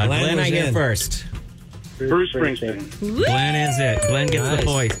 Glenn, was I get in. first. Bruce Springsteen. Glenn is it. Glenn gets the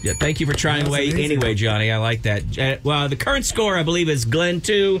point. Yeah, thank you for trying anyway, Johnny. I like that. Well, the current score, I believe, is Glenn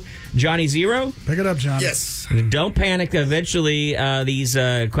 2, Johnny 0. Pick it up, Johnny. Yes. Don't panic. Eventually, these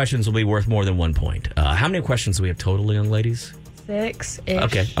questions will be worth more than 1 point. How many questions do we have total, young ladies?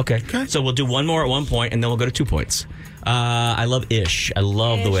 6-ish. Okay. So we'll do one more at 1 point, and then we'll go to 2 points. I love ish. I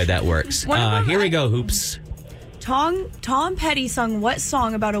love the way that works. Here we go, Hoops. Tom Petty sung what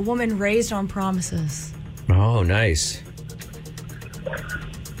song about a woman raised on promises? Oh, nice.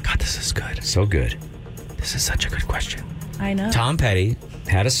 God, this is good. So good. This is such a good question. I know. Tom Petty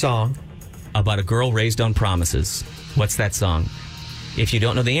Had a song about a girl raised on promises. What's that song? If you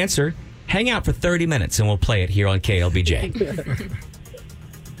don't know the answer, hang out for 30 minutes and we'll play it here on KLBJ.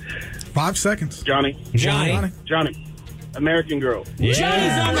 5 seconds. Johnny. Johnny. American Girl. Yeah.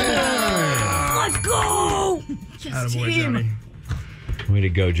 Johnny's on the board. Let's go! Attaboy, Johnny. Way to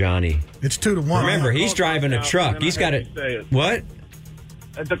go, Johnny. It's 2-1. Remember, he's driving a truck. He's got it. What?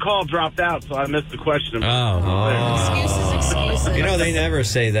 The call dropped out, so I missed the question. Excuses. You know, they never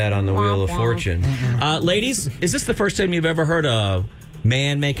say that on the Wheel of Fortune. Ladies, is this the first time you've ever heard a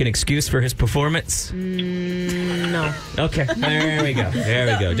man make an excuse for his performance? No. Okay, there we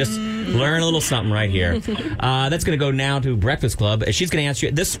go. Just learn a little something right here. That's going to go now to Breakfast Club. She's going to answer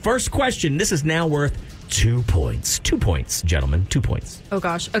you. This first question, this is now worth 2 points. 2 points, gentlemen. 2 points. Oh,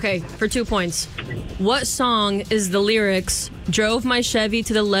 gosh. Okay, for 2 points. What song is the lyrics, "Drove my Chevy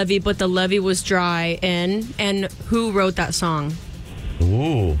to the levee, but the levee was dry" in? And who wrote that song?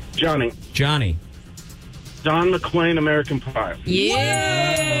 Ooh. Johnny. John McClane, American Pie.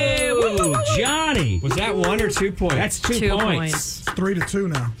 Yeah. Ooh, Johnny. Was that 1 or 2 points? That's 2 points. 3-2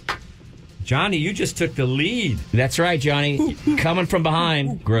 now. Johnny, you just took the lead. That's right, Johnny. Coming from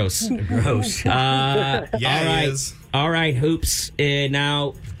behind. Gross. Gross. Yeah, all right. he is. All right, Hoops.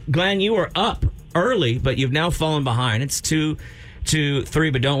 Now, Glenn, you were up early, but you've now fallen behind. It's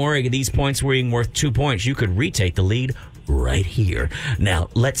 2-3, but don't worry. These points were worth 2 points. You could retake the lead right here. Now,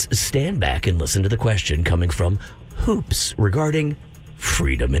 let's stand back and listen to the question coming from Hoops regarding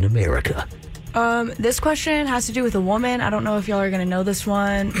freedom in America. This question has to do with a woman. I don't know if y'all are going to know this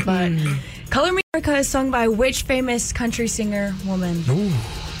one, but Color Me America is sung by which famous country singer woman? Ooh.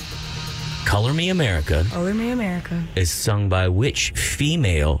 Color Me America Color Me America is sung by which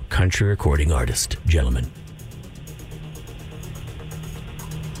female country recording artist, gentlemen?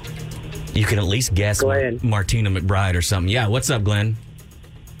 You can at least guess Glenn. Martina McBride or something. Yeah, what's up, Glenn?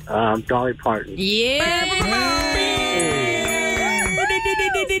 Dolly Parton. Yeah.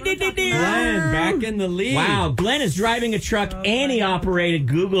 Glenn, back in the lead. Wow, Glenn is driving a truck and he operated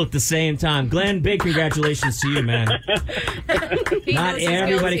Google at the same time. Glenn, big congratulations to you, man. Not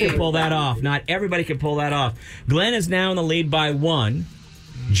everybody can pull that off. Not everybody can pull that off. Glenn is now in the lead by 1.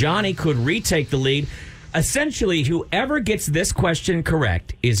 Johnny could retake the lead. Essentially, whoever gets this question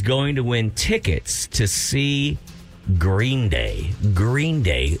correct is going to win tickets to see Green Day. Green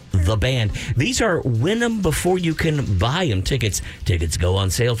Day, the band. These are win them before you can buy them tickets. Tickets go on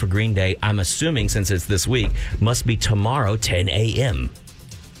sale for Green Day, I'm assuming, since it's this week, must be tomorrow, 10 a.m.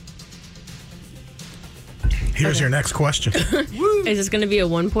 Here's your next question. Is this going to be a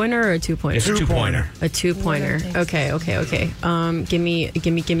 1-pointer or a 2-pointer? It's a 2-pointer. A 2-pointer. Okay. Give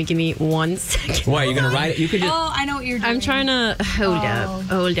me 1 second. Why, are you going to write it? You could just... Oh, I know what you're doing. I'm trying to hold up.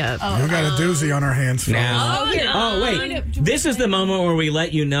 You got a doozy on our hands. Now, wait. This is the moment where we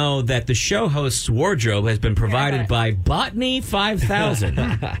let you know that the show host's wardrobe has been provided by Botany 5000. Do you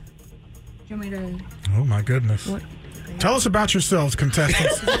want me to... Oh, my goodness. What? Tell us about yourselves,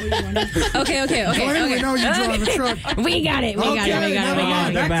 contestants. Okay. We know you drive a truck. We got it.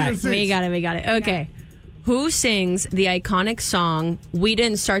 Okay. Who sings the iconic song "We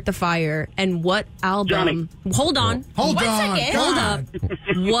Didn't Start the Fire" and what album? Hold on. Hold on. Hold up.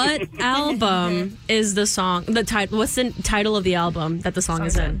 What album is the song? The title. What's the title of the album that the song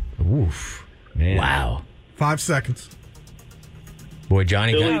is in? Oof. Man. Wow. 5 seconds. Boy,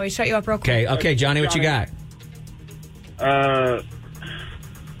 Johnny. No, we shut you up real quick. Okay, Johnny, what you got?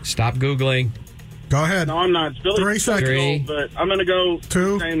 Stop Googling. Go ahead. No, I'm not. It's Billy 3 seconds. 3. But I'm going to go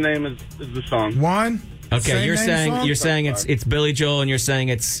 2. Same name as the song. 1. Okay, Same you're name saying song? you're saying it's Billy Joel, and you're saying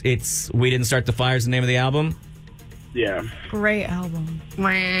it's "We Didn't Start the Fire" is the name of the album. Yeah. Great album.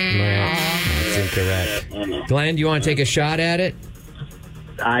 That's incorrect. Glenn, do you want to take a shot at it?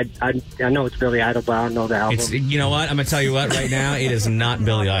 I know it's Billy Idol, but I don't know the album. You know what? I'm going to tell you what right now. It is not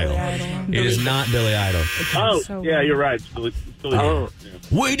Billy Idol. It is not Billy Idol. Oh, yeah, you're right. It's Billy Oh.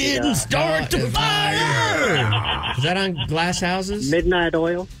 We didn't start the fire! Is that on Glass Houses? Midnight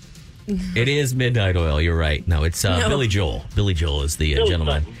Oil. It is Midnight Oil. You're right. No, it's Billy Joel. Billy Joel is the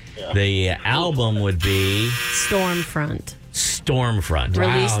gentleman. Yeah. The album would be Stormfront. Stormfront.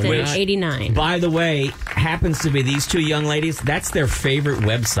 Released in 89. By the way, happens to be these two young ladies. That's their favorite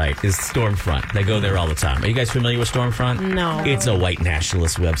website is Stormfront. They go there all the time. Are you guys familiar with Stormfront? No. It's a white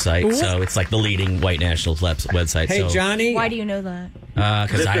nationalist website, so it's like the leading white nationalist website. Hey, Johnny. Why do you know that?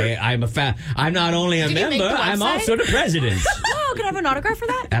 Because I'm a fan. I'm not only a Did you make member, the I'm website? also the president. Oh, can I have an autograph for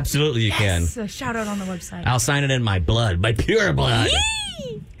that? Absolutely, you can. So shout out on the website. I'll sign it in my blood, my pure blood.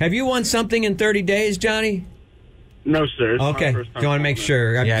 Have you won something in 30 days, Johnny? No, sir. It's Okay, my first time I want to make calling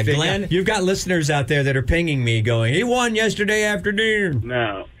sure. Yeah, Glenn? You've got listeners out there that are pinging me going, he won yesterday afternoon. it.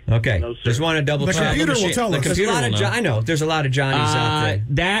 No. Okay, No, sir. just want to double The check. computer will tell The us. computer will know. I know, there's a lot of Johnnies out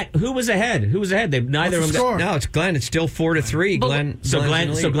there. Who was ahead? They neither of What's the them. score? No, it's Glenn. It's still 4-3. Glenn. So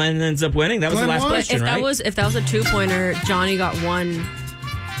Glenn ends up winning. That was Glenn the last won. question, If right? that was a 2-pointer, Johnny got 1.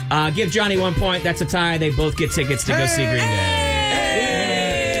 Give Johnny 1 point. That's a tie. They both get tickets to go see Green Day.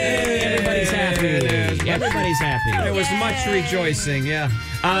 Everybody's happy. Everybody's happy. There was much rejoicing, yeah.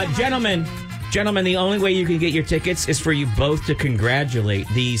 Gentlemen, the only way you can get your tickets is for you both to congratulate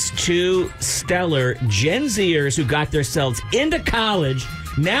these two stellar Gen Zers who got themselves into college,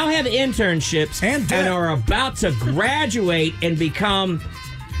 now have internships, And are about to graduate and become,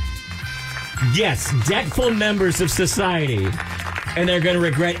 debtful members of society. And they're going to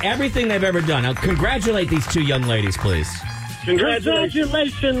regret everything they've ever done. Now, congratulate these two young ladies, please. Congratulations,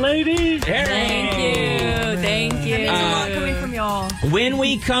 ladies. Thank you. It's a lot coming from y'all. When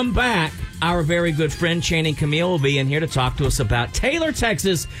we come back, our very good friend Channing Camille will be in here to talk to us about Taylor,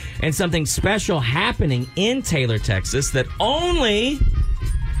 Texas, and something special happening in Taylor, Texas that only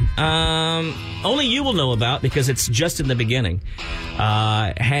only you will know about because it's just in the beginning.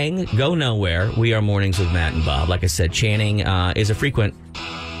 Hang, go nowhere. We are Mornings with Matt and Bob. Like I said, Channing is a frequent.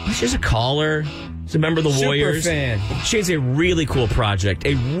 She's a caller. She's a member of the Super Warriors. fan. She has a really cool project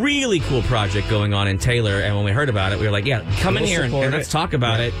going on in Taylor. And when we heard about it, we were like, yeah, come in here and let's talk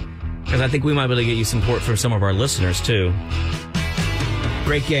about it. Because I think we might be able to get you support from some of our listeners, too.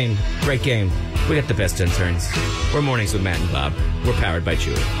 Great game. We got the best interns. We're Mornings with Matt and Bob. We're powered by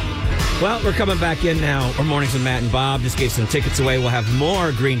Chewy. Well, we're coming back in now. We're Mornings with Matt and Bob. Just gave some tickets away. We'll have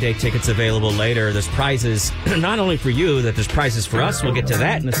more Green Day tickets available later. There's prizes, not only for you, that there's prizes for us. We'll get to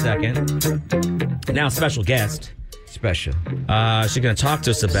that in a second. Now, special guest. Special. She's going to talk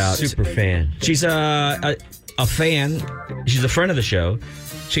to us about... Super fan. She's a fan. She's a friend of the show.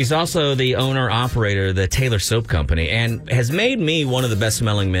 She's also the owner-operator of the Taylor Soap Company and has made me one of the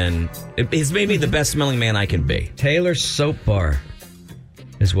best-smelling men. It's made me the best-smelling man I can be. Taylor Soap Bar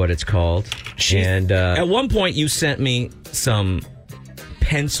is what it's called. And at one point, you sent me some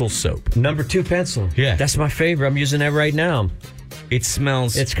pencil soap. Number 2 pencil. Yeah. That's my favorite. I'm using that right now. It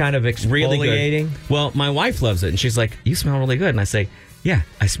smells... It's kind of exfoliating. Really good. Well, my wife loves it, and she's like, you smell really good. And I say... Yeah,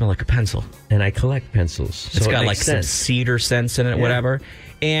 I smell like a pencil. And I collect pencils. So it's got like sense. some cedar scents in it, whatever.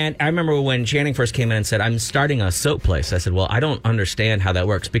 And I remember when Channing first came in and said, I'm starting a soap place. I said, well, I don't understand how that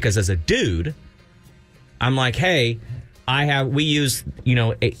works. Because as a dude, I'm like, hey, we use,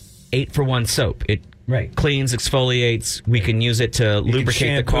 8-for-1 soap. It cleans, exfoliates. We can use it to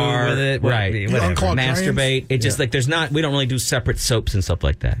lubricate the car. With it, right. Masturbate. It just we don't really do separate soaps and stuff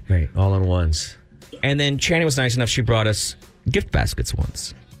like that. Right. All in ones. And then Channing was nice enough. She brought us gift baskets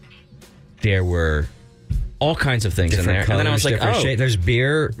once. There were all kinds of things different in there. Colors, and then I was like, there's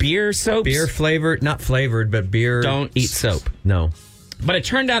beer soaps. Beer flavored, not flavored, but beer. Don't eat soap. No. But it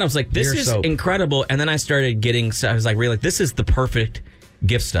turned out I was like, this beer is soap. Incredible. And then I started getting, I was like, really, this is the perfect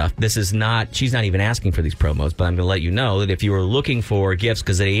gift stuff. This is not, she's not even asking for these promos, but I'm going to let you know that if you were looking for gifts,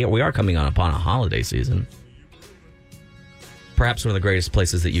 because we are coming upon a holiday season, perhaps one of the greatest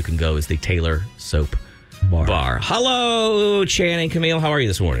places that you can go is the Taylor Soap Bar. Hello, Channing, Camille. How are you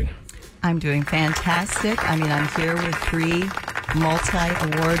this morning? I'm doing fantastic. I mean, I'm here with 3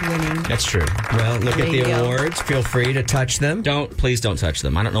 multi-award winning. That's true. Well, look at the awards. Feel free to touch them. Please don't touch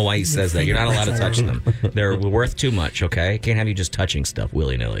them. I don't know why he says that. You're not allowed to touch them. They're worth too much, okay? Can't have you just touching stuff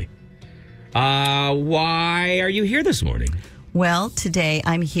willy-nilly. Why are you here this morning? Well, today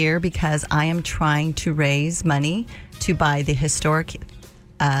I'm here because I am trying to raise money to buy the historic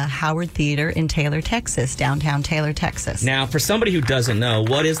Howard Theater in Taylor, Texas, downtown Taylor, Texas. Now, for somebody who doesn't know,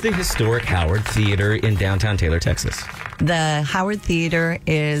 what is the historic Howard Theater in downtown Taylor, Texas? The Howard Theater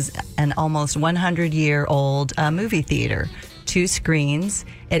is an almost 100-year-old movie theater. 2 screens.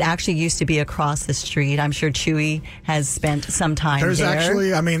 It actually used to be across the street. I'm sure Chewy has spent some time there.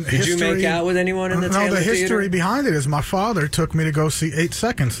 Did you make out with anyone in the Taylor the history Theater? behind it is my father took me to go see 8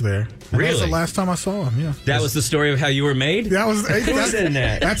 Seconds there. Really? That was the last time I saw him, yeah. That was the story of how you were made? That was Who's in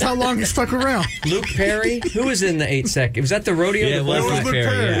that? That's how long he stuck around. Luke Perry? Who was in the 8 Seconds? Was that the rodeo? Yeah, it was Luke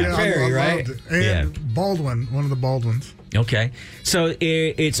Perry. Yeah, Perry, right? And Baldwin, one of the Baldwins. Okay. So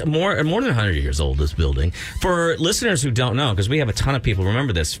it's more than 100 years old, this building. For listeners who don't know, because we have a ton of people,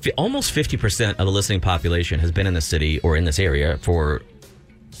 remember this, almost 50% of the listening population has been in the city or in this area for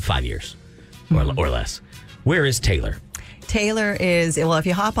 5 years or less. Where is Taylor? Taylor is, well, if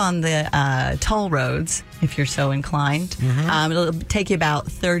you hop on the toll roads, if you're so inclined, it'll take you about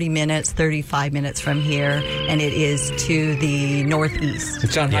 30 minutes, 35 minutes from here, and it is to the northeast.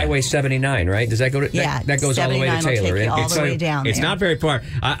 It's on Highway 79, right? Does that go to, that goes all the way to Taylor? All the way down It's there. not very far.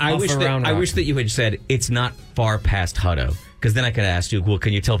 I wish that you had said it's not far past Hutto. Because then I could ask you, well,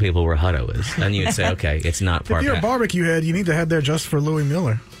 can you tell people where Hutto is? And you'd say, okay, it's not far If you're past. a barbecue head, you need to head there just for Louis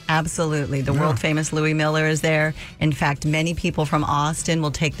Miller. Absolutely. The world famous Louis Miller is there. In fact, many people from Austin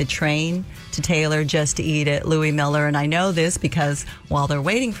will take the train to Taylor just to eat at Louis Miller. And I know this because while they're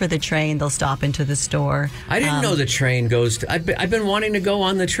waiting for the train, they'll stop into the store. I didn't know the train goes to... I've been wanting to go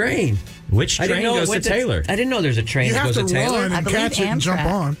on the train. Which train goes to Taylor? I didn't know there's a train that goes to Taylor. I believe catch it and jump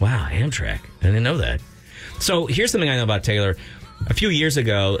on. Wow, Amtrak. I didn't know that. So here's something I know about Taylor. A few years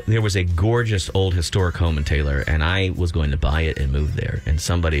ago, there was a gorgeous old historic home in Taylor, and I was going to buy it and move there. And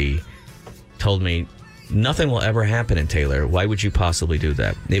somebody told me, nothing will ever happen in Taylor. Why would you possibly do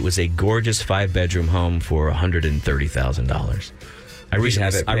that? It was a gorgeous 5-bedroom home for $130,000. I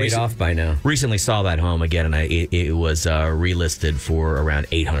recently saw that home again, and it was relisted for around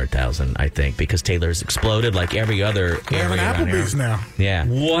 $800,000, I think, because Taylor's exploded like every other They have an area around Applebee's here. now. Yeah.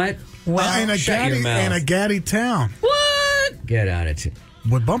 What? In a Gaddy town. What? Get out of it.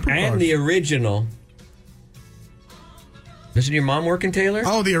 With bumper And cars. the original Doesn't your mom work in Taylor?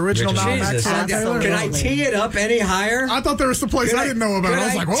 Oh, the original Mount Jesus. Maxwell Taylor? Can I tee it up any higher? I thought there was some place I didn't know about. I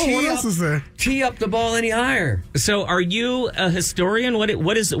was like, whoa, what else is there? Tee up the ball any higher. So, are you a historian?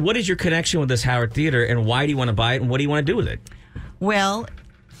 What is your connection with this Howard Theater, and why do you want to buy it, and what do you want to do with it? Well,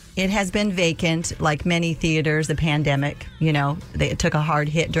 it has been vacant, like many theaters. The pandemic, it took a hard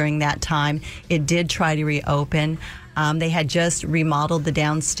hit during that time. It did try to reopen. They had just remodeled the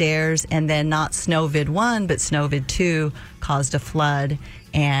downstairs, and then not Snowvid 1, but Snowvid 2 caused a flood,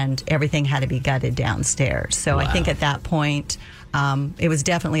 and everything had to be gutted downstairs. So I think at that point, it was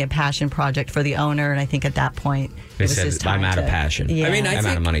definitely a passion project for the owner, and I think at that point, they it was said, his time I'm out of passion. Yeah. I mean, I'm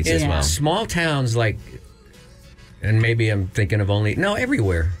out of money in as well. Small towns like, and maybe I'm thinking of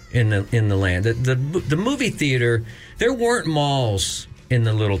everywhere in the land. The movie theater, there weren't malls in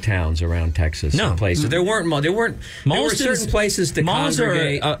the little towns around Texas. No. And places. There weren't malls. There were certain places to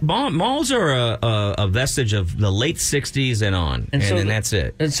congregate. Malls are a vestige of the late 60s and on, and that's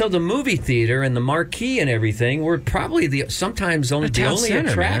it. And so the movie theater and the marquee and everything were probably sometimes only the only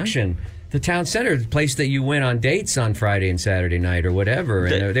attraction. Man. The town center, the place that you went on dates on Friday and Saturday night or whatever.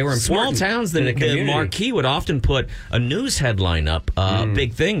 And they were important. Small towns, the marquee would often put a news headline up,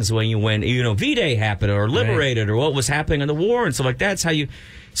 big things when V-Day happened or Liberated or what was happening in the war and stuff like that. That's how you...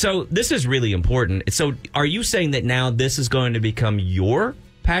 So this is really important. So are you saying that now this is going to become your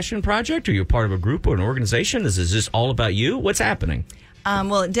passion project, or you're part of a group or an organization? This is just all about you? What's happening?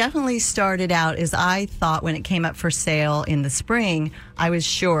 Well, it definitely started out as I thought when it came up for sale in the spring, I was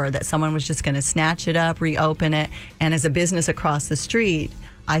sure that someone was just going to snatch it up, reopen it. And as a business across the street,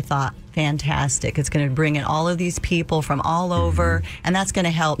 I thought, fantastic. It's going to bring in all of these people from all over. And that's going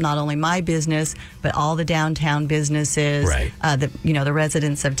to help not only my business, but all the downtown businesses, the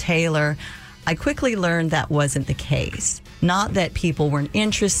residents of Taylor. I quickly learned that wasn't the case. Not that people weren't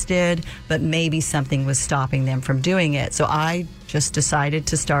interested, but maybe something was stopping them from doing it. So I just decided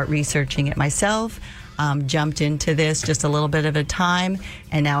to start researching it myself, jumped into this just a little bit at a time,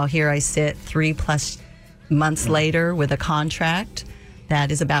 and now here I sit 3+ months later with a contract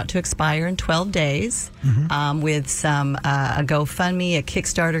that is about to expire in 12 days with some a GoFundMe, a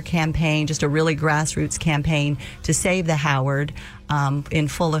Kickstarter campaign, just a really grassroots campaign to save the Howard in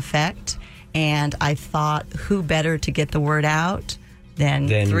full effect. And I thought, who better to get the word out than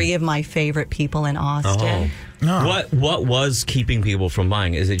 3 of my favorite people in Austin. What was keeping people from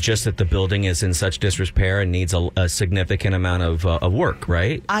buying? Is it just that the building is in such disrepair and needs a significant amount of work,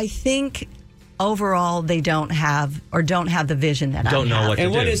 right? I think overall they don't have the vision that I have. Don't know what to do.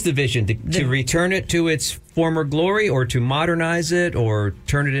 And what is the vision? To return it to its former glory, or to modernize it, or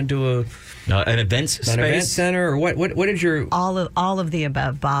turn it into an event space? An event center? Or what is your... All of the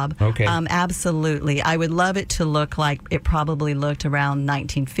above, Bob. Okay. Absolutely. I would love it to look like it probably looked around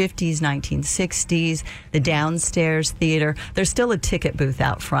 1950s, 1960s. The downstairs theater. There's still a ticket booth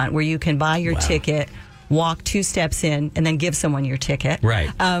out front where you can buy your ticket, walk 2 steps in, and then give someone your ticket. Right.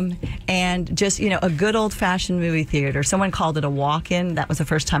 And just, a good old-fashioned movie theater. Someone called it a walk-in. That was the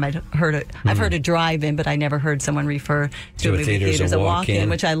first time I'd heard it. I've heard a drive-in, but I never heard someone refer to a movie theater as a walk-in,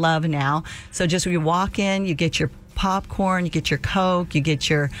 which I love now. So just when you walk in, you get your popcorn, you get your Coke, you get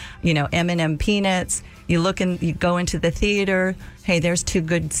your, M&M peanuts. You go into the theater. Hey, there's 2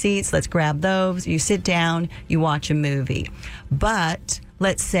 good seats. Let's grab those. You sit down, you watch a movie. But...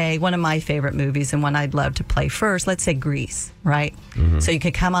 let's say one of my favorite movies and one I'd love to play first, let's say Grease, right? So you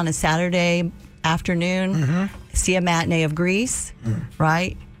could come on a Saturday afternoon, see a matinee of Grease,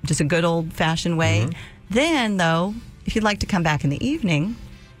 right? Just a good old-fashioned way. Then, though, if you'd like to come back in the evening,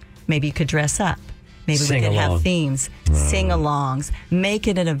 maybe you could dress up. Maybe we could have themes, sing-alongs, make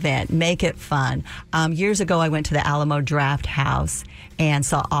it an event, make it fun. Years ago, I went to the Alamo Draft House and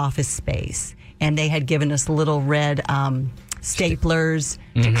saw Office Space, and they had given us little red... staplers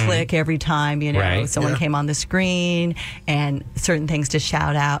to click every time, someone came on the screen, and certain things to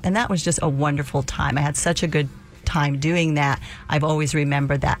shout out. And that was just a wonderful time. I had such a good time doing that. I've always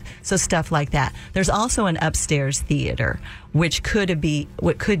remembered that. So stuff like that. There's also an upstairs theater, which could be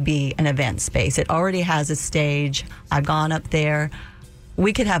an event space. It already has a stage. I've gone up there.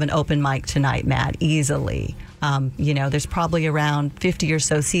 We could have an open mic tonight, Matt, easily. There's probably around 50 or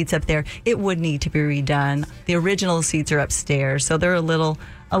so seats up there. It would need to be redone. The original seats are upstairs, so they're a little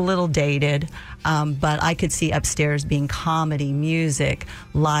dated. But I could see upstairs being comedy, music,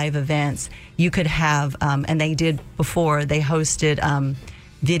 live events. You could have, and they did before, they hosted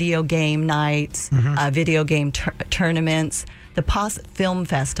video game nights, video game tournaments, the film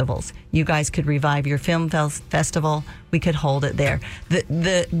festivals. You guys could revive your film festival. We could hold it there.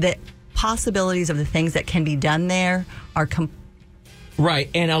 The possibilities of the things that can be done there are Right,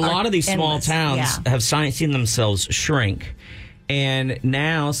 and a lot of these small endless, towns have seen themselves shrink. And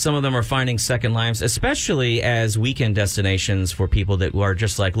now some of them are finding second lives, especially as weekend destinations for people that are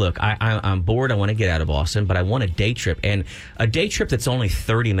just like, look, I'm bored. I want to get out of Austin, but I want a day trip. And a day trip that's only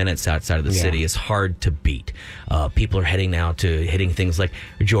 30 minutes outside of the city is hard to beat. People are heading now to hitting things like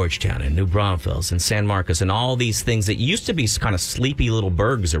Georgetown and New Braunfels and San Marcos and all these things that used to be kind of sleepy little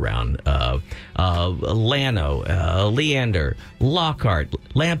burgs around. Llano, Leander, Lockhart,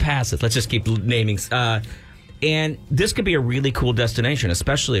 Lampasas. Let's just keep naming. And this could be a really cool destination,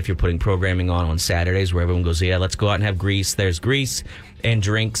 especially if you're putting programming on Saturdays where everyone goes, yeah, let's go out and have Greece. There's Greece and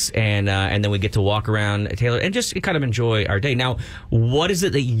drinks, and then we get to walk around Taylor and just kind of enjoy our day. Now, what is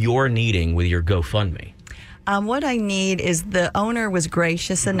it that you're needing with your GoFundMe? What I need is the owner was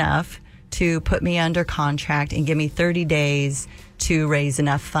gracious enough to put me under contract and give me 30 days to raise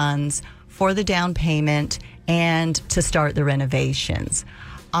enough funds for the down payment and to start the renovations.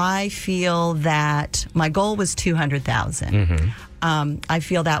 I feel that my goal was $200,000. I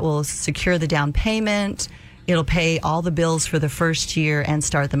feel that will secure the down payment. It'll pay all the bills for the first year and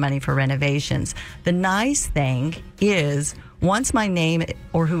start the money for renovations. The nice thing is once my name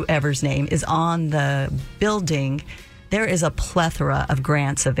or whoever's name is on the building, there is a plethora of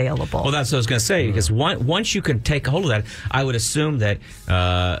grants available. Well, that's what I was going to say, because once you can take hold of that, I would assume that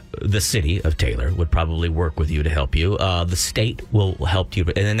the city of Taylor would probably work with you to help you. The state will help you.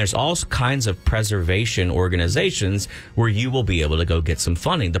 And then there's all kinds of preservation organizations where you will be able to go get some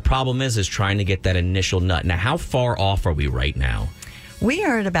funding. The problem is trying to get that initial nut. Now, how far off are we right now? We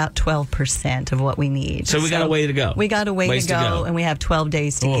are at about 12% of what we need. So we got a way to go. We got a way to go, and we have 12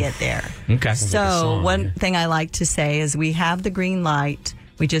 days to get there. Okay. So one thing I like to say is we have the green light,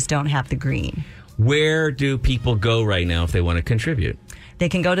 we just don't have the green. Where do people go right now if they want to contribute? They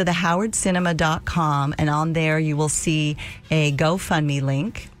can go to thehowardcinema.com, and on there you will see a GoFundMe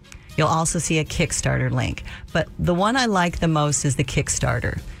link. You'll also see a Kickstarter link. But the one I like the most is the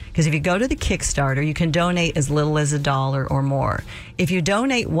Kickstarter. Because if you go to the Kickstarter, you can donate as little as $1 or more. If you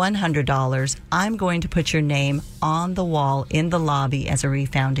donate $100, I'm going to put your name on the wall in the lobby as a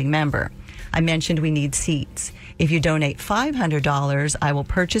refounding member. I mentioned we need seats. If you donate $500, I will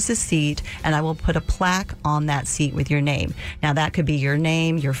purchase a seat and I will put a plaque on that seat with your name. Now, that could be your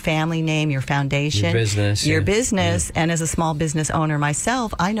name, your family name, your foundation, your business. And as a small business owner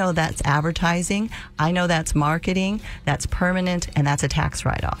myself, I know that's advertising. I know that's marketing. That's permanent, and that's a tax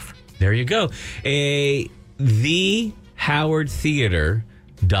write-off. There you go.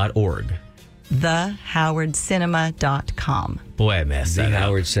 TheHowardTheater.org. TheHowardCinema.com. Boy, I messed that up.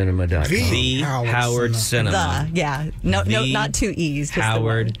 TheHowardCinema.com. The Howard Cinema. No, not two E's. Just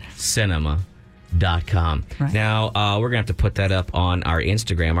HowardCinema.com. Right. Now, we're going to have to put that up on our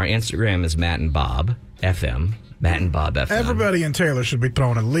Instagram. Our Instagram is Matt and Bob FM. Matt and Bob FM. Everybody in Taylor should be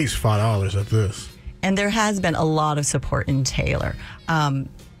throwing at least $5 at this. And there has been a lot of support in Taylor.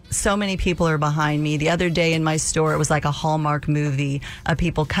 So many people are behind me. The other day in my store, it was like a Hallmark movie of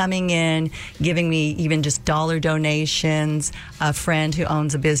people coming in, giving me even just dollar donations. A friend who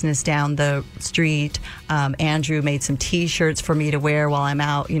owns a business down the street, Andrew, made some T-shirts for me to wear while I'm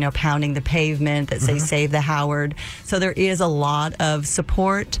out, pounding the pavement that say Save the Howard. So there is a lot of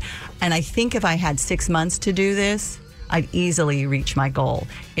support. And I think if I had 6 months to do this, I'd easily reach my goal.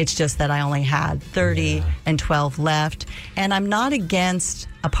 It's just that I only had 30 and 12 left. And I'm not against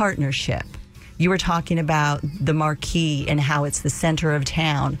a partnership. You were talking about the marquee and how it's the center of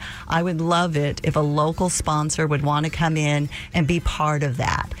town. I would love it if a local sponsor would want to come in and be part of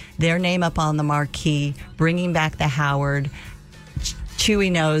that. Their name up on the marquee, bringing back the Howard.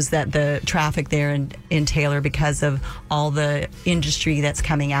 Chewy knows that the traffic there in Taylor, because of all the industry that's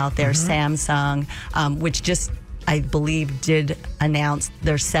coming out there, Samsung, which just, I believe, did announce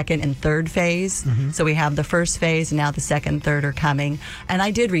their second and third phase. So we have the first phase, and now the second and third are coming. And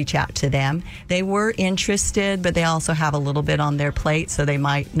I did reach out to them. They were interested, but they also have a little bit on their plate, so they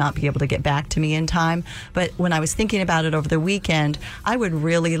might not be able to get back to me in time. But when I was thinking about it over the weekend, I would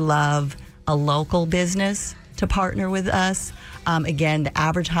really love a local business to partner with us. Again, the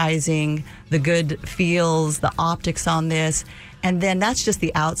advertising, the good feels, the optics on this. And then that's just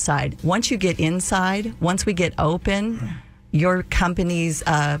the outside. Once you get inside, once we get open, your company's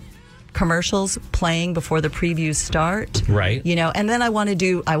commercials playing before the previews start. Right. And then I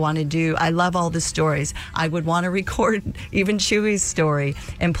love all the stories. I would want to record even Chewy's story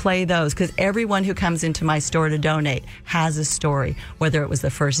and play those, because everyone who comes into my store to donate has a story, whether it was the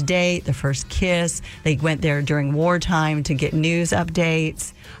first date, the first kiss, they went there during wartime to get news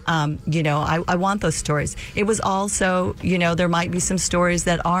updates. I want those stories. It was also, there might be some stories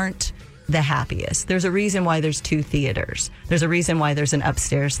that aren't the happiest. There's a reason why there's 2 theaters. There's a reason why there's an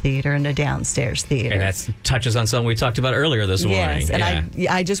upstairs theater and a downstairs theater. And that touches on something we talked about earlier this morning. Yes, and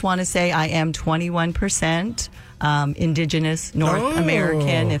I just want to say I am 21% Indigenous North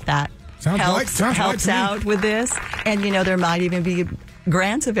American, if that helps out with this. And, there might even be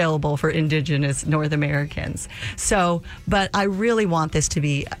grants available for Indigenous North Americans. So, but I really want this to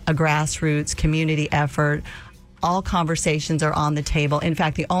be a grassroots community effort. All conversations are on the table. In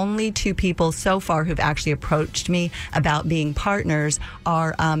fact, the only 2 people so far who've actually approached me about being partners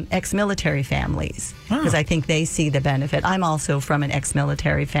are ex-military families, because I think they see the benefit. I'm also from an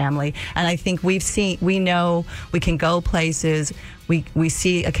ex-military family, and I think we know we can go places, we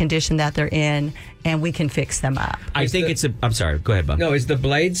see a condition that they're in, and we can fix them up. I'm sorry, go ahead, Bob. No, is the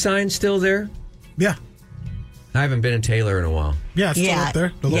Blade sign still there? Yeah. I haven't been in Taylor in a while. Yeah, it's still up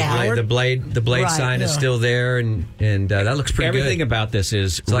there. The Blade sign is still there, and that looks pretty good. Everything about this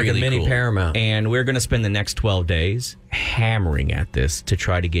is it's like really a mini cool. Paramount. And we're going to spend the next 12 days hammering at this to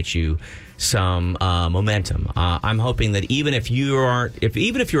try to get you some momentum. I'm hoping that even if you're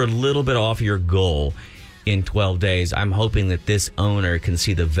a little bit off your goal in 12 days, I'm hoping that this owner can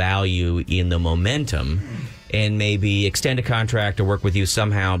see the value in the momentum and maybe extend a contract or work with you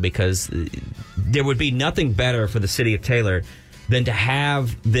somehow, because there would be nothing better for the city of Taylor than to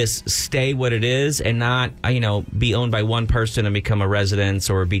have this stay what it is and not, be owned by one person and become a residence,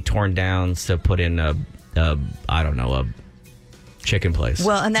 or be torn down to put in a chicken place.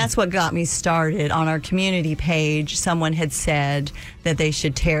 Well, and that's what got me started. On our community page, someone had said that they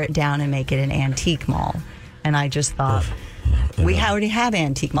should tear it down and make it an antique mall. And I just thought, we already have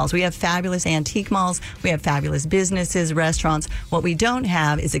antique malls. We have fabulous antique malls. We have fabulous businesses, restaurants. What we don't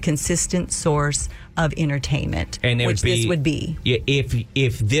have is a consistent source of entertainment, which this would be.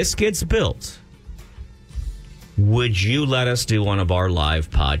 If this gets built, would you let us do one of our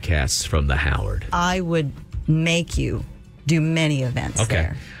live podcasts from the Howard? I would make you do many events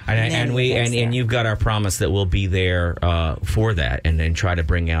there. And you've got our promise that we'll be there for that, and then try to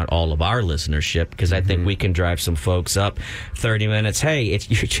bring out all of our listenership, because I think we can drive some folks up 30 minutes. Hey,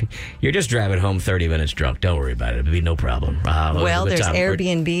 you're just driving home 30 minutes drunk. Don't worry about it. It'll be no problem. Well, there's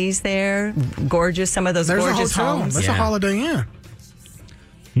Airbnbs there. Gorgeous. Some of those gorgeous homes. That's a Holiday Inn.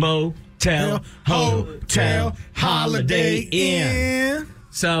 Motel, hotel, Holiday Inn.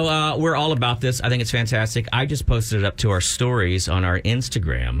 So we're all about this. I think it's fantastic. I just posted it up to our stories on our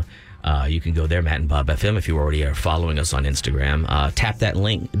Instagram. You can go there, Matt and Bob FM, if you already are following us on Instagram. Tap that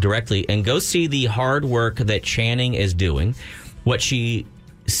link directly and go see the hard work that Channing is doing, what she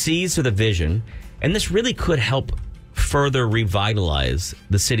sees for the vision. And this really could help further revitalize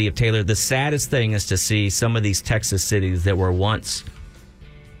the city of Taylor. The saddest thing is to see some of these Texas cities that were once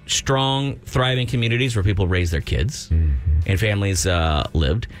strong, thriving communities where people raised their kids and families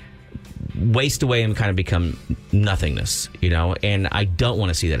lived, waste away and kind of become nothingness, and I don't want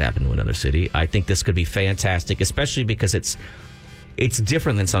to see that happen to another city. I think this could be fantastic, especially because it's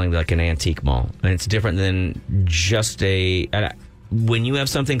different than something like an antique mall, and it's different than just when you have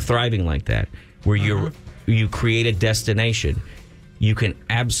something thriving like that, where you create a destination. You can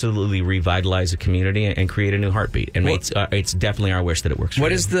absolutely revitalize a community and create a new heartbeat. And it's definitely our wish that it works for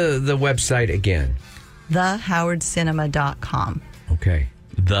What you. is the website again? TheHowardCinema.com. Okay.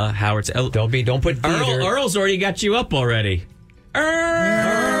 The Howard... Don't put theater. Earl's already got you up already. Earl!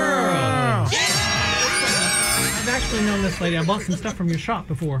 I've actually known this lady. I bought some stuff from your shop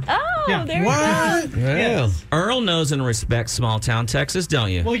before. Oh, yeah. there you go. Yes. Earl knows and respects small town Texas,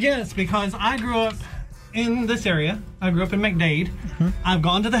 don't you? Well, yes, because I grew up in this area. I grew up in McDade. I've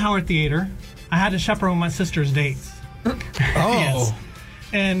gone to the Howard Theater. I had to chaperone my sister's dates. Yes.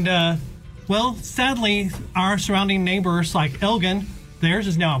 And, sadly, our surrounding neighbors, like Elgin, theirs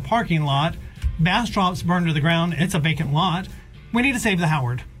is now a parking lot. Bastrop's burned to the ground. It's a vacant lot. We need to save the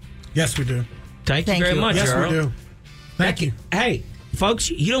Howard. Yes, we do. Thank you very much, yes, Earl. We do. Thank you. Hey, folks,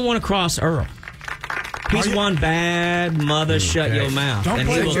 you don't want to cross Earl. He's one bad mother shut your mouth. Don't and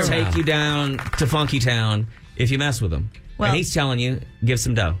he play will with your take mouth. you down to Funky Town if you mess with him. Well- and he's telling you, give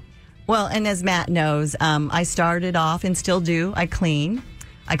some dough. Well, and as Matt knows, I started off and still do. I clean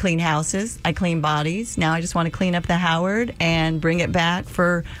houses. I clean bodies. Now I just want to clean up the Howard and bring it back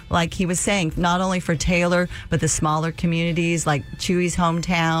for, like he was saying, not only for Taylor, but the smaller communities like Chewy's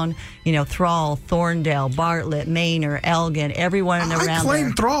hometown, Thrall, Thorndale, Bartlett, Manor, Elgin, everyone around I claim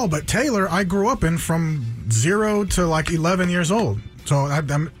there. Thrall, but Taylor, I grew up in from 0 to 11 years old. So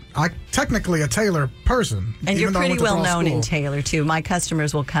I'm technically a Taylor person. And you're even though I pretty went to well Thrall known school. in Taylor, too. My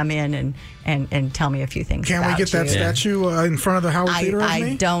customers will come in and tell me a few things Can about we get that you. statue in front of the Howard Theater of I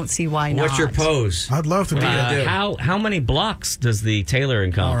me? don't see why not. What's your pose? I'd love to do that. How many blocks does the Taylor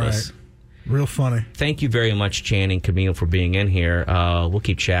encompass? Real funny. Thank you very much, Channing, Camille, for being in here. We'll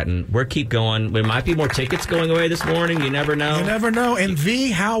keep chatting. We'll keep going. There might be more tickets going away this morning. You never know. You never know. And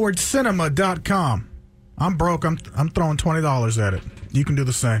thehowardcinema.com. I'm broke. I'm throwing $20 at it. You can do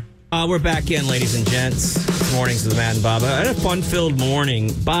the same. We're back in, ladies and gents. This morning's with Matt and Bob. I had a fun-filled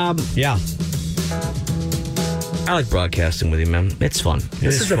morning. Bob. Yeah. I like broadcasting with you, man. It's fun.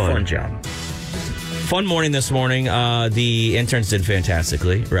 This is a fun job. Fun morning this morning. The interns did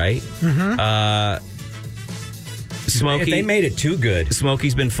fantastically, right? Mm-hmm. Smokey, If they made it too good.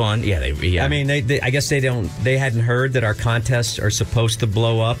 Smokey's been fun. Yeah, I mean, I guess they hadn't heard that our contests are supposed to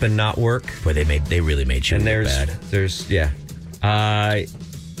blow up and not work. Boy, they really made shit look bad.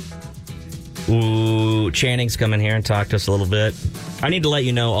 Channing's coming here and talk to us a little bit. I need to let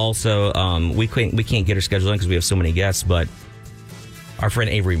you know also, we can't get her scheduled in because we have so many guests, but our friend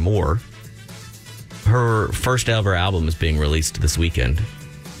Avery Moore, her first ever album is being released this weekend.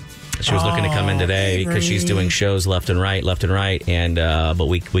 She was looking to come in today because she's doing shows left and right, and but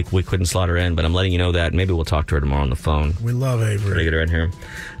we couldn't slot her in. But I'm letting you know that. Maybe we'll talk to her tomorrow on the phone. We love Avery. Try to get her in here.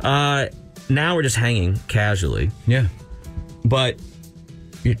 Now we're just hanging casually. Yeah. But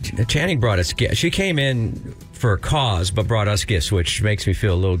Channing brought us gifts. She came in for a cause, but brought us gifts, which makes me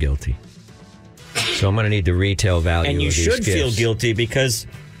feel a little guilty. So I'm going to need the retail value. And you of these should feel gifts. guilty because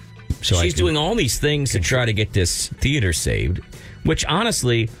she's doing all these things to try to get this theater saved. Which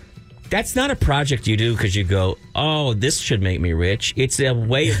honestly, that's not a project you do because you go, oh, this should make me rich. It's a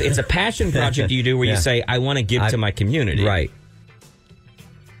way. It's a passion project you do where you say, I want to give to my community. Right.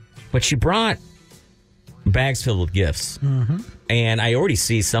 But she brought bags filled with gifts. Mm-hmm. And I already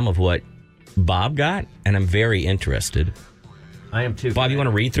see some of what Bob got, and I'm very interested. I am too. Bob, you want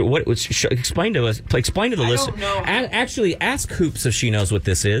to read through what? Explain to us. Explain to the listener. Actually, ask Hoops if she knows what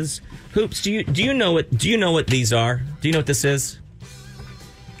this is. Hoops, do you know what? Do you know what these are? Do you know what this is?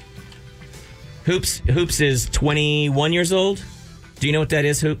 Hoops is 21 years old. Do you know what that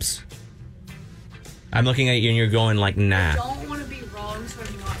is, Hoops? I'm looking at you, and you're going like, nah. I don't want to be wrong, so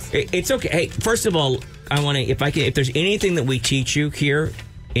I'm not. It's okay. Hey, first of all, I want to. If there's anything that we teach you here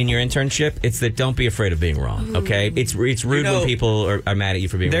in your internship, it's that don't be afraid of being wrong. Okay, it's rude when people are mad at you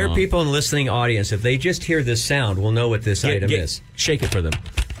for being wrong. There are people in the listening audience. If they just hear this sound, will know what this item is. Shake it for them.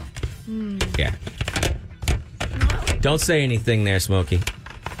 Yeah. Don't say anything there, Smokey.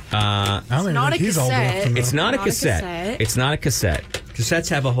 I don't even not think a he's old enough to cassette. know. It's not a cassette. It's not a cassette. Cassettes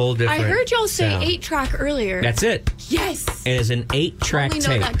have a whole different. I heard y'all say sound. 8-track earlier. That's it. Yes. It is an 8-track I only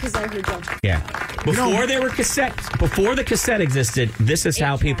know tape. that because I heard y'all. Yeah. Before there were cassettes, before the cassette existed, this is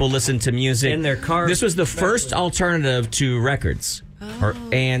how people listened to music in their car. This was the first alternative to records.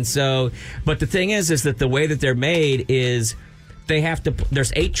 And so, but the thing is that the way that they're made is they have to.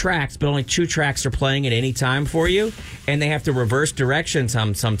 There's 8 tracks, but only 2 tracks are playing at any time for you, and they have to reverse direction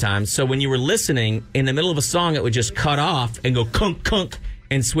sometimes. So when you were listening in the middle of a song, it would just cut off and go kunk kunk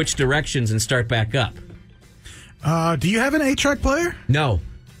and switch directions and start back up. Do you have an 8-track player? No.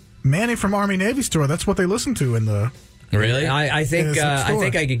 Manny from Army Navy store. That's what they listen to in the. Really? I think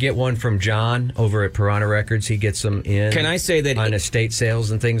I could get one from John over at Piranha Records. He gets them in. Can I say that on estate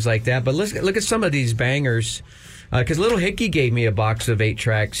sales and things like that? But look at some of these bangers. Because Little Hickey gave me a box of 8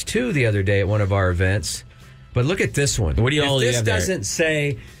 tracks too the other day at one of our events. But look at this one. What do you all this have there? Doesn't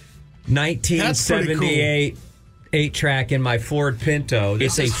say 1978 8-track in my Ford Pinto.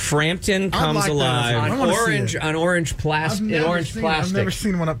 It's a Frampton Comes Alive on orange plastic. I've never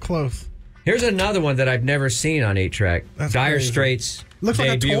seen one up close. Here's another one that I've never seen on 8-track. Dire crazy. Straits Looks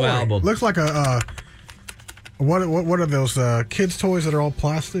like debut a toy. album. Looks like a what are those kids' toys that are all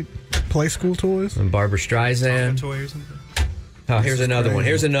plastic? Play school toys? And Barbara Streisand. Toy or something. Oh, here's another one.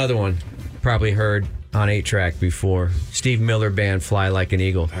 Here's another one. Probably heard on 8-track before. Steve Miller Band, Fly Like an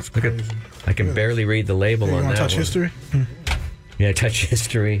Eagle. That's crazy. I can barely read the label You on want that to touch one. history? Yeah, Touch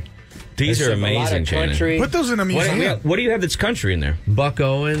History. These There's are a lot of amazing, Shannon. country. Put those in a museum. What do you have that's country in there? Buck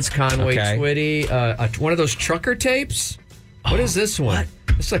Owens, Conway Okay. Twitty, one of those trucker tapes. What is this one?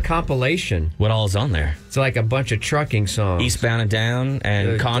 This is a compilation. What all is on there? It's like a bunch of trucking songs. Eastbound and Down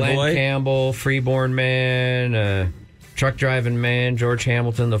and Convoy. Glenn Campbell, Freeborn Man, Truck Driving Man, George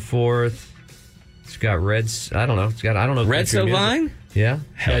Hamilton IV. It's got Reds. I don't know. I don't know. Red country music. Sylvine? Yeah.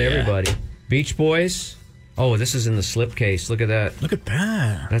 Hell got yeah. everybody. Beach Boys. Oh, this is in the slipcase. Look at that. Look at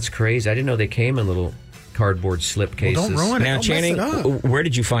that. That's crazy. I didn't know they came in little cardboard slipcases. Well, don't ruin it. Now, Don't Channing, mess it up. where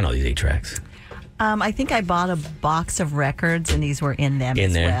did you find all these 8 tracks? I think I bought a box of records, and these were in them In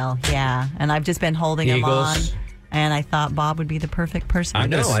as there. well. Yeah, and I've just been holding them on. Eagles. And I thought Bob would be the perfect person. I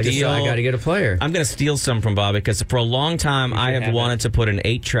know. I got to get a player. I'm going to steal some from Bob because for a long time I have wanted to put an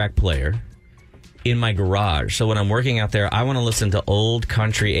 8-track player in my garage. So when I'm working out there, I want to listen to old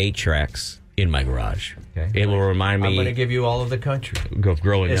country 8 tracks in my garage. Okay. It will remind me. I'm going to give you all of the country. Of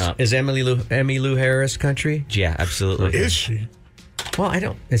growing up. Is Emmylou Harris country? Yeah, absolutely. Is she? Well, I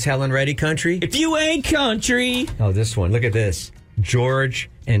don't. Is Helen Reddy country? If you ain't country. Oh, this one. Look at this. George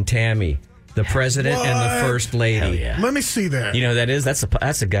and Tammy, the president and the first lady. Hell yeah. Let me see that. You know who that is? That's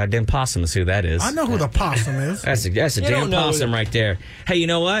a goddamn possum. Is who that is. I know who the possum is. You That's a damn don't know possum right there. Hey, you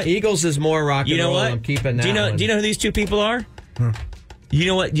know what? Eagles is more rock and You know roll. what? I'm keeping that. Do one. you know who these two people are? You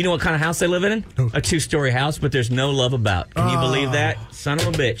know what? You know what kind of house they live in? A 2-story house, but there's no love about. Can you believe that? Son of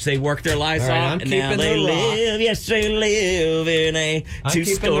a bitch. They worked their lives All right, off, I'm and now keeping they the rock. live. Yes, they live in a I'm keeping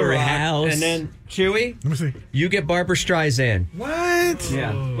the 2-story rock. house. And then Chewy, Let me see. you get Barbara Streisand. What?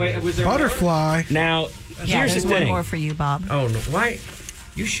 Yeah. Wait, was there Butterfly. Now, Yeah, here's there's the one thing. more for you, Bob. Oh no! Why?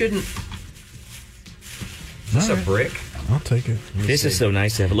 You shouldn't. Is this a brick? I'll take it. This is so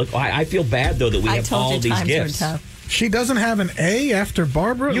nice to have a look. I feel bad though that we I have told all you these times gifts. were tough. She doesn't have an A after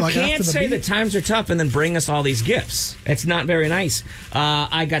Barbara? You like can't after the say B? that times are tough and then bring us all these gifts. It's not very nice.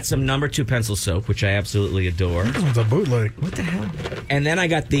 I got some number 2 pencil soap, which I absolutely adore. This one's a bootleg. What the hell? And then I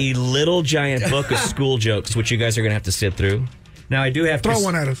got the Little Giant Book of School Jokes, which you guys are going to have to sit through. Now I do have Throw to.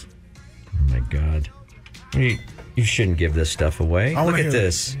 one at us. Oh my God! You shouldn't give this stuff away. I Look wanna at hear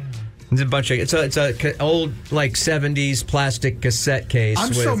this. It's a bunch of. It's a old like 70s plastic cassette case. I'm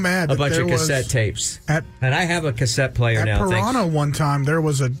with so mad a that bunch there of was- cassette tapes. At And I have a cassette player At now. thanks. Piranha one time, there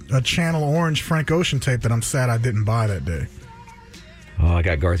was a Channel Orange Frank Ocean tape that I'm sad I didn't buy that day. Oh, I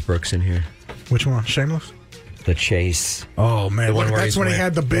got Garth Brooks in here. Which one? Shameless? The Chase. Oh, man. The one where That's he's when he wearing-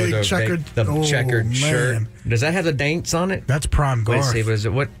 had the big the checkered... the checkered man. shirt. Does that have the dates on it? That's Prime Let's Garth. see. Was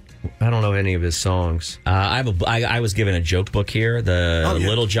it what? I don't know any of his songs. I was given a joke book here, the Oh, yeah.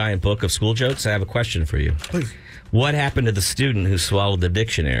 Little Giant Book of School Jokes. I have a question for you. Please. What happened to the student who swallowed the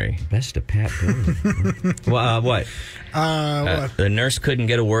dictionary? Best of Pat Boone. Well, what? What? The nurse couldn't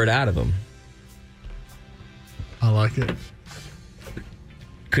get a word out of him. I like it.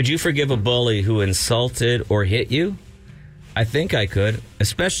 Could you forgive a bully who insulted or hit you? I think I could,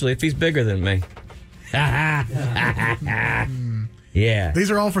 especially if he's bigger than me. Yeah. These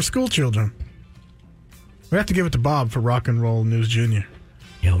are all for school children. We have to give it to Bob for Rock and Roll News Junior.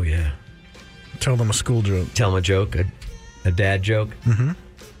 Oh, yeah. Tell them a school joke. Tell him a joke, a dad joke.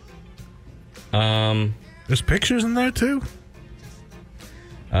 There's pictures in there, too?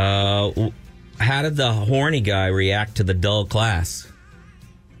 How did the horny guy react to the dull class?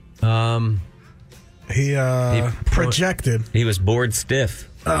 He projected. He was bored stiff.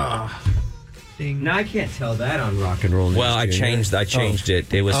 No, I can't tell that on Rock and Roll News Well, I Junior. changed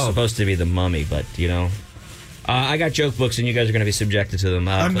it. It was supposed to be the Mummy, but you know, I got joke books, and you guys are going to be subjected to them.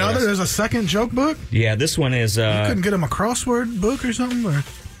 There's a second joke book? Yeah, this one is. You couldn't get him a crossword book or something? Or?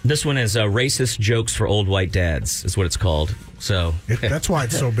 This one is racist jokes for old white dads. Is what it's called. So That's why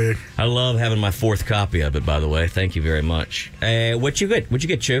it's so big. I love having my 4th copy of it. By the way, thank you very much. What you get? What'd you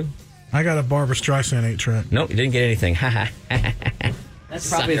get, Chew? I got a Barbara Streisand 8-track. Nope, you didn't get anything. That's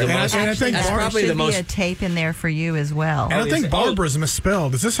probably the most. And I think There probably the should be most. a tape in there for you as well. And I think Barbara's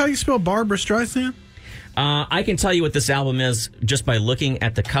misspelled. Is this how you spell Barbara Streisand? I can tell you what this album is just by looking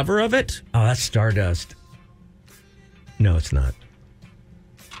at the cover of it. Oh, that's Stardust. No, it's not.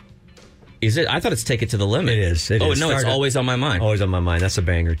 Is it? I thought it's Take It to the Limit. It is. It oh, is. no, it's Stardust. Always on My Mind. Always on my mind. That's a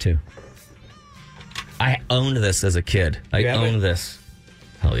banger too. I owned this as a kid. I owned this.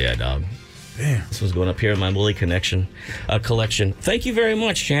 Hell yeah, dog. Damn. This was going up here in my Woolly collection. Thank you very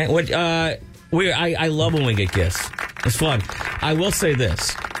much, Chan. I love when we get gifts. It's fun. I will say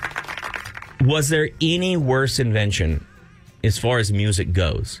this. Was there any worse invention as far as music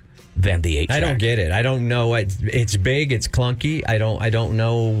goes than the 8-track? I don't get it. I don't know. It's big. It's clunky. I don't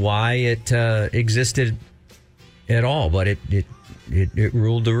know why it existed at all. But it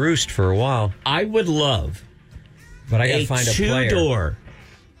ruled the roost for a while. I would love, but I got to find a player. 2-door,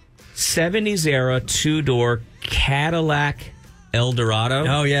 70s era 2-door Cadillac Eldorado.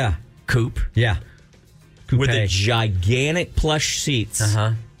 Oh yeah, coupe. Yeah, with the gigantic plush seats.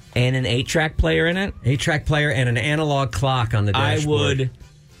 And an 8-track player in it? 8-track player and an analog clock on the dashboard. I would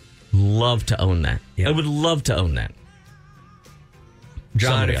love to own that. Yep. I would love to own that.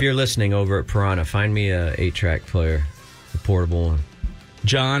 John, if you're listening over at Piranha, find me a 8-track player, a portable one.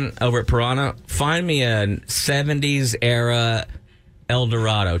 John, over at Piranha, find me a 70s era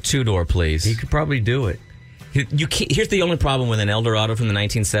Eldorado 2-door, please. He could probably do it. Here's the only problem with an Eldorado from the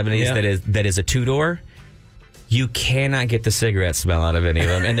 1970s that is a 2-door. You cannot get the cigarette smell out of any of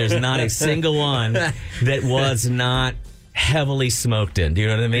them. And there's not a single one that was not heavily smoked in. Do you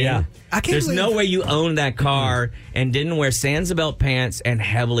know what I mean? Yeah. There's no way you owned that car and didn't wear Sansabelt pants and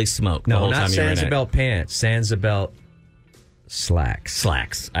heavily smoke the No, whole not time you were in it. Sansabelt pants. Sansabelt Slacks. My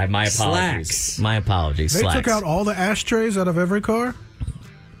apologies. Slacks. My apologies. They Slacks. took out all the ashtrays out of every car?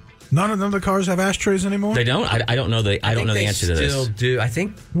 None of the cars have ashtrays anymore? They don't? I don't know the answer to this. Still do. I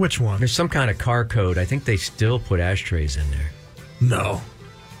think Which one? there's some kind of car code. I think they still put ashtrays in there. No.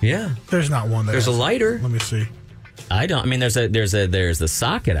 Yeah. There's not one that There's a has- lighter. Let me see. I don't. I mean, there's the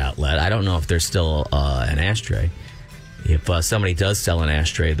socket outlet. I don't know if there's still an ashtray. If somebody does sell an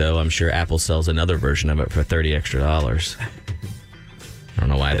ashtray, though, I'm sure Apple sells another version of it for $30 extra. I don't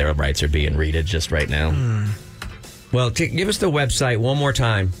know why their rights are being readed just right now. Well, give us the website one more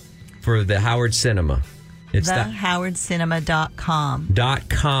time for the Howard Cinema. It's TheHowardCinema.com.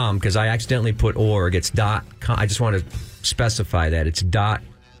 .com, because I accidentally put org. It's .com. I just want to specify that. It's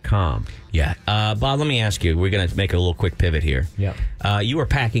 .com. Yeah. Bob, let me ask you. We're going to make a little quick pivot here. Yep. You were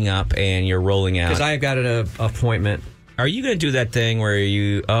packing up and you're rolling out. Because I've got an appointment. Are you going to do that thing where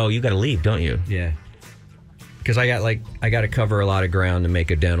you got to leave, don't you? Yeah. Because I got to cover a lot of ground to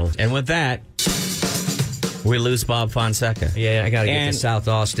make a dental. And with that, we lose Bob Fonseca. Yeah, I got to get to South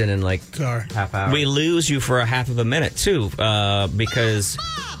Austin in half hour. We lose you for a half of a minute, too, because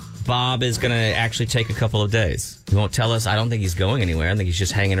Bob is going to actually take a couple of days. He won't tell us. I don't think he's going anywhere. I think he's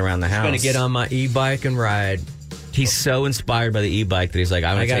just hanging around the house. I'm going to get on my e-bike and ride. He's so inspired by the e-bike that he's like,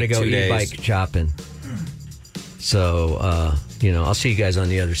 I got to go 2 days. e-bike shopping. So, I'll see you guys on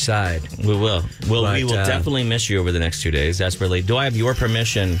the other side. We will. We will definitely miss you over the next 2 days. Desperately. Do I have your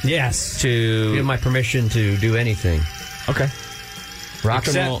permission? Yes. You have my permission to do anything. Okay. Rock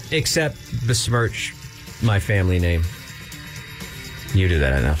and roll. Except besmirch my family name. You do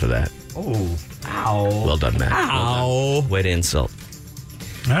that. Enough of that. Oh. Ow. Well done, Matt. Ow. Well done. Way to insult.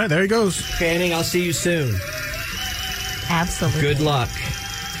 All right, there he goes. Fanning, I'll see you soon. Absolutely. Good luck.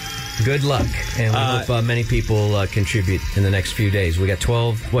 Good luck. And we hope many people contribute in the next few days. We got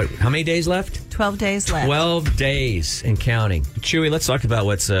 12, how many days left? 12 days left. 12 days and counting. Chewy, let's talk about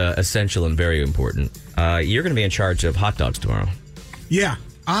what's essential and very important. You're going to be in charge of hot dogs tomorrow. Yeah.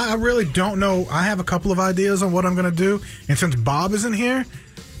 I really don't know. I have a couple of ideas on what I'm going to do. And since Bob isn't here,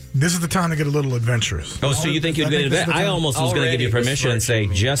 this is the time to get a little adventurous. Oh, so you think you'd get it? I almost was going to give you permission and say,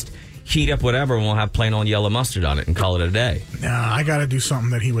 just heat up whatever and we'll have plain old yellow mustard on it and call it a day. Nah, I got to do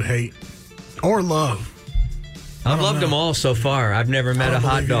something that he would hate or love. I've loved them all so far. I've never met a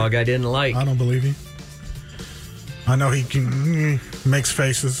hot dog I didn't like. I don't believe you. I know he makes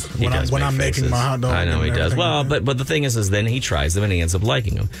faces when I'm making my hot dog. I know he does. Well, but the thing is then he tries them and he ends up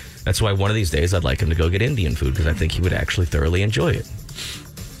liking them. That's why one of these days I'd like him to go get Indian food because I think he would actually thoroughly enjoy it.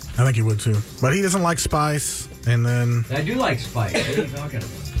 I think he would too. But he doesn't like spice. And then I do like spice. What are you talking about?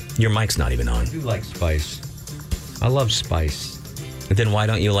 Your mic's not even on. I do like spice. I love spice. Then why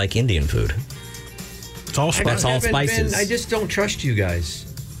don't you like Indian food? It's all spice. That's all spices. I just don't trust you guys.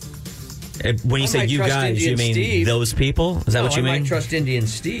 When you say you guys, Indian you mean Steve. those people? Is that what you mean? I might trust Indian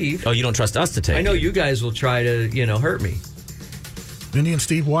Steve. Oh, you don't trust us to take I know it. you guys will try to, hurt me. Indian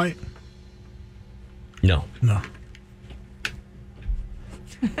Steve White? No. No.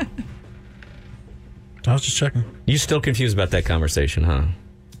 I was just checking. You still confused about that conversation, huh?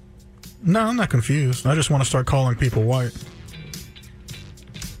 No, I'm not confused. I just want to start calling people white.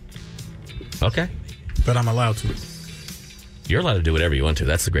 Okay. But I'm allowed to. You're allowed to do whatever you want to.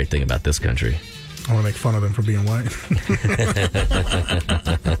 That's the great thing about this country. I want to make fun of them for being white.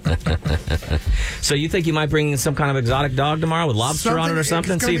 So you think you might bring some kind of exotic dog tomorrow with lobster on it or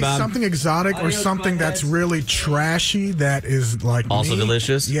something? It's gonna be something exotic or something that's really trashy that is like also me.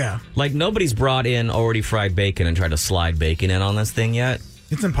 delicious? Yeah. Like nobody's brought in already fried bacon and tried to slide bacon in on this thing yet?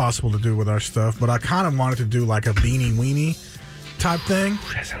 It's impossible to do with our stuff, but I kind of wanted to do like a beanie weenie type thing.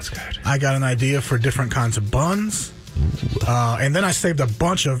 Ooh, that sounds good. I got an idea for different kinds of buns. And then I saved a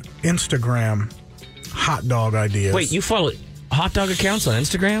bunch of Instagram hot dog ideas. Wait, you follow hot dog accounts on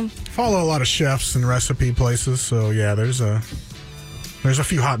Instagram? Follow a lot of chefs and recipe places, so yeah, there's a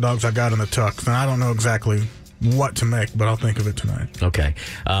few hot dogs I got in the tuck, and I don't know exactly what to make, but I'll think of it tonight. Okay.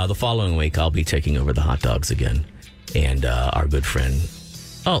 The following week, I'll be taking over the hot dogs again, and our good friend.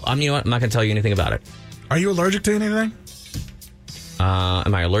 Oh, you know what? I'm not going to tell you anything about it. Are you allergic to anything?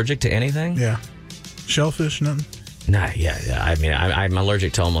 Am I allergic to anything? Yeah. Shellfish, nothing? Nah, yeah. I mean, I'm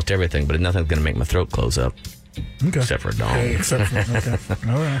allergic to almost everything, but nothing's going to make my throat close up. Okay. Except for a dog. Okay.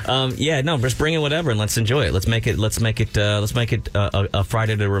 All right. Yeah, no, just bring in whatever and let's enjoy it. Let's make it a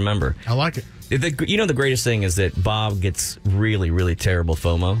Friday to remember. I like it. The greatest thing is that Bob gets really, really terrible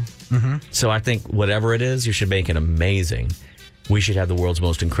FOMO. Mm-hmm. So I think whatever it is, you should make it amazing. We should have the world's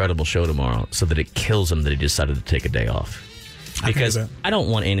most incredible show tomorrow so that it kills him that he decided to take a day off. Because I don't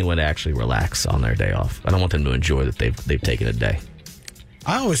want anyone to actually relax on their day off. I don't want them to enjoy that they've taken a day.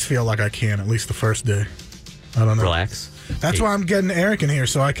 I always feel like I can, at least the first day. I don't know. Relax? That's why I'm getting Eric in here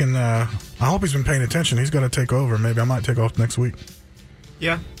so I can. I hope he's been paying attention. He's got to take over. Maybe I might take off next week.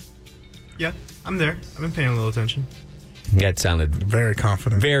 Yeah, I'm there. I've been paying a little attention. That sounded very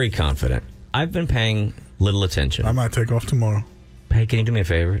confident. Very confident. I've been paying little attention. I might take off tomorrow. Hey, can you do me a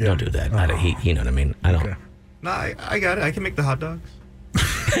favor? Don't do that. I don't, you know what I mean? I don't. Okay. No, I got it. I can make the hot dogs.